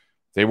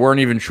 They weren't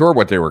even sure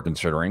what they were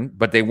considering,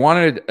 but they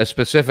wanted a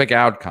specific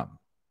outcome.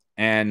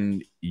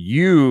 and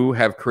you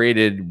have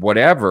created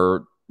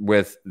whatever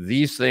with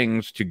these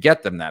things to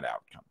get them that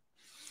outcome.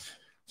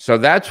 So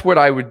that's what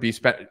I would be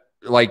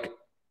like.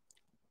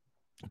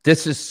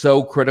 This is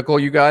so critical,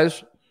 you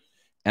guys.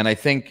 And I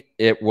think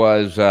it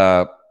was,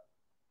 I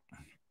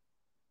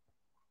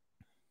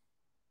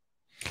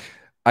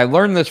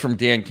learned this from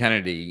Dan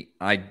Kennedy.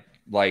 I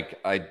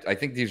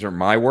think these are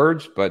my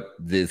words, but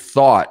the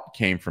thought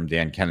came from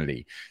Dan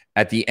Kennedy.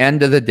 At the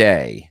end of the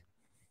day,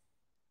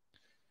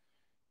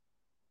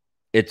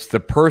 it's the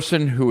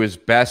person who is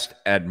best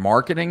at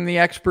marketing the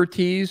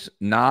expertise,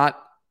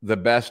 not the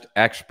best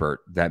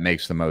expert, that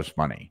makes the most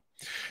money.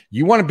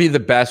 You want to be the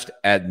best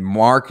at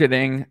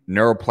marketing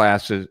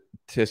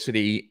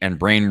neuroplasticity and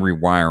brain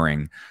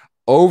rewiring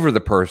over the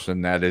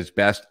person that is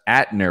best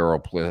at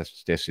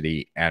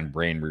neuroplasticity and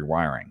brain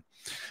rewiring.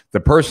 The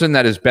person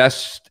that is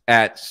best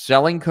at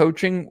selling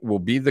coaching will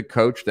be the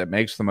coach that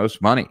makes the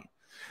most money.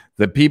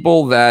 The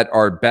people that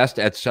are best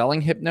at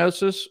selling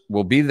hypnosis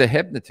will be the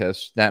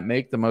hypnotists that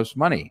make the most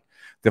money.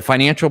 The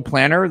financial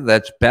planner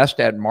that's best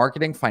at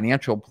marketing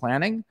financial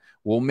planning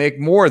will make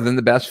more than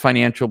the best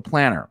financial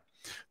planner.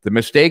 The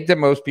mistake that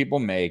most people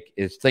make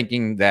is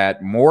thinking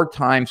that more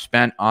time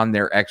spent on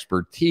their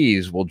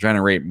expertise will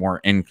generate more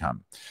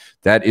income.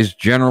 That is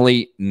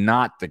generally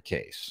not the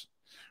case,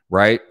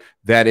 right?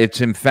 That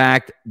it's in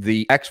fact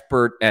the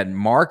expert at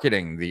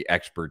marketing the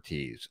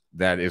expertise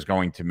that is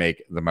going to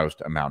make the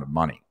most amount of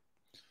money.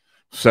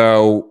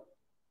 So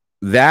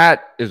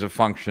that is a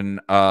function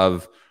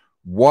of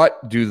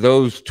what do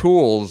those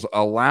tools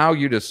allow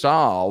you to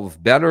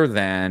solve better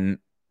than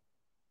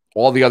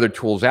all the other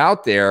tools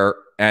out there,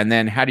 and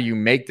then how do you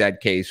make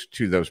that case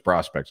to those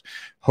prospects?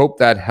 Hope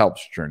that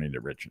helps. Journey to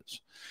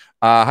Riches.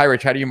 Hi,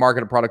 Rich. How do you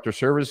market a product or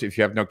service if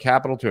you have no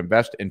capital to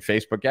invest in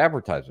Facebook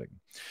advertising?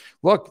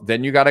 Look,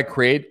 then you got to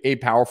create a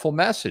powerful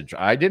message.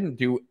 I didn't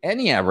do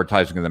any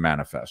advertising of the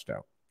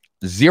manifesto.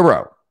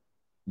 Zero.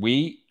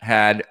 We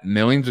had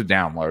millions of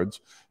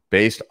downloads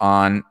based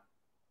on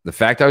the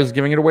fact I was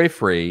giving it away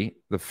free,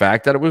 the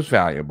fact that it was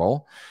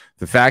valuable,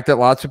 the fact that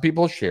lots of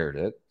people shared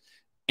it,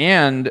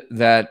 and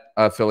that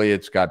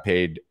affiliates got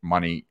paid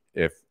money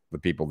if the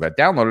people that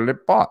downloaded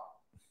it bought.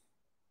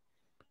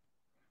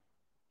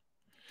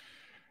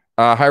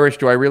 Hi, Rich.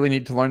 Do I really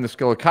need to learn the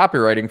skill of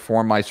copywriting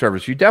for my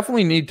service? You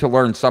definitely need to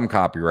learn some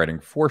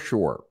copywriting for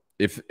sure.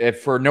 If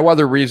for no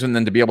other reason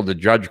than to be able to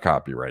judge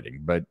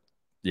copywriting. But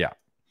yeah.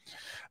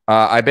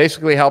 I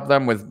basically help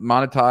them with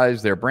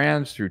monetize their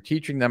brands through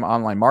teaching them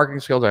online marketing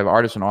skills. I have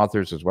artists and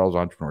authors as well as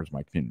entrepreneurs in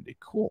my community.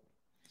 Cool.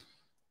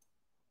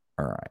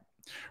 All right.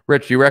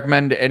 Rich, do you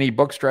recommend any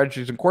book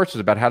strategies and courses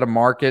about how to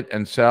market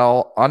and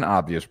sell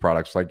unobvious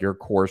products like your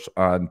course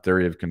on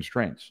theory of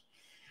constraints?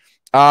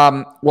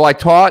 Well, I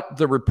taught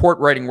the report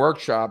writing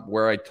workshop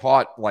where I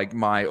taught like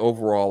my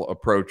overall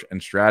approach and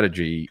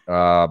strategy.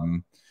 At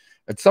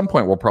some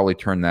point, we'll probably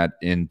turn that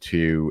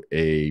into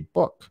a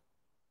book.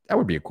 That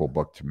would be a cool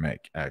book to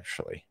make,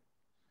 actually.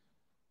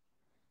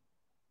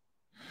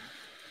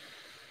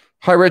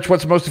 Hi, Rich.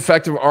 What's the most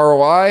effective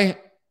ROI?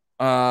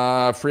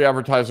 Free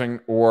advertising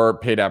or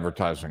paid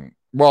advertising?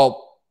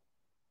 Well,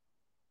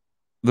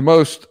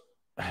 the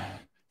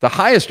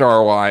highest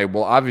ROI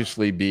will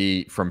obviously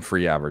be from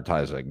free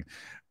advertising.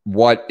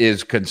 What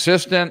is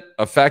consistent,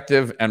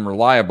 effective, and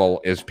reliable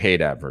is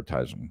paid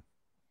advertising.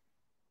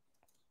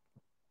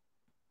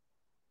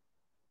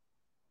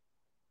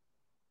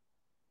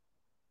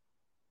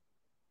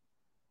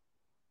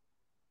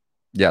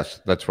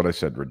 Yes, that's what I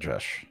said,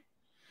 Rajesh.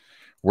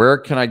 Where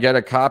can I get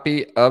a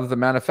copy of the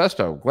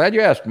manifesto? Glad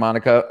you asked,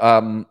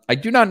 Monica. I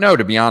do not know,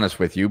 to be honest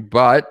with you,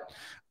 but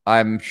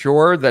I'm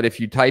sure that if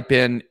you type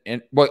in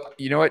well,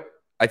 you know what?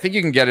 I think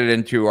you can get it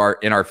in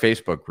our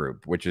Facebook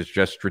group, which is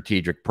just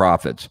Strategic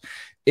Profits.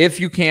 If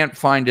you can't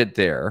find it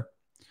there,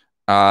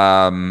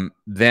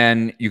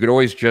 then you could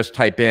always just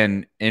type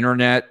in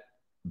Internet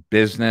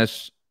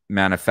Business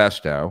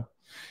Manifesto,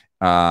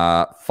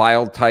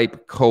 file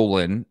type :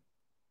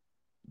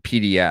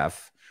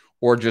 PDF,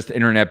 or just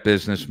Internet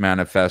Business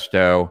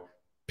Manifesto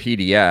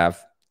PDF,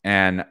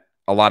 and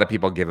a lot of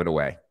people give it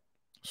away.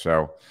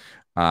 So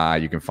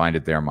you can find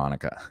it there,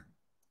 Monica.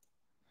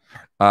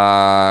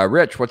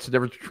 Rich, what's the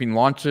difference between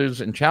launches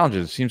and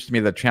challenges? It seems to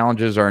me that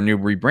challenges are a new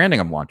rebranding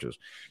of launches.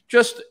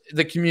 Just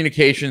the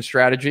communication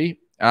strategy,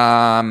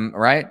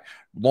 right?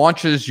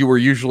 Launches, you were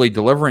usually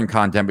delivering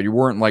content, but you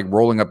weren't like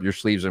rolling up your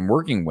sleeves and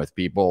working with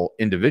people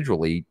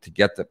individually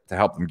to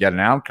help them get an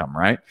outcome,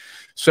 right?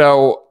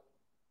 So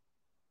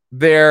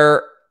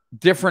they're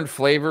different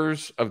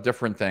flavors of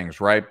different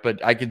things, right?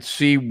 But I could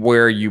see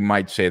where you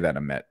might say that,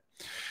 Amit.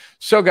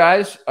 So,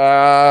 guys,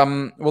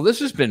 well, this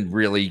has been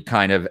really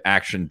kind of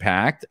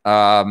action-packed.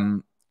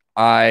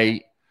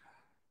 I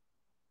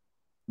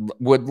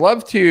would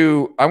love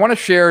to, I want to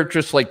share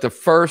just like the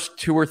first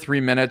 2 or 3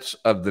 minutes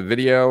of the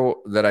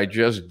video that I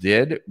just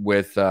did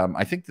with,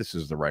 I think this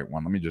is the right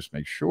one. Let me just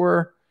make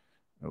sure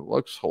it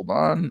looks, hold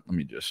on. Let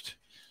me just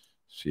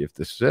see if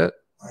this is it.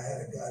 I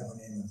had a guy by the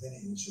name of Vinny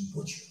who was a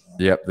butcher.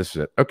 Yep, this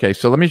is it. Okay,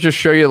 so let me just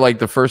show you like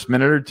the first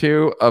minute or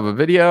two of a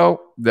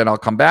video. Then I'll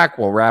come back.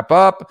 We'll wrap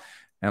up,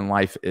 and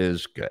life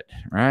is good,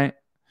 right?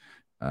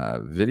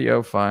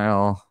 Video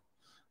file.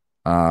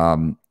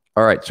 All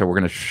right, so we're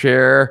going to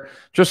share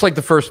just like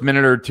the first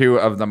minute or two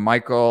of the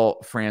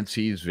Michael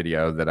Francis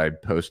video that I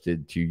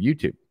posted to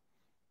YouTube.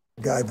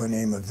 A guy by the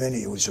name of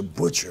Vinny who was a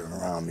butcher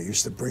around me. He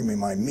used to bring me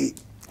my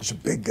meat. He's a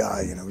big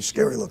guy, you know, a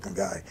scary looking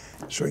guy.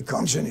 So he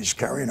comes in, he's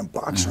carrying a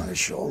box on his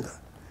shoulder.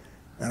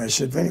 And I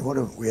said, Vinny, what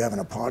are we having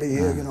a party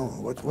here? You know,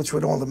 what's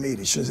with all the meat?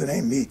 He says, it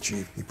ain't meat,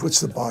 Chief. He puts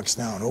the box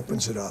down,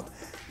 opens it up.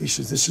 He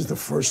says, this is the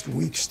first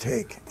week's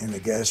take in the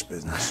gas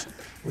business.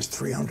 It was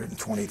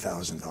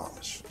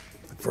 $320,000.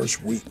 The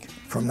first week.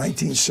 From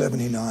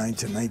 1979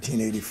 to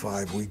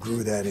 1985, we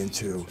grew that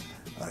into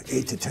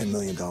 $8 to $10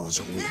 million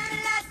a week.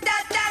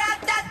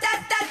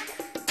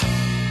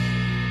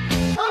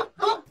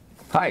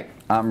 Hi,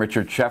 I'm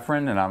Richard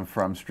Sheffrin, and I'm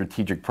from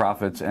Strategic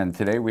Profits, and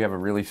today we have a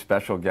really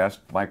special guest,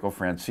 Michael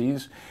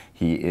Francis.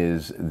 He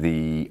is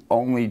the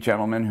only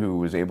gentleman who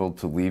was able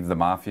to leave the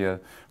mafia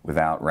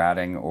without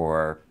ratting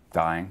or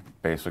dying,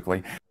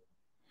 basically.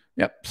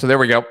 Yep, so there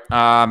we go.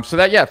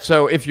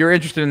 So if you're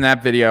interested in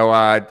that video,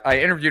 I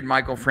interviewed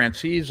Michael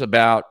Francis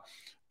about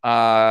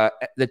the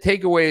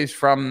takeaways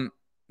from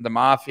the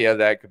mafia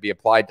that could be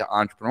applied to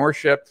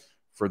entrepreneurship.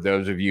 For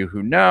those of you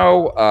who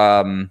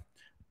know,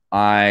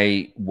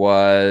 I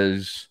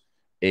was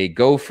a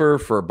gopher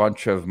for a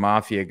bunch of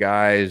mafia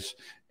guys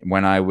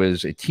when I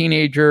was a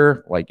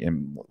teenager, like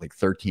in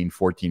 13,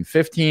 14,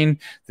 15.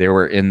 They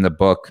were in the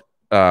book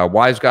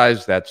Wise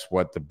Guys. That's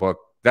what the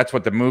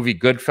movie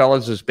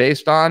Goodfellas is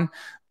based on.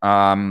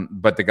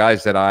 But the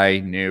guys that I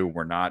knew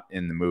were not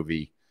in the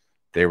movie.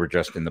 They were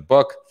just in the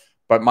book.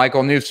 But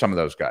Michael knew some of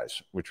those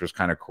guys, which was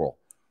kind of cool.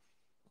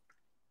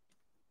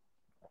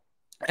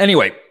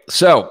 Anyway,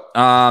 so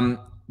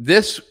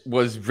this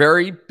was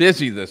very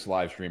busy, this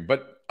live stream,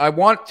 but I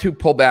want to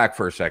pull back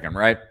for a second,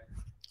 right?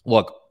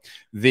 Look,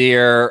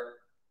 there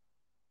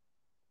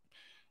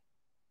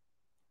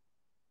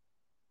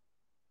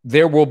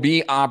will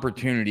be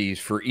opportunities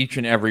for each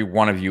and every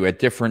one of you at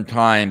different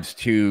times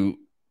to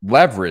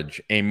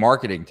leverage a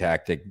marketing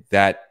tactic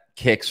that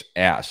kicks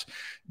ass.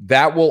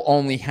 That will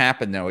only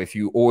happen, though, if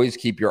you always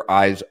keep your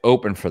eyes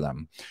open for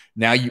them.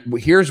 Now,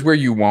 here's where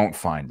you won't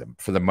find them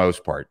for the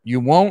most part. You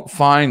won't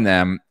find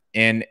them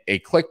in a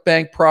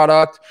ClickBank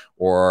product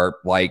or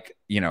like,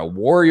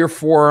 Warrior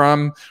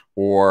Forum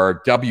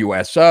or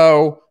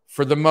WSO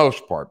for the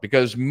most part,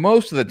 because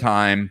most of the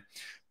time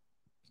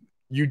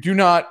you do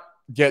not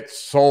get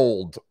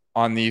sold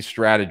on these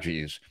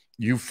strategies.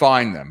 You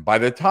find them. By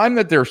the time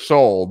that they're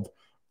sold,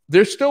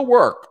 they still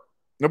work.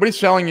 Nobody's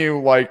selling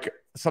you like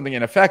something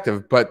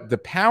ineffective, but the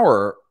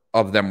power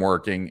of them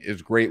working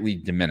is greatly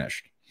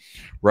diminished,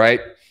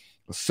 right?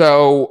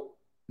 So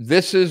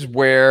this is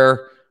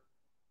where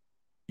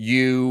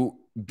you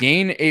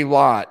gain a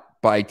lot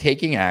by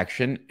taking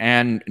action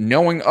and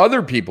knowing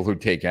other people who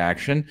take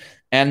action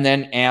and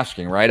then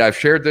asking, right? I've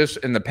shared this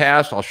in the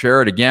past. I'll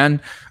share it again.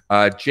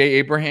 Jay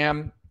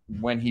Abraham,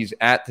 when he's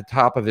at the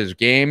top of his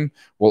game,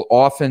 will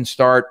often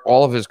start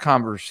all of his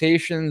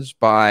conversations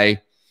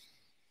by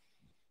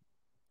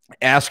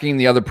asking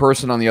the other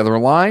person on the other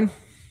line,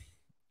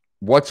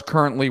 what's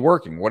currently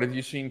working? What have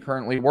you seen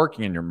currently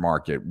working in your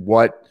market?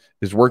 What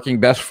is working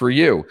best for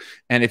you?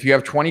 And if you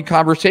have 20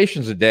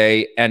 conversations a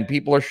day and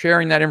people are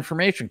sharing that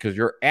information because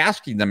you're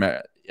asking them,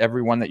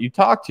 everyone that you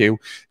talk to,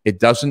 it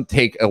doesn't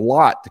take a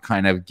lot to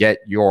kind of get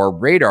your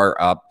radar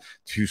up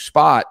to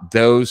spot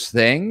those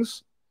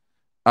things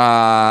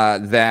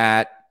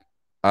that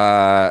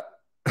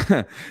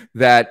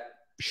that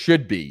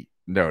should be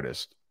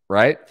noticed,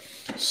 right?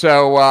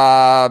 So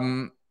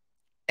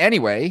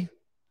anyway,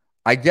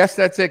 I guess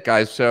that's it,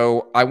 guys.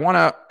 So I want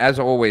to, as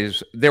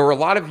always, there were a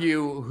lot of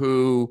you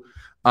who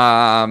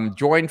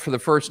joined for the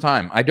first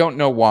time. I don't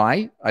know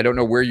why. I don't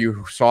know where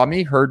you saw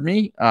me, heard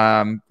me.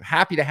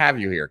 Happy to have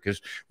you here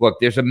because, look,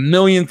 there's a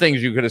million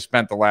things you could have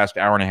spent the last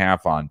hour and a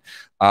half on.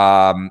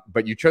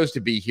 But you chose to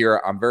be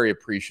here. I'm very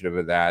appreciative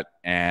of that.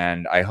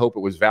 And I hope it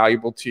was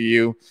valuable to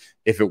you.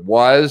 If it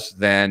was,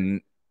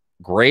 then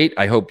great.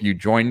 I hope you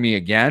join me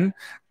again.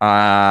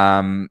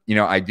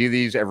 I do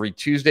these every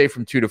Tuesday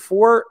from 2 to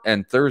 4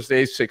 and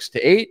Thursday 6 to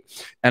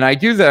 8. And I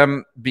do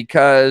them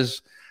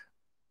because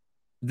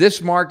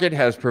this market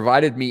has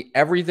provided me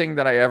everything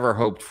that I ever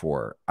hoped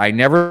for. I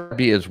never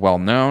be as well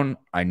known.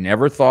 I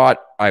never thought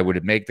I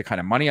would make the kind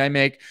of money I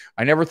make.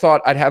 I never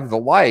thought I'd have the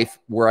life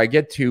where I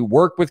get to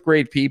work with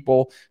great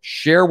people,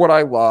 share what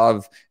I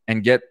love,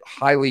 and get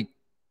highly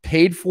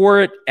paid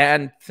for it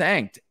and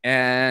thanked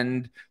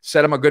and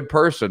said I'm a good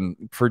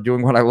person for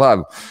doing what I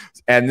love.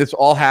 And this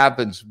all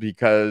happens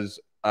because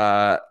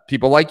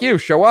people like you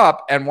show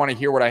up and want to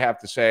hear what I have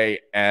to say.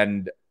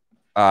 And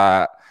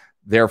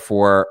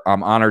therefore,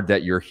 I'm honored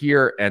that you're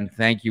here. And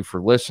thank you for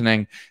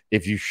listening.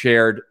 If you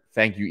shared,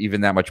 thank you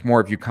even that much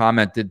more. If you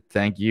commented,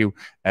 thank you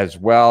as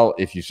well.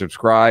 If you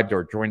subscribed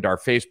or joined our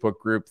Facebook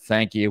group,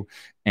 thank you.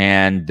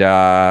 And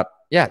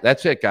yeah,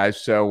 that's it,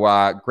 guys.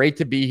 So great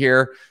to be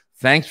here.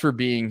 Thanks for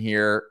being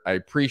here. I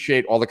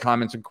appreciate all the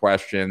comments and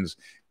questions.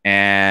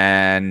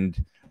 And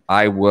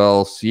I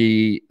will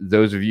see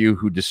those of you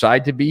who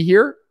decide to be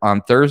here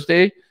on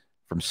Thursday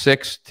from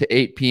 6 to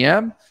 8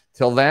 p.m.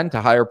 Till then,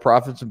 to higher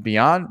profits and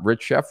beyond,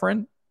 Rich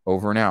Sheffrin,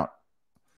 over and out.